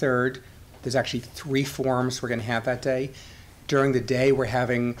 23rd. There's actually 3 forums we're going to have that day. During the day, we're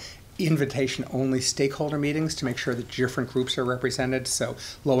having invitation-only stakeholder meetings to make sure that different groups are represented. So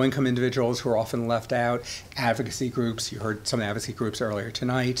low-income individuals who are often left out, advocacy groups. You heard some of the advocacy groups earlier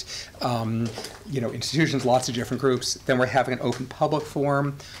tonight. Institutions, lots of different groups. Then we're having an open public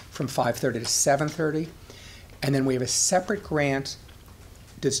forum from 5:30 to 7:30. And then we have a separate grant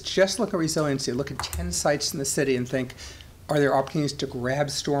that's just look at resiliency, look at 10 sites in the city and think, are there opportunities to grab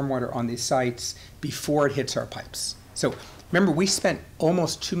stormwater on these sites before it hits our pipes? So remember, we spent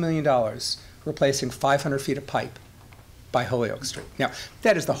almost $2 million replacing 500 feet of pipe by Holyoke Street. Now,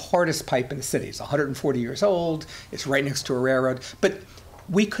 that is the hardest pipe in the city. It's 140 years old. It's right next to a railroad. But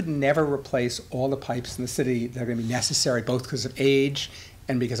we could never replace all the pipes in the city that are going to be necessary, both because of age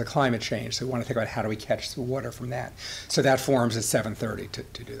and because of climate change. So we want to think about how do we catch the water from that. So that forum's at 7:30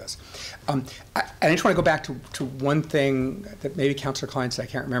 to do this. I just want to go back to one thing that maybe Councilor Klein said, I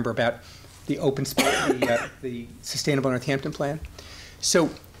can't remember, about the open space, the Sustainable Northampton Plan.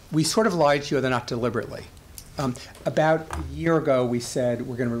 So we sort of lied to you, though not deliberately. About a year ago, we said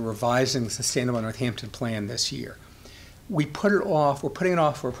we're going to be revising the Sustainable Northampton Plan this year. We put it off. We're putting it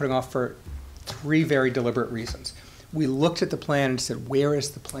off for 3 very deliberate reasons. We looked at the plan and said, where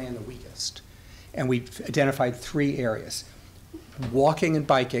is the plan the weakest? And we identified 3 areas. Walking and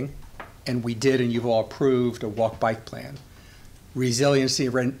biking, and we did, and you've all approved a walk-bike plan. Resiliency,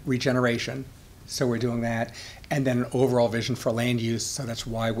 regeneration, so we're doing that, and then an overall vision for land use, so that's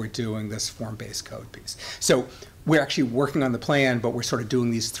why we're doing this form-based code piece. So we're actually working on the plan, but we're sort of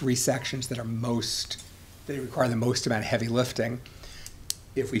doing these 3 sections that require the most amount of heavy lifting.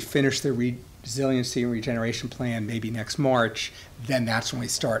 If we finish the resiliency and regeneration plan maybe next March, then that's when we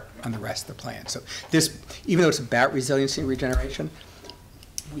start on the rest of the plan. So this, even though it's about resiliency and regeneration,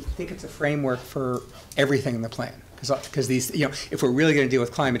 we think it's a framework for everything in the plan. Because these, if we're really going to deal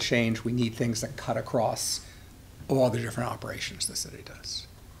with climate change, we need things that cut across all the different operations the city does.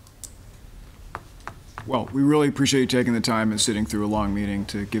 Well, we really appreciate you taking the time and sitting through a long meeting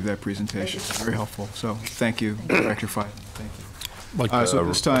to give that presentation. It's very helpful. So thank you, Director Fiden. Thank you. So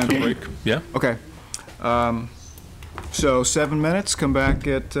this time, break. Yeah. Okay. So 7 minutes. Come back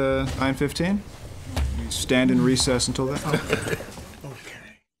at 9:15. We stand in recess until then.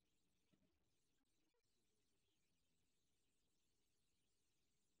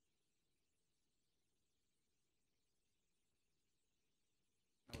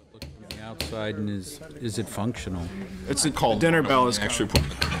 Outside, and is it functional? It's a call. Dinner bell is actually put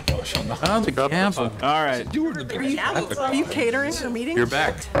the gavel. All right. Are you catering for meetings? You're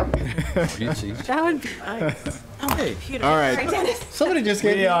back. That would be nice. Hey. All right. Somebody just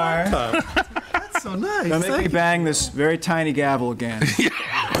gave me are. That's so nice. Don't make me bang this very tiny gavel again.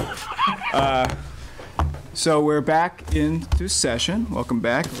 So we're back into session. Welcome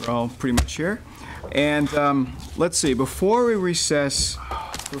back. We're all pretty much here. And let's see. Before we recess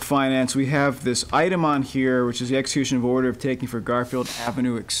for finance, we have this item on here, which is the execution of order of taking for Garfield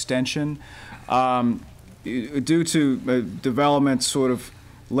Avenue extension. Due to developments sort of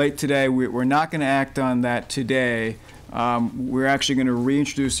late today, we're not going to act on that today. We're actually going to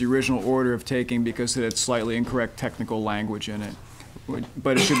reintroduce the original order of taking because it had slightly incorrect technical language in it.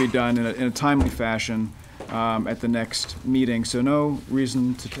 But it should be done in a timely fashion at the next meeting. So no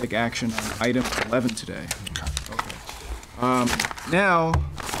reason to take action on item 11 today. Okay. Now,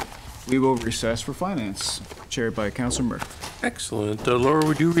 we will recess for finance, chaired by Councilor Murphy. Excellent. Laura,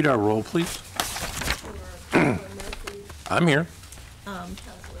 would you read our roll, please? I'm here.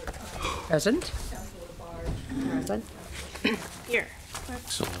 Councilor Present. Present. Here.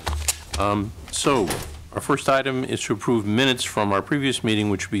 Excellent. So, our first item is to approve minutes from our previous meeting,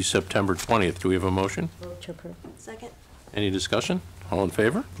 which would be September 20th. Do we have a motion? Vote to approve. Second. Any discussion? All in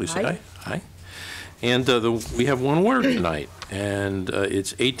favor? Please say Aye. aye. Aye. And we have one order tonight, and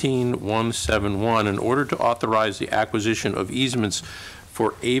it's 18171, in order to authorize the acquisition of easements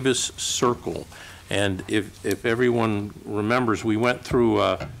for Avis Circle. And if everyone remembers, we went through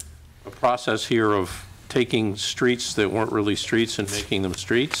a process here of taking streets that weren't really streets and making them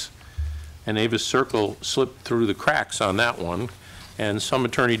streets. And Avis Circle slipped through the cracks on that one. And some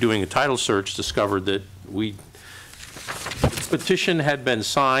attorney doing a title search discovered that the petition had been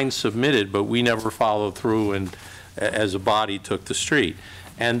signed, submitted, but we never followed through and as a body took the street.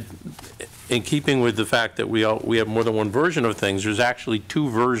 And in keeping with the fact that we have more than one version of things, there's actually two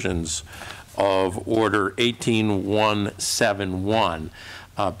versions of Order 18171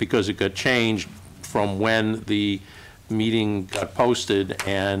 because it got changed from when the meeting got posted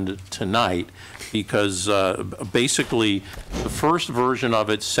and tonight, because basically the first version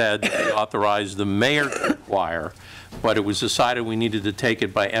of it said they authorized the mayor to acquire, but it was decided we needed to take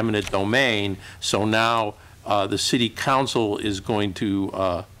it by eminent domain, so now the city council is going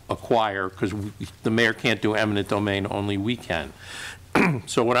to acquire, because the mayor can't do eminent domain, only we can.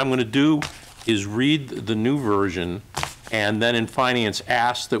 So what I'm going to do is read the new version, and then in finance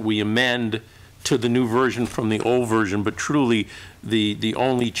ask that we amend to the new version from the old version, but truly the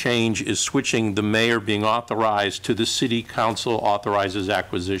only change is switching the mayor being authorized to the city council authorizes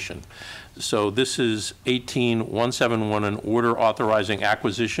acquisition. So this is 18171, an order authorizing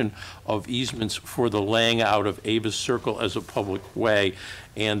acquisition of easements for the laying out of Avis Circle as a public way.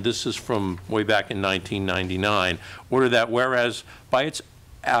 And this is from way back in 1999. Order that whereas by its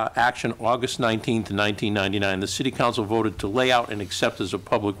action August 19th, 1999, the City Council voted to lay out and accept as a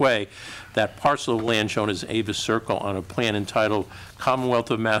public way that parcel of land shown as Avis Circle on a plan entitled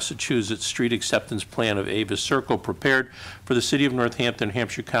Commonwealth of Massachusetts Street Acceptance Plan of Avis Circle, prepared for the City of Northampton,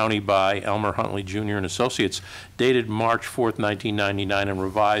 Hampshire County by Elmer Huntley Jr. and Associates, dated March 4th, 1999, and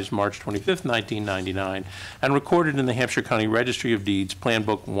revised March 25th, 1999, and recorded in the Hampshire County Registry of Deeds, Plan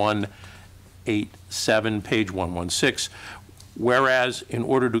Book 187, page 116. Whereas, in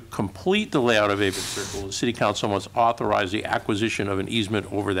order to complete the layout of Avis Circle, the City Council must authorize the acquisition of an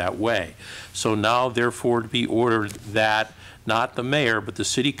easement over that way. So now, therefore, to be ordered that not the mayor, but the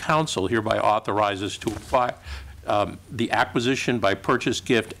City Council hereby authorizes to acquire the acquisition by purchase,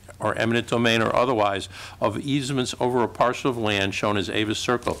 gift, or eminent domain or otherwise of easements over a parcel of land shown as Avis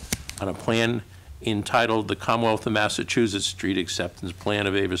Circle on a plan entitled the Commonwealth of Massachusetts Street Acceptance Plan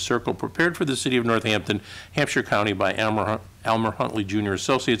of Avis Circle, prepared for the City of Northampton, Hampshire County by Elmer Huntley Jr.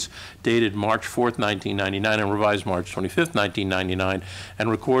 Associates, dated March 4th, 1999, and revised March 25th, 1999, and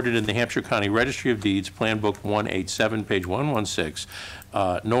recorded in the Hampshire County Registry of Deeds, Plan Book 187, page 116.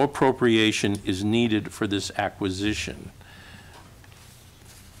 No appropriation is needed for this acquisition.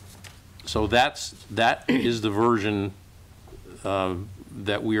 So that is the version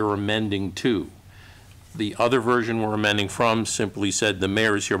that we are amending to. The other version we're amending from simply said the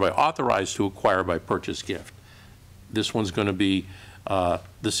mayor is hereby authorized to acquire by purchase, gift. This one's going to be the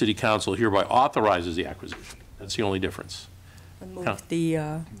city council hereby authorizes the acquisition. That's the only difference. Move the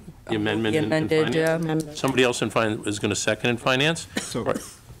amendment amended in finance. Somebody else in finance is going to second in finance? So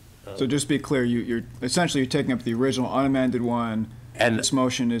just to be clear, you're essentially taking up the original unamended one, and this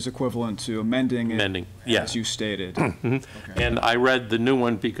motion is equivalent to amending it as you stated. Okay. And I read the new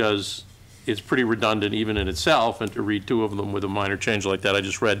one because it's pretty redundant even in itself, and to read two of them with a minor change like that, I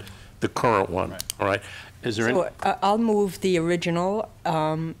just read the current one. Right. All right. Is there any? I'll move the original,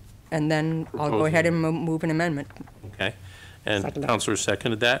 and then I'll go ahead and move an amendment. Okay. And Councilor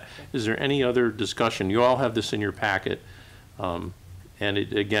seconded that. Is there any other discussion? You all have this in your packet. And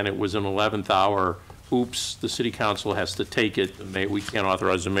again, it was an 11th hour. Oops, the city council has to take it. We can't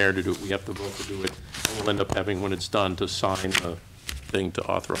authorize the mayor to do it. We have to vote to do it. And we'll end up having, when it's done, to sign the thing to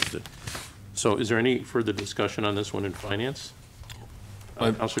authorize it. So is there any further discussion on this one in finance?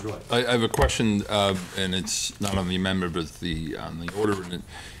 Councilor, go ahead. I have a question, and it's not on the amendment, but on the order.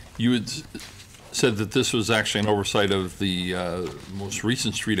 You had said that this was actually an oversight of the most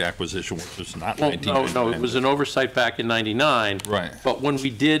recent street acquisition, which was not 1999. No, it was an oversight back in '99. Right. But when we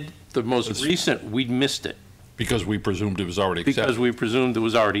did the most recent, we missed it. Because we presumed it was already accepted. Because we presumed it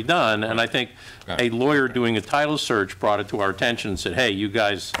was already done, and I think a lawyer doing a title search brought it to our attention and said, hey, you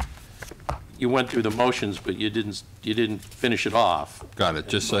guys, you went through the motions, but you didn't finish it off. Got it.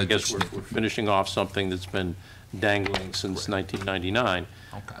 Just I guess we're finishing off something that's been dangling since 1999.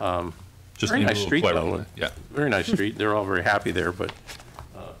 Okay. Just very nice street, though. Yeah. Very nice street. They're all very happy there, but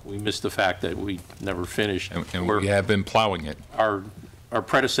we missed the fact that we never finished. And we have been plowing it. Our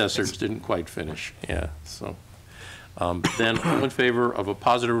predecessors didn't quite finish, yeah, so. Then, all in favor of a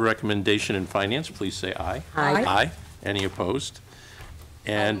positive recommendation in finance, please say aye. Aye. Aye. Any opposed?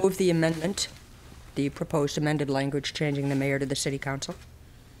 And Move the amendment, the proposed amended language changing the mayor to the city council.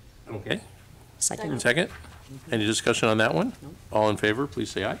 okay. Second. Second? Any discussion on that one? All in favor,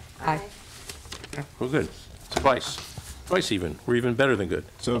 please say aye. Aye. Well, good. Twice. Twice even. We're even better than good.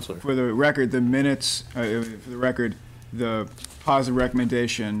 So Counselor. for the record, the minutes, the positive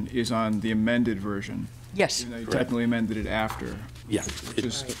recommendation is on the amended version. Yes. Even though you Correct. technically amended it after. Yeah. Which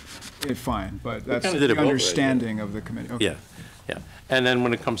is fine, but that's kinda did the it both ways, understanding of the committee. Okay. Yeah, yeah. And then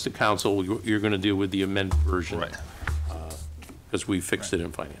when it comes to council, you're going to deal with the amended version. Right. Because we fixed it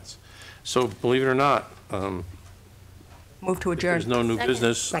in finance. So believe it or not, Move to adjourn. there's no new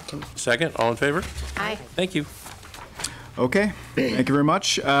business. Second. Second, all in favor? Aye. Thank you. Okay, thank you very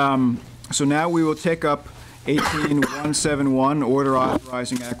much. So now we will take up 18171, order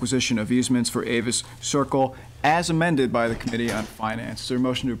authorizing acquisition of easements for Avis Circle as amended by the Committee on Finance. Is there a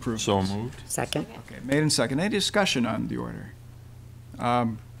motion to approve? So moved. Second. Okay, made and second. Any discussion on the order?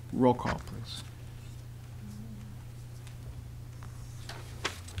 Roll call, please.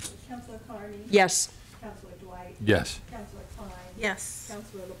 Councilor Carney? Yes. Councilor Dwight? Yes. Councilor Klein? Yes.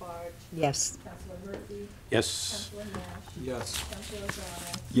 Councilor Labarge? Yes. Councilor Murphy? Yes. Councilor Nash? Yes. Councilor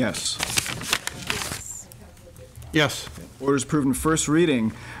O'Donnell? Yes. Yes. Orders approved in first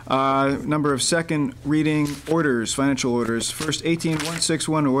reading. Number of second reading orders, financial orders. First,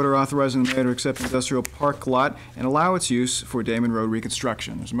 18161, order authorizing the mayor to accept industrial park lot and allow its use for Damon Road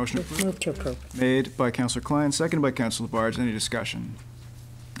reconstruction. There's a motion to approve. Move to approve. Made by Councilor Klein, seconded by Councilor Labarge. Any discussion?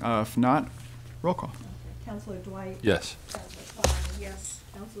 If not, roll call. Councilor Dwight? Yes. Councilor Klein? Yes.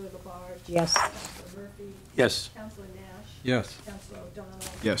 Councilor Labarge? Yes. Councilor Murphy? Yes. Councilor Nash? Yes. Councilor O'Donnell?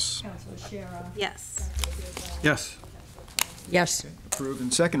 Yes. Councilor Shara? Yes. Councilor Bidwell? Yes. Yes. Approved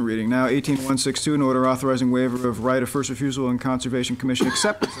in second reading. Now, 18162, an order authorizing waiver of right of first refusal and Conservation Commission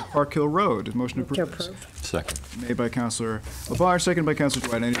acceptance of Park Hill Road. Motion to Move to approve. approve. Second. Made by Councilor Labarge, seconded by Councilor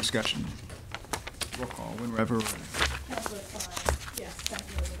Dwight. Any discussion? Roll call, whenever we're ready. Councilor Klein? Yes.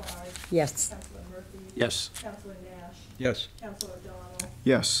 Councilor Labarge? Yes. Councilor Murphy? Yes. Councilor Nash? Yes. Councilor O'Donnell?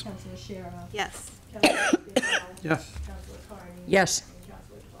 Yes. Councilor Shara? Yes. Councilor Bidwell? Yes. Councilor Carney? Yes. And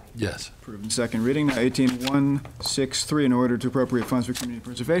Councilor Dwight? Yes. Approved in second reading. Now, 18163, in order to appropriate funds for community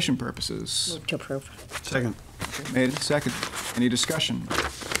preservation purposes. Move to approve. Second. Made and seconded. Any discussion?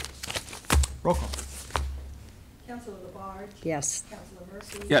 Roll call. Councilor Labarge? Yes. Councilor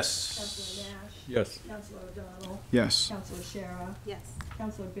Murphy? Yes. Councilor Nash? Yes. Councilor O'Donnell? Yes. Councilor Shara? Yes.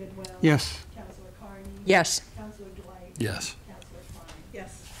 Councilor Bidwell? Yes. Councilor Carney? Yes. Councilor Dwight? Yes. Councilor Klein?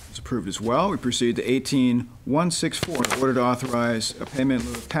 Yes. It's approved as well. We proceed to 18164, in order to authorize a payment in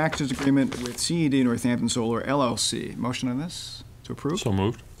lieu of taxes agreement with CED Northampton Solar LLC. Motion on this to approve? So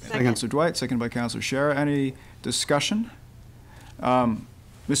moved. By Councilor Dwight, seconded by Councilor Shara. Any discussion?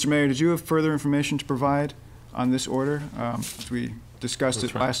 Mr. Mayor, did you have further information to provide on this order, as we discussed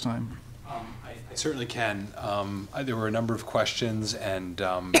it last time? I certainly can. There were a number of questions, and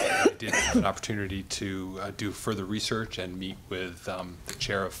I did have an opportunity to do further research and meet with the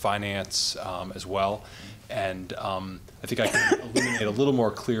Chair of Finance as well. And I think I can illuminate a little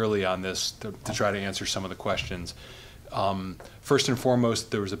more clearly on this to try to answer some of the questions. First and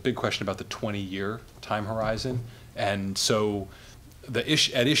foremost, there was a big question about the 20-year time horizon. And so at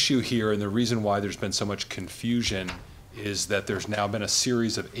issue here, and the reason why there's been so much confusion, is that there's now been a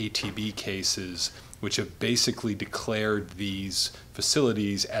series of ATB cases which have basically declared these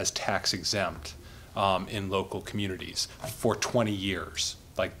facilities as tax exempt in local communities for 20 years.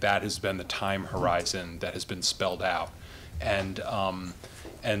 Like, that has been the time horizon that has been spelled out. And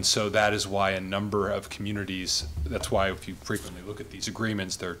so that is why a number of communities, that's why if you frequently look at these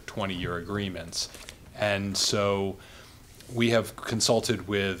agreements, they're 20-year agreements. And so we have consulted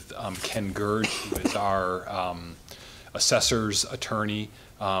with Ken Gerd, who is our assessor's attorney.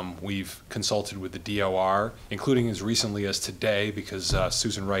 We've consulted with the DOR, including as recently as today, because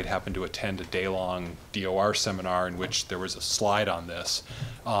Susan Wright happened to attend a day-long DOR seminar in which there was a slide on this.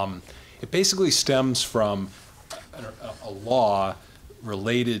 It basically stems from a law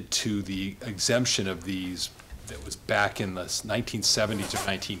related to the exemption of these that was back in the 1970s or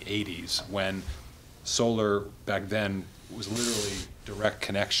 1980s, when solar back then was literally direct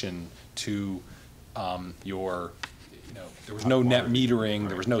connection to your, there was no net metering,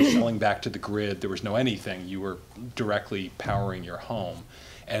 there was no selling back to the grid, there was no anything. You were directly powering your home.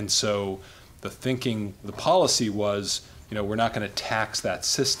 And so the policy was, we're not going to tax that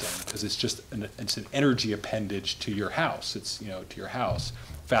system because it's just it's an energy appendage to your house. It's, to your house.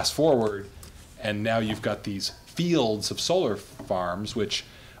 fast forward, and now you've got these fields of solar farms, which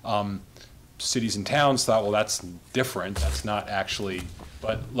cities and towns thought, well, that's different. That's not actually,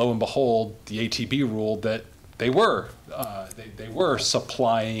 but lo and behold, the ATB ruled that they were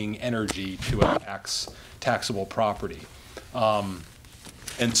supplying energy to a taxable property.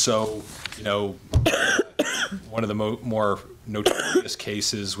 And so, you know, one of the more notorious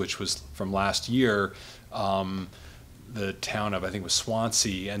cases, which was from last year, the town of, I think it was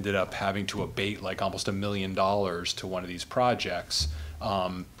Swansea, ended up having to abate like almost $1 million to one of these projects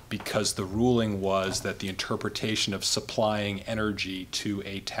because the ruling was that the interpretation of supplying energy to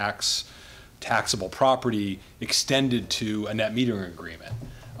a taxable property extended to a net metering agreement,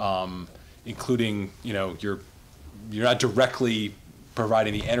 including, you know, you're not directly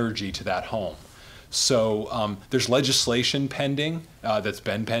providing the energy to that home. So there's legislation pending that's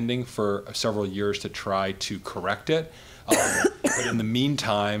been pending for several years to try to correct it. But in the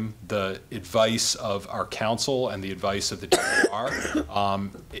meantime, the advice of our council and the advice of the DOR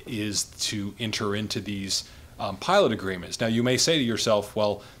is to enter into these pilot agreements. Now, you may say to yourself,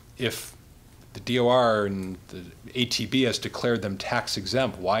 well, if the DOR and the ATB has declared them tax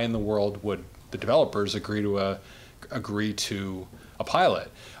exempt, why in the world would the developers agree to a pilot?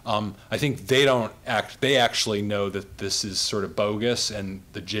 I think they actually know that this is sort of bogus and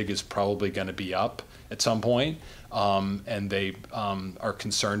the jig is probably going to be up at some point. And they are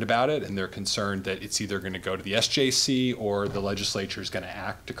concerned about it, and they're concerned that it's either going to go to the SJC or the legislature is going to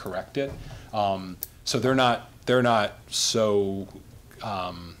act to correct it. So they're not so.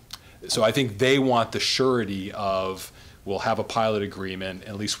 So I think they want the surety of, we'll have a pilot agreement.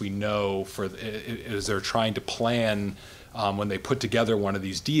 At least we know as they're trying to plan. When they put together one of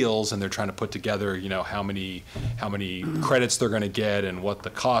these deals and they're trying to put together, you know, how many credits they're going to get and what the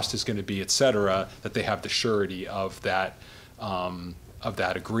cost is going to be, et cetera, that they have the surety of that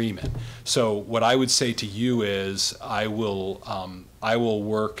agreement. So what I would say to you is I will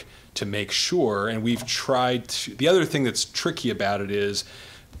work to make sure, and we've tried to, the other thing that's tricky about it is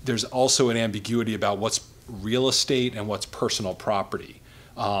there's also an ambiguity about what's real estate and what's personal property,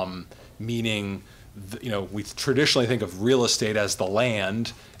 meaning, you know, we traditionally think of real estate as the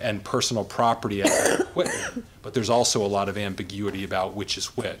land and personal property as the equipment, but there's also a lot of ambiguity about which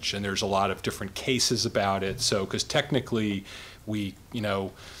is which, and there's a lot of different cases about it. So, because technically, we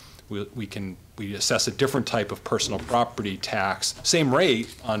assess a different type of personal property tax, same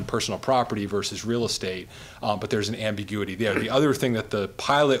rate on personal property versus real estate, but there's an ambiguity there. The other thing that the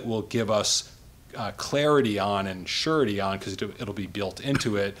pilot will give us clarity on and surety on, because it'll be built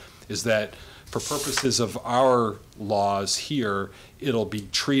into it, is that for purposes of our laws here, it'll be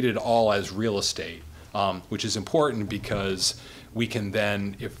treated all as real estate, which is important because we can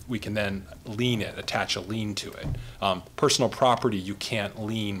then lien it, attach a lien to it. Personal property, you can't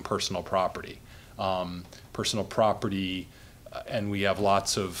lien personal property. Personal property, and we have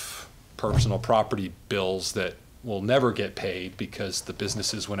lots of personal property bills that will never get paid because the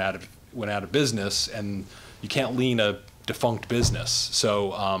businesses went out of business, and you can't lien a defunct business.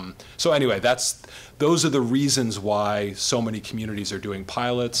 So anyway, those are the reasons why so many communities are doing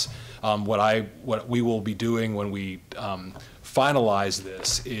pilots. What we will be doing when we finalize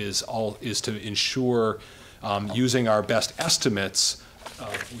this is to ensure using our best estimates.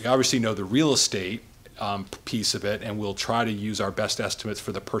 We obviously know the real estate piece of it, and we'll try to use our best estimates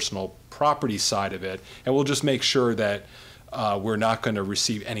for the personal property side of it, and we'll just make sure that we're not going to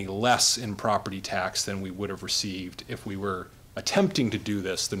receive any less in property tax than we would have received if we were attempting to do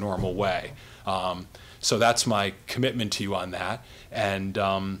this the normal way. So that's my commitment to you on that. And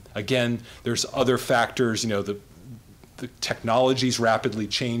again, there's other factors. You know, the technology's rapidly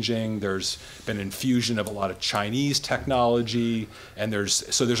changing. There's been infusion of a lot of Chinese technology, and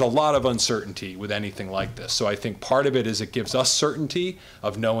there's a lot of uncertainty with anything like this. So I think part of it is it gives us certainty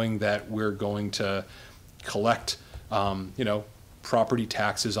of knowing that we're going to collect property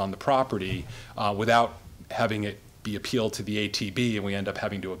taxes on the property without having it be appealed to the ATB and we end up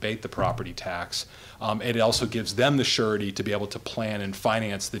having to abate the property tax. It also gives them the surety to be able to plan and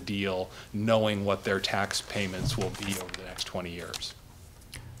finance the deal knowing what their tax payments will be over the next 20 years.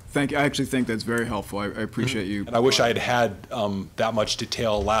 Thank you. I actually think that's very helpful. I appreciate you. And I wish I had that much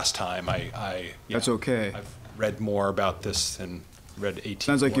detail last time. That's okay. I've read more about this and read 18.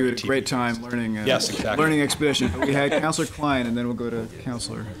 Sounds like you had a great time learning. Yes, exactly. Learning expedition. We had Councilor Klein, and then we'll go to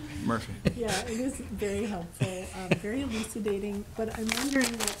Councilor Murphy. Yeah, it is very helpful, very elucidating. But I'm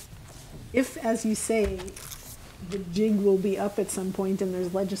wondering if, as you say, the jig will be up at some point, and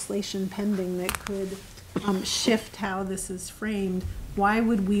there's legislation pending that could shift how this is framed. Why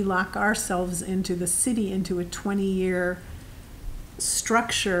would we lock ourselves into the city into a 20-year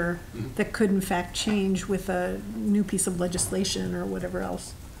structure that could in fact change with a new piece of legislation or whatever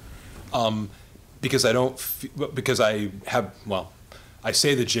else? Because I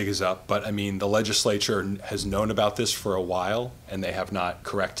say the jig is up, but I mean, the legislature has known about this for a while and they have not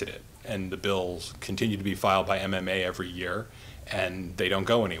corrected it. And the bills continue to be filed by MMA every year and they don't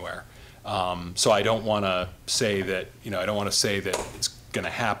go anywhere. So I don't want to say that, it's going to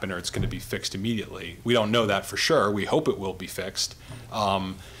happen or it's going to be fixed immediately. We don't know that for sure. We hope it will be fixed.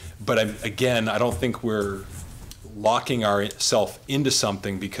 But again, I don't think we're locking ourselves into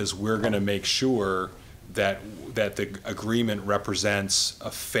something because we're going to make sure that the agreement represents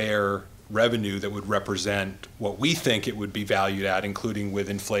a fair revenue that would represent what we think it would be valued at, including with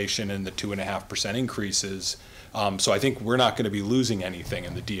inflation and the 2.5% increases. So I think we're not going to be losing anything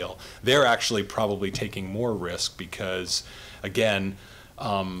in the deal. They're actually probably taking more risk because, again,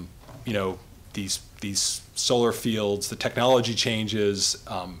 these solar fields, the technology changes,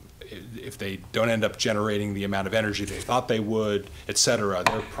 if they don't end up generating the amount of energy they thought they would, et cetera,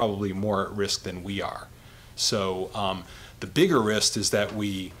 they're probably more at risk than we are. So the bigger risk is that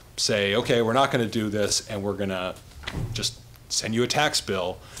we say, okay, we're not going to do this and we're going to just send you a tax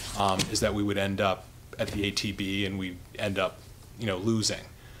bill, is that we would end up at the ATB and we end up, losing,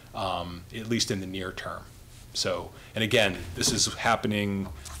 at least in the near term. So, and again, this is happening,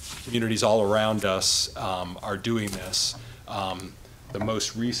 communities all around us are doing this. The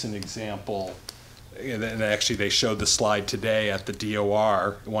most recent example, and actually they showed the slide today at the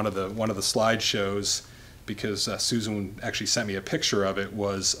DOR, one of the slide shows, because Susan actually sent me a picture of it,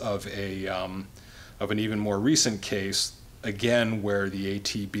 was of an even more recent case, again, where the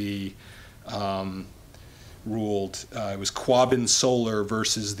ATB ruled. It was Quabbin Solar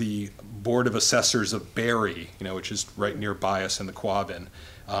versus the Board of Assessors of Barrie, which is right nearby us in the Quabbin.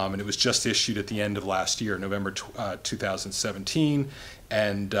 And it was just issued at the end of last year, November 2017.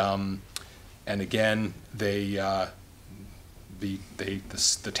 And again, the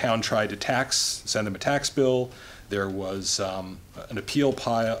town tried to send them a tax bill. There was an appeal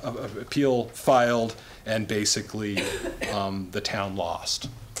filed, and basically the town lost.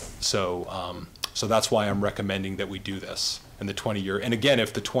 So that's why I'm recommending that we do this in the 20-year. And again,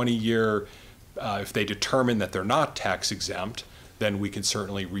 if the 20-year, if they determine that they're not tax exempt, then we can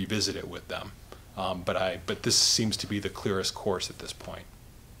certainly revisit it with them. But this seems to be the clearest course at this point.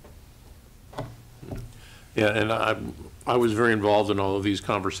 Yeah, and I was very involved in all of these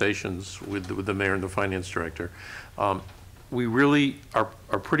conversations with the mayor and the finance director. We really are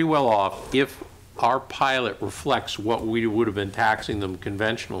pretty well off if our pilot reflects what we would have been taxing them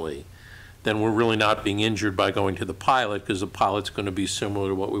conventionally. Then we're really not being injured by going to the pilot, because the pilot's going to be similar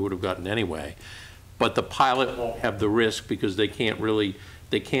to what we would have gotten anyway. But the pilot won't have the risk because they can't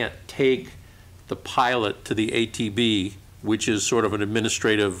take the pilot to the ATB, which is sort of an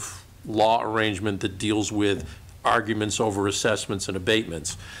administrative law arrangement that deals with arguments over assessments and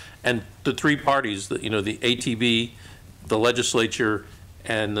abatements. And the three parties, the ATB, the legislature,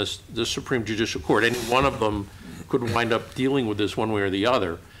 and the Supreme Judicial Court, any one of them could wind up dealing with this one way or the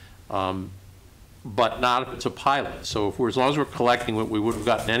other, but not if it's a pilot. So as long as we're collecting what we would have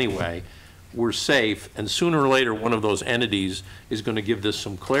gotten anyway, we're safe, and sooner or later one of those entities is going to give this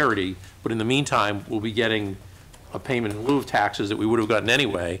some clarity, but in the meantime we'll be getting a payment in lieu of taxes that we would have gotten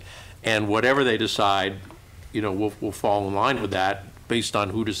anyway, and whatever they decide, we'll fall in line with that based on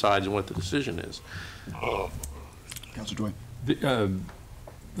who decides and what the decision is. Councilor Dwight.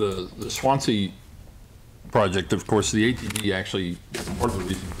 The Swansea project, of course, the ATB actually, part of the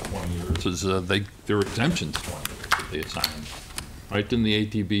reason for 20 years is there are exemptions 20 years they assigned. Right? Didn't the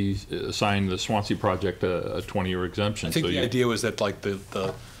ATB assign the Swansea project a 20-year exemption? I think the idea was that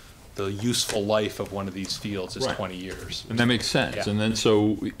the useful life of one of these fields is 20 years. And that makes sense. Yeah. And then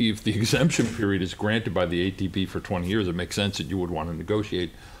so if the exemption period is granted by the ATB for 20 years, it makes sense that you would want to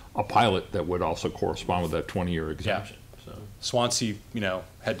negotiate a pilot that would also correspond with that 20-year exemption. Yeah. So Swansea,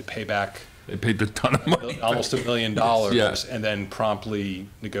 had to pay back. They paid a ton of money. Almost $1 million, yeah. And then promptly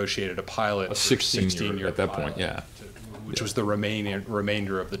negotiated a pilot. A 16-year at that point, yeah. Which was the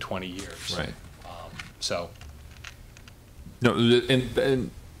remainder of the 20 years. Right. No, and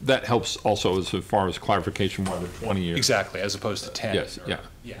that helps also as far as clarification why the 20 years. Exactly, as opposed to 10. Yes, yeah.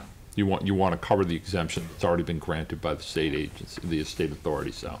 You want to cover the exemption that's already been granted by the state agency, the state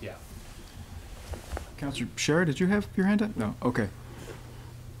authority. So. Yeah. Councilor Sherrod, did you have your hand up? No. Okay.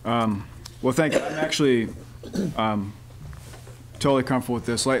 Well, thank you. I'm actually totally comfortable with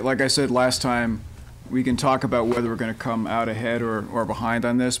this. Like I said last time, we can talk about whether we're going to come out ahead or behind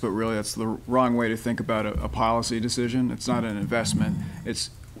on this, but really that's the wrong way to think about a policy decision. It's not an investment. Is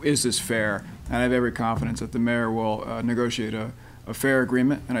this fair? And I have every confidence that the mayor will negotiate a a fair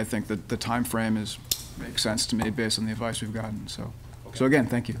agreement, and I think that the time frame makes sense to me based on the advice we've gotten. So, so again,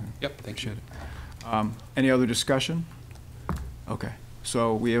 thank you. Yep, thank you. Appreciate it. Any other discussion? Okay,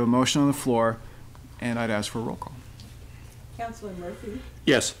 so we have a motion on the floor, and I'd ask for a roll call. Councilor Murphy?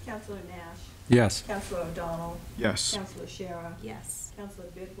 Yes. Councilor Nash? Yes. Councilor O'Donnell? Yes. Councilor Shara? Yes. Councilor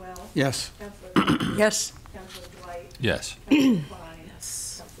Bidwell? Yes. Councilor Yes. Councilor Dwight? Yes. Councilor Klein?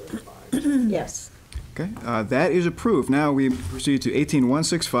 Yes. Councilor Labarge? Yes. Okay, that is approved. Now we proceed to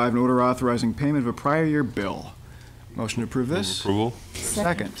 18165, an order authorizing payment of a prior year bill. Motion to approve this? Approval.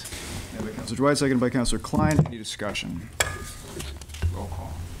 Second. Made by Councilor Dwight, seconded by Councilor Klein. Any discussion? Roll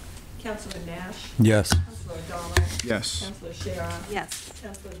call. Councilor Nash? Yes. Councilor O'Donnell? Yes. Councilor Shara? Yes.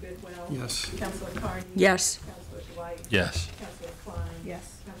 Councilor Bidwell? Yes. Councilor Carney? Yes. Councilor Dwight? Yes. Councilor Klein?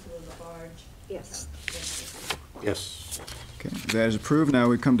 Yes. Councilor Labarge? Yes. Yes. Okay, that is approved. Now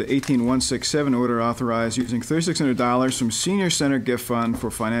we come to 18167, order authorized using $3,600 from Senior Center Gift Fund for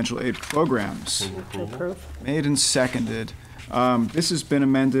financial aid programs. Approve. Made and seconded. This has been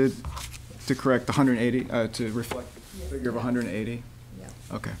amended to correct the 180, to reflect the figure of 180. Yeah.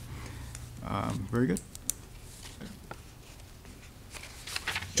 Okay. Very good.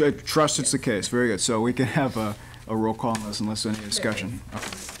 I trust it's the case. Very good. So we can have a roll call unless any discussion. Okay.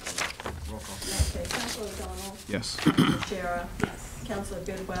 Roll call. Okay, Councilor O'Donnell? Yes. Councilor Shara? Yes. Councilor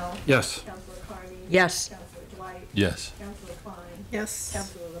Bidwell? Yes. Councilor Carney? Yes. Councilor Dwight? Yes. Councilor Klein? Yes.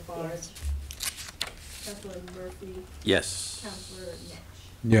 Councilor Labarge? Councilor Murphy? Yes. Councilor Nash?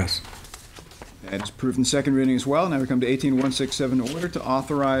 Yes. That is approved in second reading as well. Now we come to 18167, order to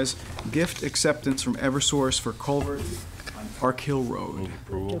authorize gift acceptance from Eversource for culvert on Park Hill Road.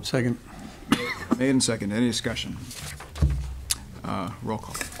 Approval. Second. Made and second. Any discussion? Roll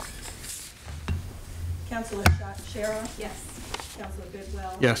call. Councilor Shara? Yes. Councilor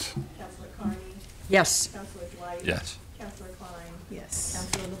Bidwell? Yes. Councilor Carney? Yes. Councilor Dwight? Yes. Councilor Klein? Yes.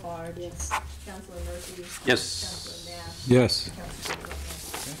 Councilor Labarge? Yes. Councilor Murphy? Yes. Councilor Nash? Yes. Councilor Bidwell?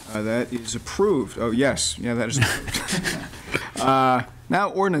 That is approved. Oh, yes. Yeah, that is approved. Now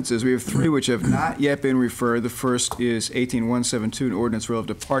ordinances. We have three which have not yet been referred. The first is 18172, an ordinance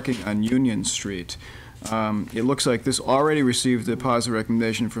relative to parking on Union Street. It looks like this already received a positive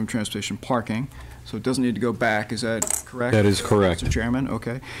recommendation from Transportation Parking, so it doesn't need to go back. Is that correct? That is correct. Mr. Chairman?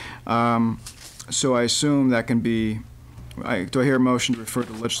 Okay. So I assume that can be, do I hear a motion to refer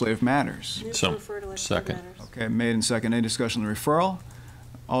to legislative matters? So, second. Okay, made and second. Any discussion on the referral?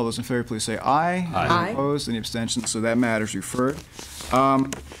 All those in favor, please say aye. Aye. Any opposed? Any abstentions? So that matter is referred. Now,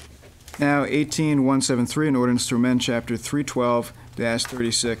 18173, an ordinance to amend Chapter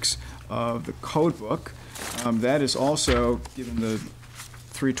 312-36 of the Code Book. That is also, given the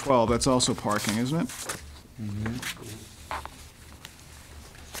 312, that's also parking, isn't it?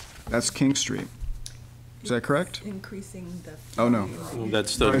 That's King Street. Is that correct? Increasing the. Oh, no.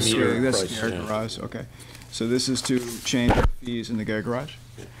 That's the meter That's price, the yeah. garage, okay. So this is to change the fees in the garage?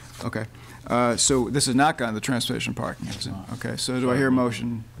 Okay. So this has not gone to the transportation parking, is it? Okay, so do I hear a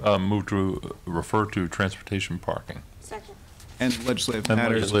motion? Move to refer to transportation parking. Second. And legislative And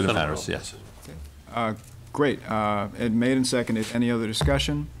matters? legislative matters, yes. Great. And made and seconded. Any other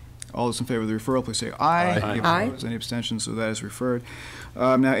discussion? All those in favor of the referral, please say aye. Aye. Any Aye. opposed? Any abstentions? So that is referred.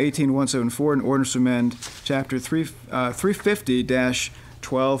 Now, 18174, an ordinance to amend Chapter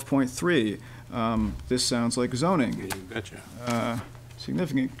 350-12.3. This sounds like zoning. You betcha.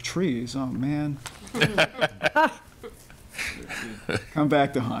 Significant trees, oh, man. Come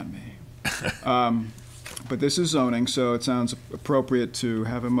back to haunt me. But this is zoning, so it sounds appropriate to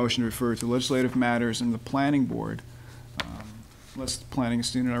have a motion to refer to legislative matters in the planning board. Unless the planning is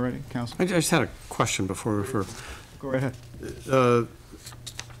seen it already, Council? I just had a question before we refer. Go right ahead.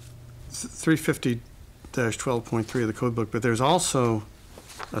 350-12.3 of the code book, but there's also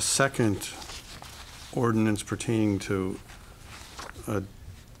a second ordinance pertaining to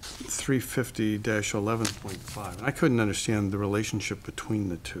 350-11.5. And I couldn't understand the relationship between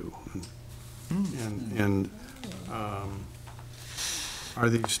the two. And are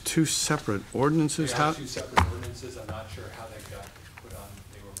these two separate ordinances? They are two separate ordinances. I'm not sure how they got put on.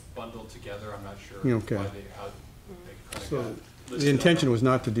 They were bundled together. I'm not sure Okay. why they, how they kind So of got listed. the intention was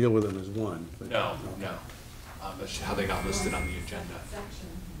not to deal with them as one. but- No. That's how they got listed on the agenda.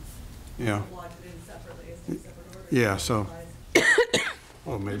 Yeah. Yeah, so,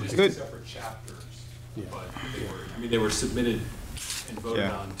 well, maybe. Just Good. separate chapters, Yeah. but they were submitted and voted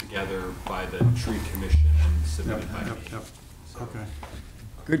Yeah. on together by the tree commission and submitted by me. Okay.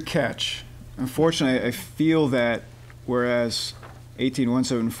 Good catch. Unfortunately, I feel that whereas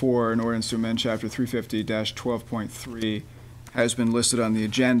 18174, an ordinance to amend Chapter 350-12.3, has been listed on the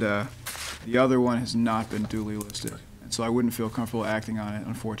agenda, the other one has not been duly listed. And so I wouldn't feel comfortable acting on it,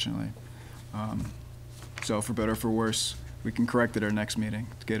 unfortunately. So for better or for worse, we can correct it at our next meeting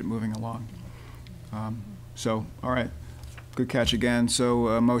to get it moving along. So, all right, good catch again. So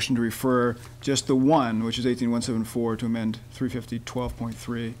a motion to refer just the one, which is 18174, to amend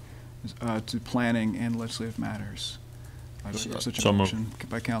 350-12.3 to planning and legislative matters. Such a So motion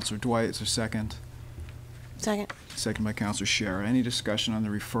by Councilor Dwight. It's a second. Second. Second by Councilor Scherer. Any discussion on the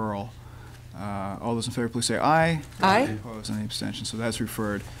referral? All those in favor, please say aye. Aye. Opposed, any abstention? So that's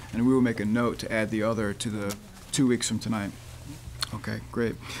referred, and we will make a note to add the other to the 2 weeks from tonight. Okay,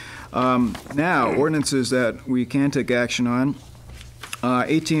 great. Now, ordinances that we can take action on.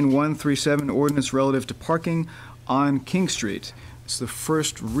 18137, ordinance relative to parking on King Street. It's the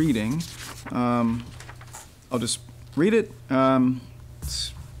first reading. I'll just read it.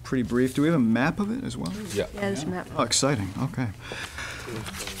 It's pretty brief. Do we have a map of it as well? Yeah. Yeah, there's a map. Oh, exciting. Okay.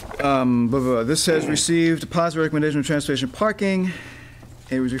 This has received a positive recommendation of transportation parking.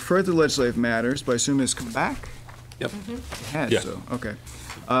 It was referred to legislative matters, but I assume it's come back? Yep. It has, Yeah. so, okay.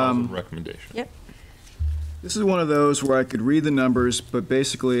 Positive recommendation. Yep. This is one of those where I could read the numbers, but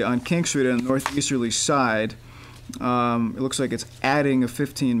basically on King Street on the northeasterly side, it looks like it's adding a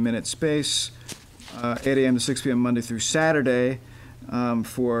 15-minute space, 8 a.m. to 6 p.m. Monday through Saturday,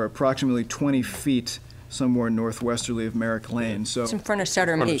 for approximately 20 feet somewhere northwesterly of Merrick Lane. So It's in front of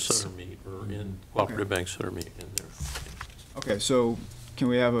Sutter Front of Meats. Sutter Meat, or in Cooperative Bank Sutter Meat in there. okay, so can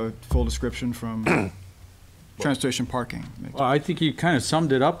we have a full description from transportation parking? Well, I think you kind of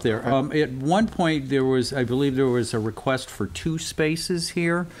summed it up there. At one point, there was, I believe there was a request for 2 spaces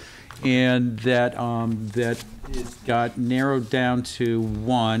here, and that, that it got narrowed down to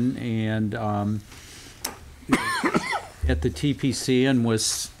 1, and at the TPC, and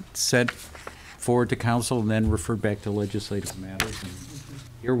was sent forward to council and then referred back to legislative matters. And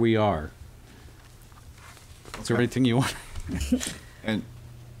here we are. Is there anything you want?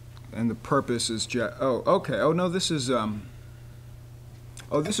 And the purpose is oh, okay. Oh, no, this is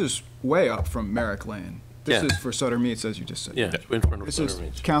this is way up from Merrick Lane. This Yeah. is for Sutter Meats, as you just said. Yeah, it's in front of This Sutter is,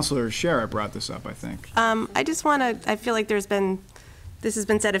 Meats. Councilor Scherer brought this up, I think. I just want to, I feel like this has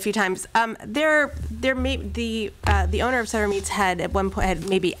been said a few times. The owner of Sutter Meats had at one point had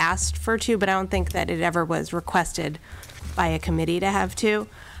maybe asked for 2, but I don't think that it ever was requested by a committee to have 2.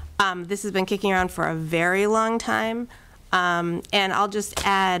 This has been kicking around for a very long time. And I'll just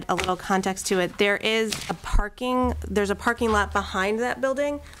add a little context to it. There's a parking lot behind that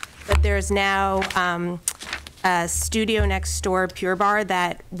building, but there's now a studio next door, Pure Bar,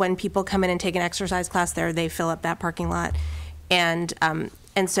 that when people come in and take an exercise class there, they fill up that parking lot. And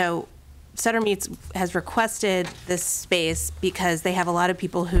so Sutter Meats has requested this space because they have a lot of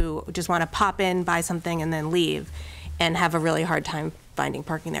people who just want to pop in, buy something, and then leave, and have a really hard time finding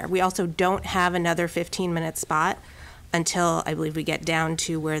parking there. We also don't have another 15-minute spot until I believe we get down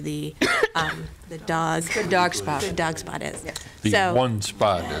to where the dog spot is. The one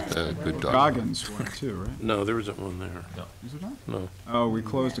spot at the Good Dog. Goggins one too, right? No, there isn't one there. No. Is it not? No. Oh, we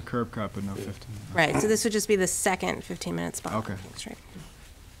closed the curb cut, but no 15. Right, so this would just be the second 15-minute spot. Okay. That's right.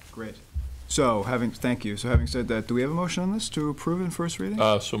 Great. So, thank you. So having said that, do we have a motion on this to approve in first reading?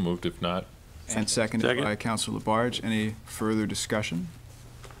 So moved, if not. And seconded Second. by Councilor Labarge. Any further discussion?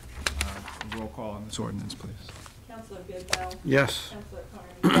 Roll call on this ordinance, please. Councilor Bidwell. Yes. Councilor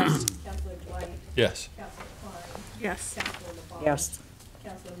Carney. Yes. Councilor Dwight. Yes. Councilor Klein. Yes. Councilor LaBarge. Yes.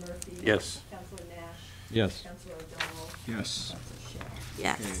 Councilor Murphy. Yes. Councilor Nash. Yes. Councilor O'Donnell. Yes. Councilor Scherer.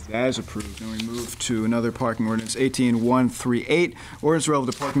 Yes. Okay, that is approved. Now we move to another parking ordinance, 18138, ordinance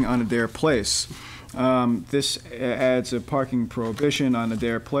relative to parking on Adair Place. This adds a parking prohibition on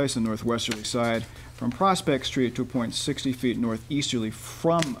Adair Place on the northwesterly side from Prospect Street to a point 60 feet northeasterly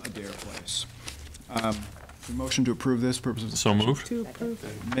from Adair Place. The motion to approve this, purpose of the So moved.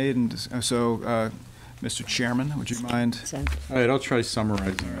 made and Mr. Chairman, would you mind? All right, I'll try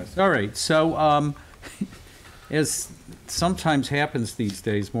summarizing this. All right, so as sometimes happens these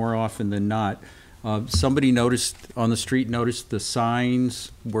days, more often than not, somebody noticed on the street, noticed the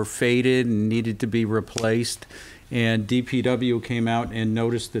signs were faded and needed to be replaced, and DPW came out and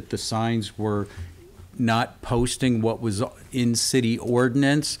noticed that the signs were not posting what was in city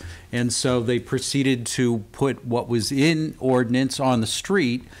ordinance, and so they proceeded to put what was in ordinance on the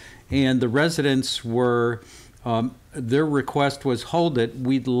street, and the residents were, their request was, hold it,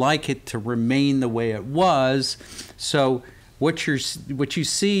 we'd like it to remain the way it was. So what you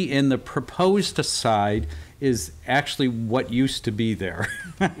see in the proposed side is actually what used to be there.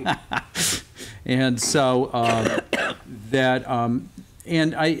 And so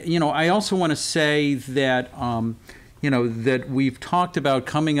and I also want to say that that we've talked about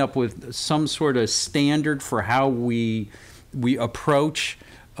coming up with some sort of standard for how we approach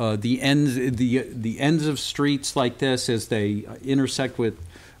the ends of streets like this as they intersect with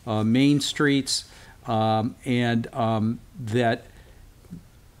main streets, and that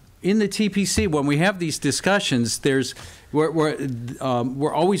in the TPC, when we have these discussions,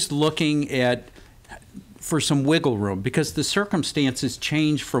 we're always looking for some wiggle room, because the circumstances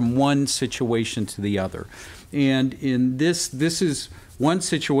change from one situation to the other. And in this is one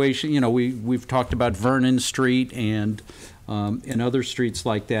situation. We've talked about Vernon Street and other streets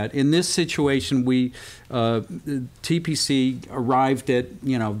like that. In this situation, TPC arrived at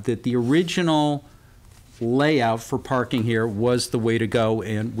that the original layout for parking here was the way to go,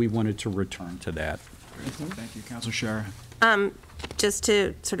 and we wanted to return to that. Thank you, Councilor Shara. Just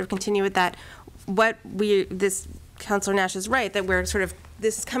to sort of continue with that, Councilor Nash is right that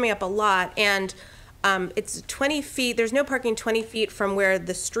this is coming up a lot, and it's 20 feet. There's no parking 20 feet from where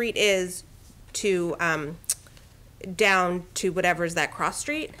the street is to down to whatever is that cross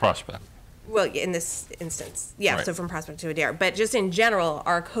street. Prospect. Well, in this instance, yeah. Right. So from Prospect to Adair, but just in general,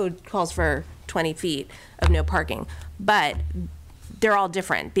 our code calls for 20 feet of no parking, but they're all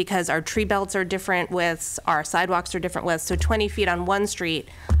different because our tree belts are different widths, our sidewalks are different widths. So 20 feet on one street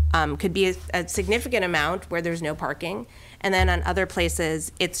could be a significant amount where there's no parking, and then on other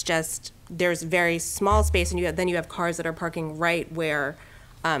places it's just there's very small space, and then you have cars that are parking right where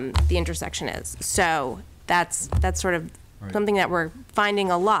the intersection is. So that's sort of something that we're finding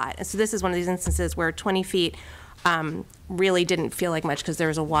a lot. And so this is one of these instances where 20 feet really didn't feel like much because there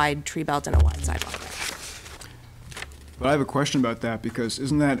was a wide tree belt and a wide sidewalk there. But I have a question about that, because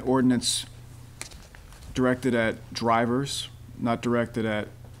isn't that ordinance directed at drivers, not directed at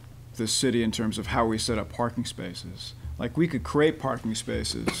the city in terms of how we set up parking spaces? Like, we could create parking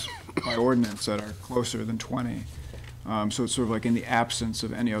spaces by ordinance that are closer than 20. So it's sort of like in the absence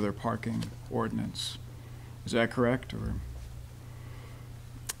of any other parking ordinance. Is that correct, or?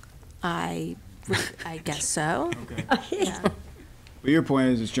 I guess so. Okay. Yeah. But your point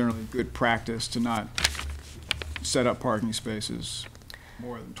is it's generally good practice to not set up parking spaces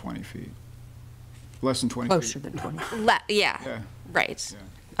more than 20 feet. Less than 20 Closer feet. than 20. Yeah. Right.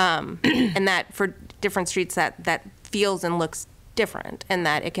 Yeah. And that for different streets that feels and looks different, and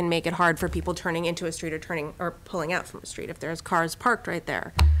that it can make it hard for people turning into a street or pulling out from a street if there's cars parked right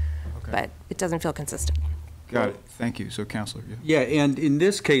there. Okay. But it doesn't feel consistent. Got it. Thank you. So, Councilor. Yeah, and in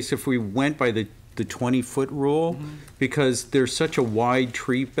this case, if we went by the 20-foot rule, because there's such a wide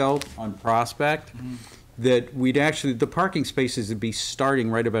tree belt on Prospect, that the parking spaces would be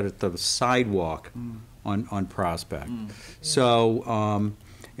starting right about at the sidewalk on Prospect. So,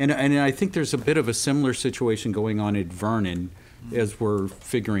 and I think there's a bit of a similar situation going on at Vernon as we're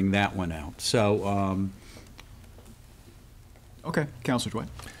figuring that one out. So, okay, Councilor Dwight.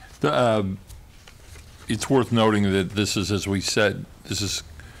 It's worth noting that this is, as we said,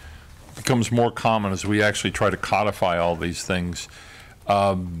 becomes more common as we actually try to codify all these things.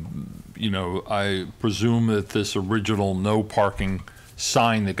 I presume that this original no parking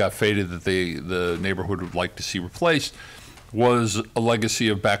sign that got faded that the neighborhood would like to see replaced was a legacy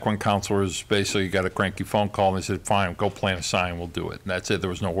of back when councilors basically got a cranky phone call and they said, fine, go plant a sign, we'll do it. And that's it. There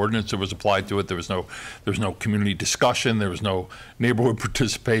was no ordinance that was applied to it. There was no community discussion. There was no neighborhood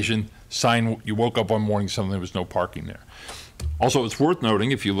participation. Sign, you woke up one morning, suddenly there was no parking there. Also, it's worth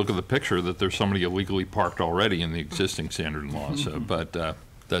noting, if you look at the picture, that there's somebody illegally parked already in the existing standard and law. So, but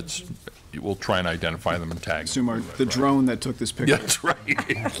we'll try and identify them and tag them. The drone that took this picture. Yeah, that's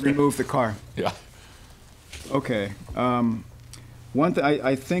right. Remove the car. Yeah. Okay. One thing,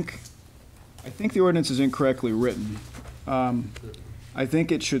 I think the ordinance is incorrectly written. I think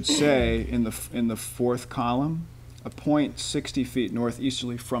it should say in the fourth column, a point 60 feet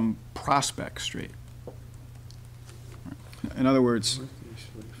northeasterly from Prospect Street. In other words,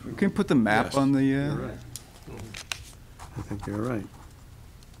 we can put the map on the. You're right. I think you're right.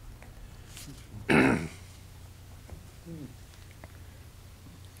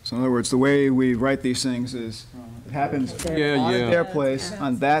 So in other words, the way we write these things is it happens on their place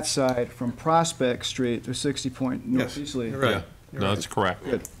on that side from Prospect Street to 60 point northeasterly. You're right. No, that's correct.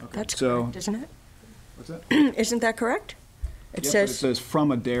 Good. Okay. That's correct, isn't it? What's that? Isn't that correct? It says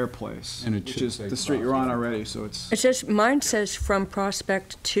from Adair Place, which is the street you're on already, so it's. It says, mine says from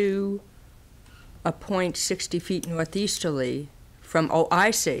Prospect to a point 60 feet northeasterly from,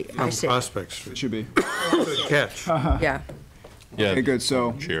 I see. Prospect Street. It should be. Good catch. Yeah. Yeah. Okay, good, so.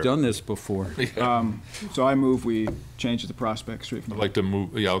 We've done this before. So I move we change it to Prospect Street. I'd like to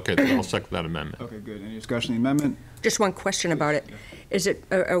move, okay, I'll second that amendment. Okay, good. Any discussion on the amendment? Just one question about it. Is it,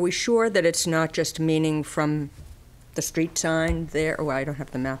 are we sure that it's not just meaning from the street sign there. Oh, I don't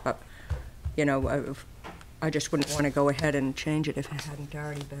have the map up. You know, I just wouldn't want to go ahead and change it if it hadn't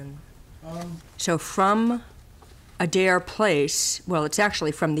already been. So from Adair Place, well, it's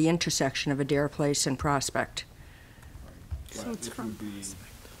actually from the intersection of Adair Place and Prospect. So it's from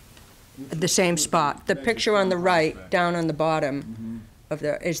The same spot. The picture on the right, down on the bottom of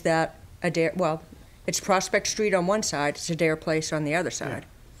the, is that Adair, well, it's Prospect Street on one side, it's Adair Place on the other side.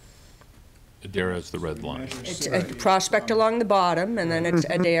 Adair has the red line. It's Prospect along the bottom, and then it's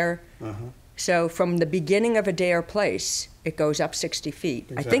Adair. So from the beginning of Adair Place, it goes up 60 feet.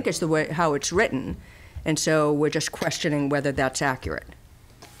 I think is the way, how it's written, and so we're just questioning whether that's accurate.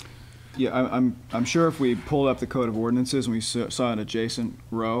 Yeah, I'm sure if we pulled up the Code of Ordinances and we saw an adjacent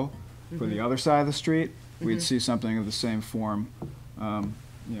row for the other side of the street, we'd see something of the same form. You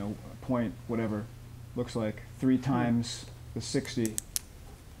know, point whatever looks like 3 times the 60.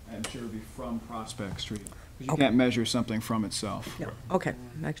 I'm sure it would be from Prospect Street. You can't measure something from itself. Yeah. Okay,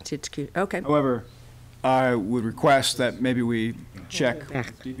 I can see it's cute. Okay. However, I would request that maybe we check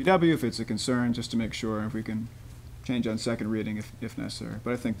with DPW if it's a concern, just to make sure if we can change on second reading if necessary.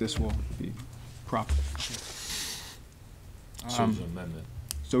 But I think this will be proper. So there's an amendment.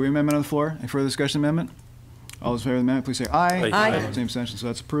 So we have amendment on the floor. Any further discussion on the amendment? All those in favor of the amendment, please say aye. Aye. Same abstention, so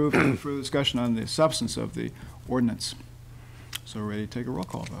that's approved. Any further discussion on the substance of the ordinance? So we're ready to take a roll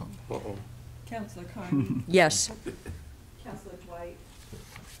call vote. Councilor Carney? Yes. Councilor Dwight?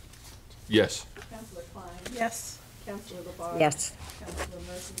 Yes. Councilor Klein? Yes. Councilor LaBarge? Yes. Councilor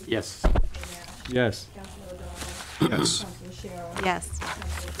Murphy? Yes. Yes. Councilor O'Donnell? Yes. Councilor Sherrill? Yes.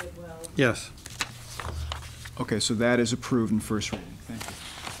 Councilor Bidwell? Yes. Okay, so that is approved in first reading. Thank you.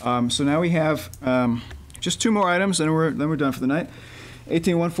 So now we have just 2 more items, and then we're done for the night.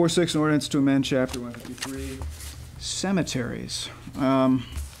 18146, an ordinance to amend Chapter 153, cemeteries.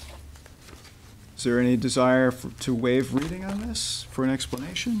 Is there any desire to waive reading on this for an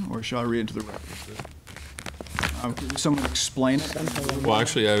explanation, or shall I read into the record? Can someone explain it? Well,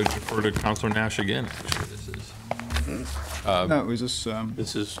 actually, I would defer to Councilor Nash again. Actually, this is. No, it was this.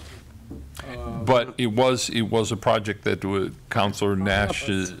 This is. But it was a project that Councilor Nash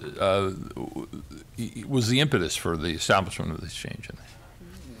was the impetus for the establishment of this change.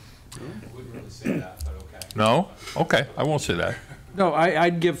 Wouldn't really say that, but okay. No? Okay, I won't say that. No,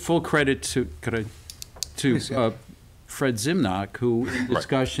 I'd give full credit to Fred Zimnock, who in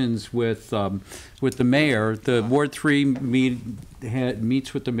discussions with the mayor, the Ward 3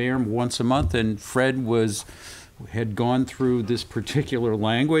 meets with the mayor once a month, and Fred had gone through this particular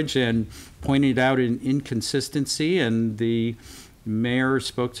language and pointed out an inconsistency, and the mayor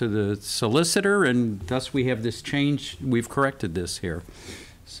spoke to the solicitor, and thus we have this change. We've corrected this here.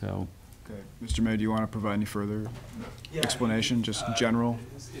 So. Okay. Mr. Mayor, do you want to provide any further explanation, just general?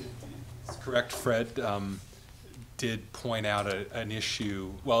 It's correct. Fred did point out an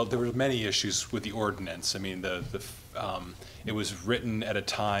issue. Well, there were many issues with the ordinance. I mean, it was written at a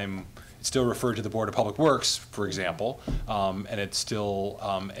time. It still referred to the Board of Public Works, for example, and it still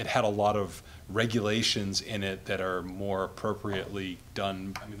it had a lot of regulations in it that are more appropriately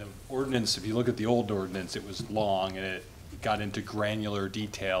done. I mean, the ordinance, if you look at the old ordinance, it was long and it got into granular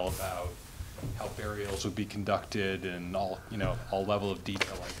detail about how burials would be conducted and all level of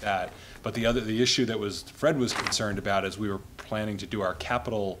detail like that. But the issue that Fred was concerned about as we were planning to do our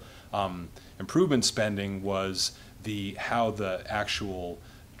capital improvement spending was how the actual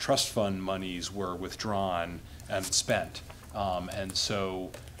trust fund monies were withdrawn and spent. And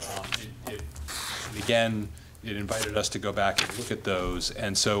so again, it invited us to go back and look at those.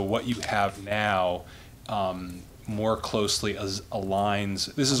 And so what you have now more closely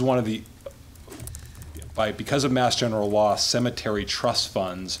aligns. This is one of the, because of Mass General Law, cemetery trust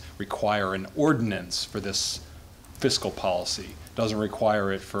funds require an ordinance for this fiscal policy. Doesn't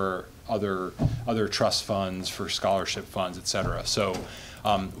require it for other trust funds, for scholarship funds, et cetera. So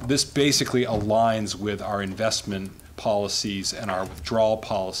this basically aligns with our investment policies and our withdrawal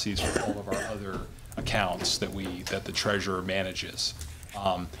policies for all of our other accounts that the treasurer manages.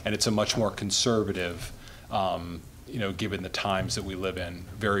 And it's a much more conservative, given the times that we live in.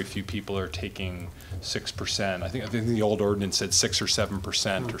 Very few people are taking 6%. I think the old ordinance said 6 or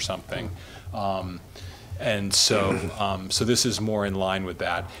 7% or something. And so, so this is more in line with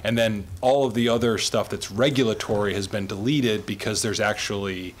that. And then all of the other stuff that's regulatory has been deleted because there's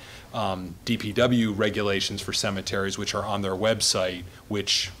actually DPW regulations for cemeteries, which are on their website,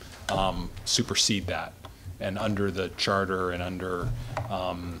 which supersede that. And under the charter and under,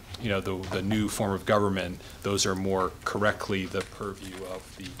 the new form of government, those are more correctly the purview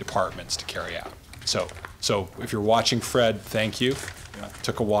of the departments to carry out. So if you're watching Fred, thank you.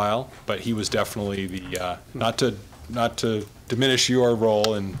 Took a while, but he was definitely the, not to not to diminish your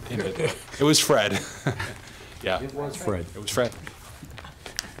role in it, it was Fred. Yeah. It was Fred. It was Fred.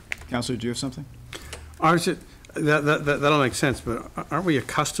 Counselor, do you have something? That'll make sense, but aren't we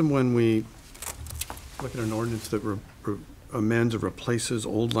accustomed when we look at an ordinance that amends or replaces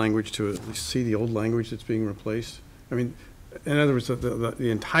old language to at least see the old language that's being replaced? I mean, in other words, the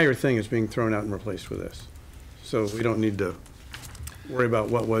entire thing is being thrown out and replaced with this. So we don't need to worry about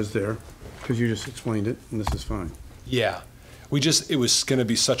what was there, because you just explained it, and this is fine. Yeah. It was going to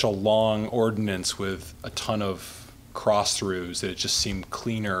be such a long ordinance with a ton of cross-throughs that it just seemed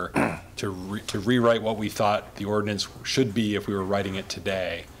cleaner to rewrite what we thought the ordinance should be if we were writing it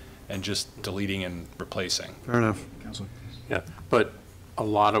today, and just deleting and replacing. Fair enough. Counselor? Yeah, but a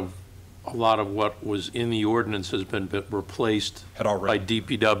lot of what was in the ordinance has been replaced by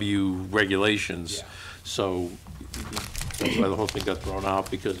DPW regulations. Yeah. So that's why the whole thing got thrown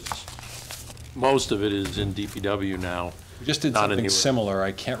out, because most of it is in DPW now. We just did something similar.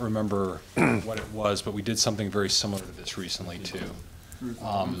 I can't remember what it was, but we did something very similar to this recently too.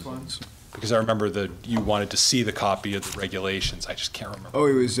 Because I remember that you wanted to see the copy of the regulations. I just can't remember. Oh,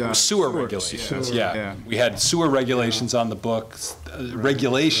 it was sewer regulations. Yeah. We had sewer regulations on the books,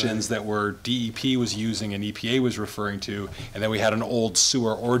 regulations that were DEP was using and EPA was referring to, and then we had an old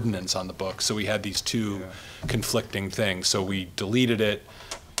sewer ordinance on the books. So we had these two conflicting things. So we deleted it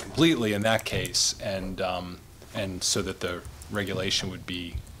completely in that case, and so that the regulation would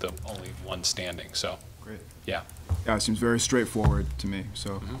be the only one standing. So great. Yeah. Yeah, it seems very straightforward to me,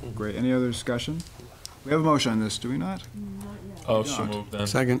 so great. Any other discussion? We have a motion on this, do we not? Not yet. Oh, so moved then.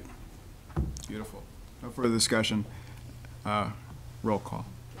 Second. Beautiful. No further discussion. Roll call.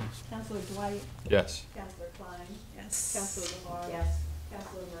 Councilor Dwight? Yes. Councilor Klein? Yes. Councilor Labarge? Yes.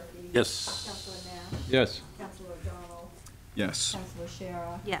 Councilor Murphy? Yes. Councilor Nash? Yes. Councilor O'Donnell? Yes. Councilor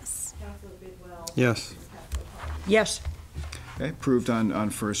Shara? Yes. Councilor Bidwell? Yes. Councilor Parker? Yes. Okay, approved on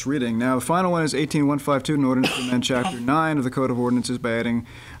first reading. Now, the final one is 18152, an ordinance to amend Chapter 9 of the Code of Ordinances by adding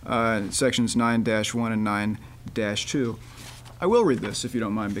Sections 9-1 and 9-2. I will read this, if you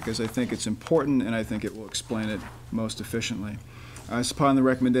don't mind, because I think it's important and I think it will explain it most efficiently. It's upon the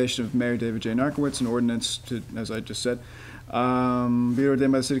recommendation of Mayor David J. Narkowitz, an ordinance to, as I just said, be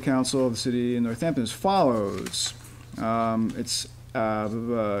ordained by the City Council of the City of Northampton as follows. It's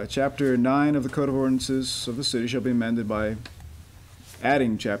Chapter 9 of the Code of Ordinances of the city shall be amended by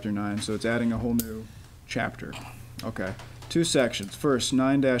adding Chapter 9, so it's adding a whole new chapter. Okay. Two sections. First,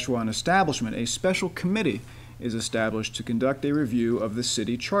 9-1, establishment. A special committee is established to conduct a review of the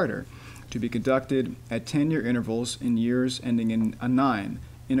city charter, to be conducted at 10-year intervals in years ending in a 9,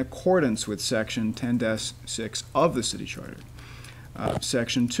 in accordance with Section 10-6 of the city charter.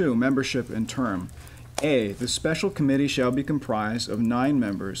 Section 2, membership and term. A, the special committee shall be comprised of 9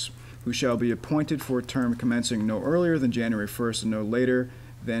 members, who shall be appointed for a term commencing no earlier than January 1st and no later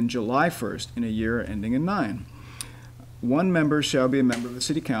than July 1st in a year ending in 9. 1 member shall be a member of the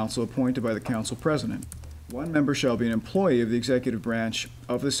City Council appointed by the Council President. 1 member shall be an employee of the executive branch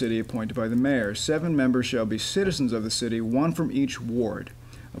of the city appointed by the mayor. 7 members shall be citizens of the city, 1 from each ward,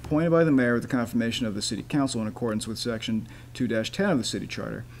 appointed by the mayor with the confirmation of the City Council in accordance with Section 2-10 of the City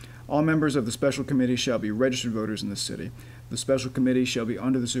Charter. All members of the special committee shall be registered voters in the city. The special committee shall be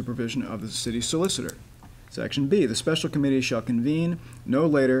under the supervision of the city solicitor. Section B, the special committee shall convene no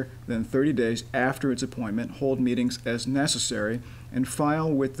later than 30 days after its appointment, hold meetings as necessary, and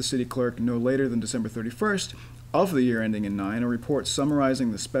file with the city clerk no later than December 31st of the year ending in 9, a report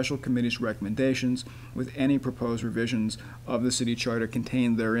summarizing the special committee's recommendations with any proposed revisions of the city charter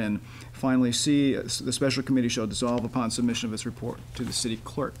contained therein. Finally, C, the special committee shall dissolve upon submission of its report to the city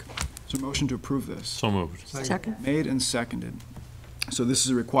clerk. Is there a motion to approve this? So moved. Second. Made and seconded. So this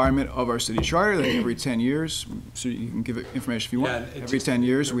is a requirement of our city charter that every 10 years, so you can give it information if you want, every 10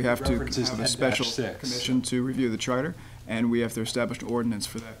 years we have to have a special commission to review the charter, and we have to establish an ordinance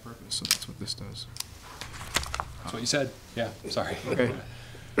for that purpose, so that's what this does. That's what you said. Yeah, sorry. Okay.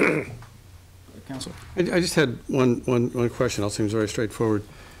 Council? I just had one question. It all seems very straightforward.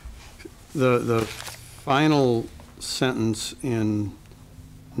 The final sentence in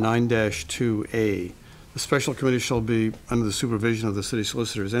 9-2A, the special committee shall be under the supervision of the city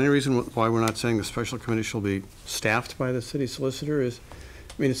solicitor. Is there any reason why we're not saying the special committee shall be staffed by the city solicitor? I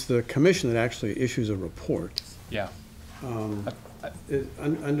mean, it's the commission that actually issues a report. Yeah. I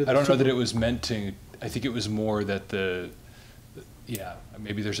don't know that it was meant to. I think it was more that yeah,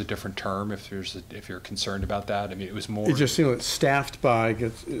 maybe there's a different term if you're concerned about that. I mean, it was more. It just seems like staffed by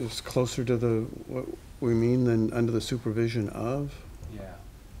is closer to what we mean than under the supervision of. Yeah.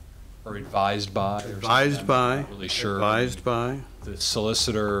 Or advised by. Advised by. I'm not really sure. Advised by. The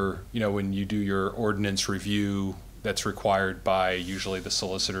solicitor, when you do your ordinance review that's required by usually the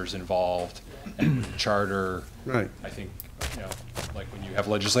solicitors involved and the charter. Right. I think, like when you have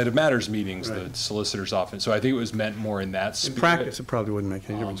legislative matters meetings, the solicitors often, so I think it was meant more in that spirit. In practice, it probably wouldn't make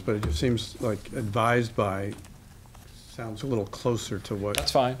any difference, but it just seems like advised by sounds a little closer to what.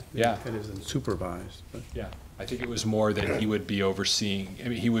 That's fine, yeah. It isn't supervised. But. Yeah, I think it was more that he would be overseeing, I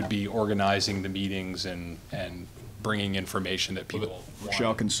mean, he would be organizing the meetings and bringing information that people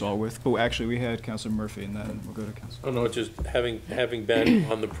shall consult with. But actually, we had Councilor Murphy, and then we'll go to Councilor. Oh, no, just having been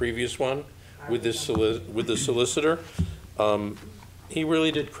on the previous one with this with the solicitor, he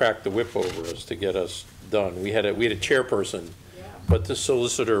really did crack the whip over us to get us done. We had a chairperson, but the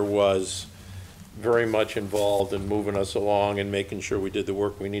solicitor was very much involved in moving us along and making sure we did the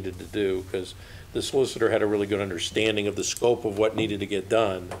work we needed to do, because the solicitor had a really good understanding of the scope of what needed to get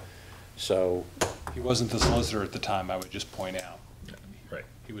done. So he wasn't the solicitor at the time, I would just point out. Right.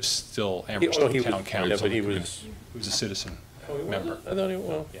 He was still Amherst Town Council. Yeah, but he was a citizen member. I thought he,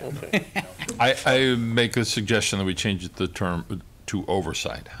 well, okay. I make a suggestion that we change the term to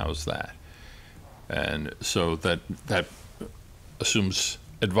oversight. How's that? And so that assumes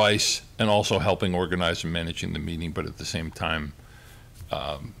advice and also helping organize and managing the meeting, but at the same time,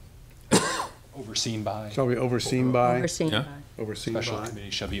 overseen by. Shall be overseen by. Overseen Yeah. by. Overseen Special by. committee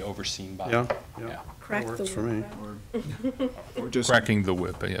shall be overseen by. Yeah. Crack That the works for me. Or just cracking the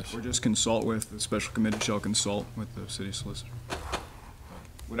whip, yes. Or just consult with, the special committee shall consult with the city solicitor.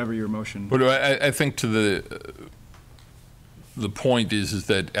 Whatever your motion. But I think to the point is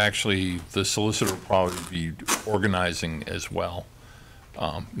that actually the solicitor will probably be organizing as well.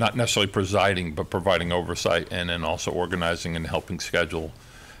 Not necessarily presiding, but providing oversight, and then also organizing and helping schedule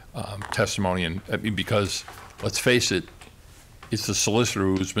testimony. And I mean, because let's face it, it's the solicitor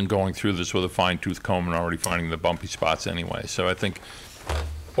who's been going through this with a fine-tooth comb and already finding the bumpy spots anyway. So I think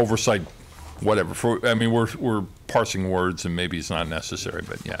oversight, whatever. I mean, we're parsing words, and maybe it's not necessary,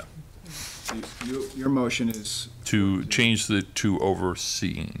 but yeah. Your motion is to change the to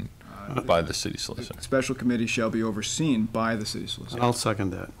overseeing by the city solicitor. The special committee shall be overseen by the city solicitor. I'll second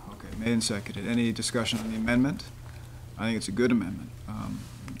that. Okay, made and seconded. Any discussion on the amendment? I think it's a good amendment.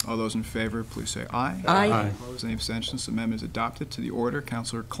 All those in favor, please say aye. Aye. Aye. Opposed, any abstentions? The amendment is adopted. To the order,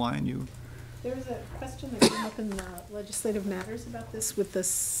 Councilor Klein, you. There was a question that came up in the legislative matters about this with the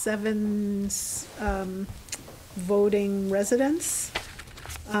 7 voting residents.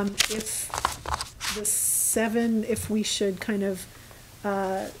 If the 7, if we should kind of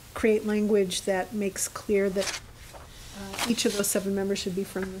create language that makes clear that each of those 7 members should be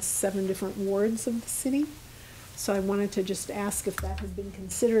from the 7 different wards of the city. So I wanted to just ask if that had been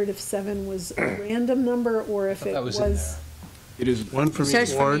considered, if 7 was a random number, or if it was. It is one from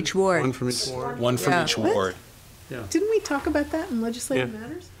Says each from ward. each ward. One from each ward. One from Yeah. each What? ward. Yeah. Didn't we talk about that in legislative Yeah.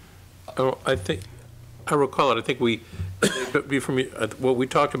 matters? Oh, I recall it. I think what we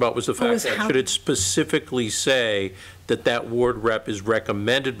talked about was the fact was that how- should it specifically say that that ward rep is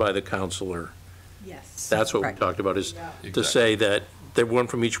recommended by the counselor? Yes. That's what we Right. talked about, is Exactly. to say that one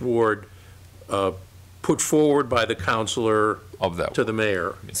from each ward put forward by the counselor Of that to the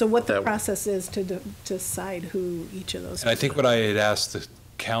mayor. So what the That- process is to decide who each of those. And I think what I had asked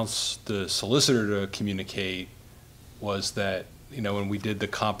the solicitor to communicate was that, when we did the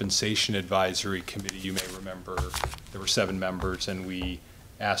compensation advisory committee, you may remember, there were 7 members, and I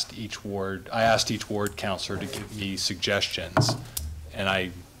asked each ward counselor to give me suggestions. And I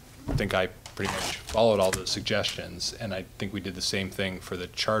think I pretty much followed all those suggestions, and I think we did the same thing for the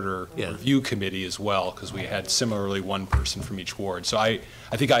charter review committee as well, because we had similarly 1 person from each ward. So I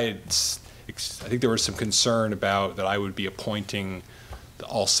think there was some concern about that I would be appointing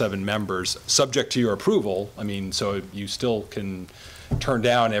all 7 members, subject to your approval. I mean, so you still can turn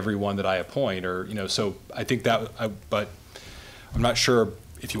down everyone that I appoint, or, so I think that, but I'm not sure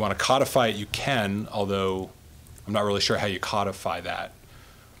if you want to codify it, you can, although I'm not really sure how you codify that,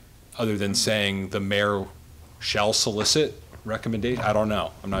 other than saying the mayor shall solicit recommendation. I don't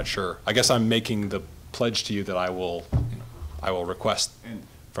know. I'm not sure. I guess I'm making the pledge to you that I will request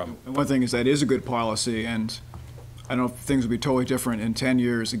from. And one thing is that is a good policy, and I don't know if things will be totally different in 10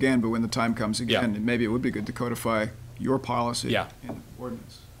 years again, but when the time comes again, maybe it would be good to codify your policy in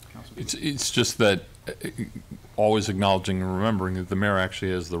ordinance. It's just that always acknowledging and remembering that the mayor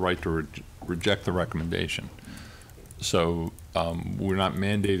actually has the right to reject the recommendation. So we're not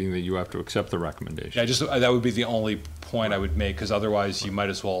mandating that you have to accept the recommendation. Yeah, that would be the only point I would make, because otherwise you might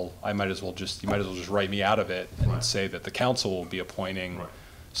as well just write me out of it and say that the council will be appointing.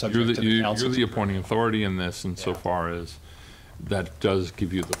 Subject to the council. You're the appointing authority in this, insofar as that does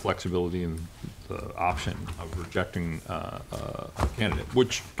give you the flexibility and the option of rejecting a candidate,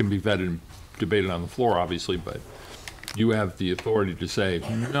 which can be vetted and debated on the floor, obviously, but you have the authority to say,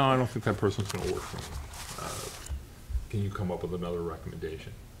 no, I don't think that person's going to work for me. Can you come up with another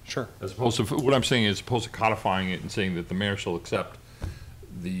recommendation? Sure. As opposed to, what I'm saying is, as opposed to codifying it and saying that the mayor shall accept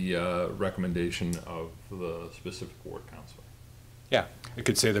the recommendation of the specific ward councilor. Yeah, it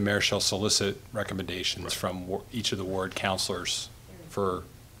could say the mayor shall solicit recommendations from each of the ward councilors for,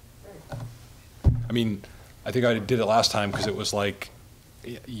 I mean, I think I did it last time because it was like,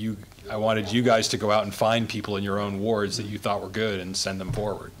 I wanted you guys to go out and find people in your own wards that you thought were good and send them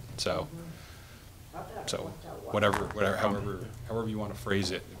forward. So however you want to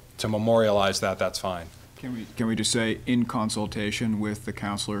phrase it, to memorialize that, that's fine. Can we just say in consultation with the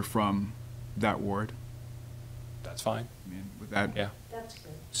counselor from that ward? That's fine. I mean, with that. Yeah.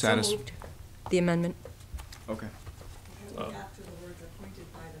 Satisfied. The amendment. Okay. After the words appointed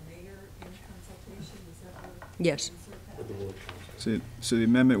by the mayor in consultation, is that what? Yes. So the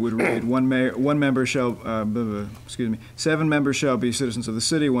amendment would read, one member shall, excuse me, 7 members shall be citizens of the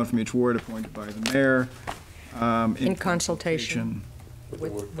city, 1 from each ward appointed by the mayor. In consultation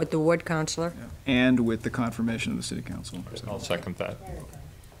with the ward councilor. And with the confirmation of the city council. I'll second that.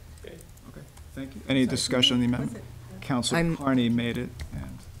 Okay, thank you. Any discussion on the amendment? Councilor Carney made it,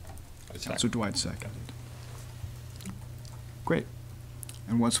 and Councilor Dwight seconded. Great.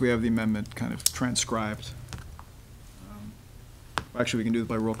 And once we have the amendment kind of transcribed, actually, we can do it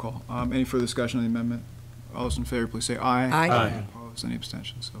by roll call. Any further discussion on the amendment? All those in favor, please say aye. Aye. Opposed, any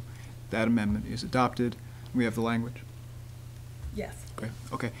abstentions? So that amendment is adopted. We have the language. Yes.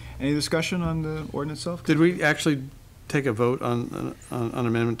 Okay. Any discussion on the ordinance itself? Did we actually take a vote on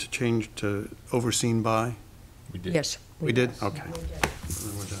amendment to change to overseen by? We did. Yes. We did? Okay.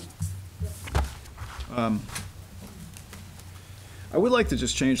 Then we're done. I would like to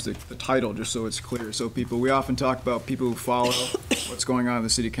just change the title, just so it's clear, so we often talk about people who follow what's going on in the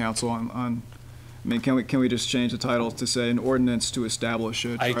city council I mean, can we just change the title to say an ordinance to establish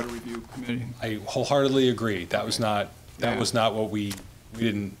a charter review committee? I wholeheartedly agree. That was not what we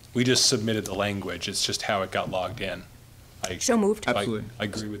just submitted the language. It's just how it got logged in. So moved. Absolutely. I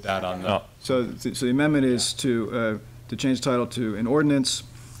agree with that on the. So the amendment is to change the title to an ordinance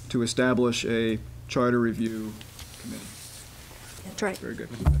to establish a charter review committee. That's right. Very good.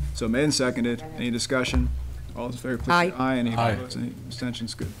 So made and seconded. Any discussion? All those in favor, please say aye. Any opposed? Any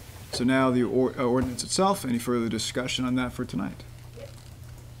abstentions? Good. So now the ordinance itself. Any further discussion on that for tonight?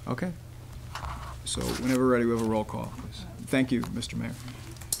 Okay. So whenever ready, we have a roll call, please. Thank you, Mr. Mayor.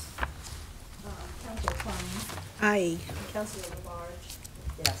 Councilor Klein. Aye. Councilor LaBarge.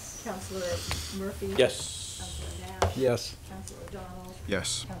 Yes. Councilor Murphy. Yes. Councilor Nash. Yes. Councilor O'Donnell.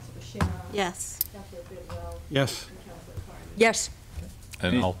 Yes. Councilor Shinner. Yes. Councilor Bidwell. Yes. And Councilor Carney. Yes.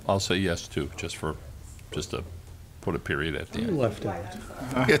 And I'll say yes too, just to put a period at the end. Left out.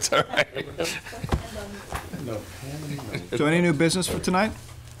 It's all right. So any new business for tonight?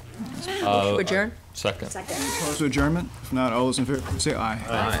 Adjourn? Second. Close to adjournment? If not, all those in favor, please say aye.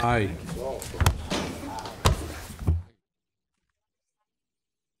 Aye.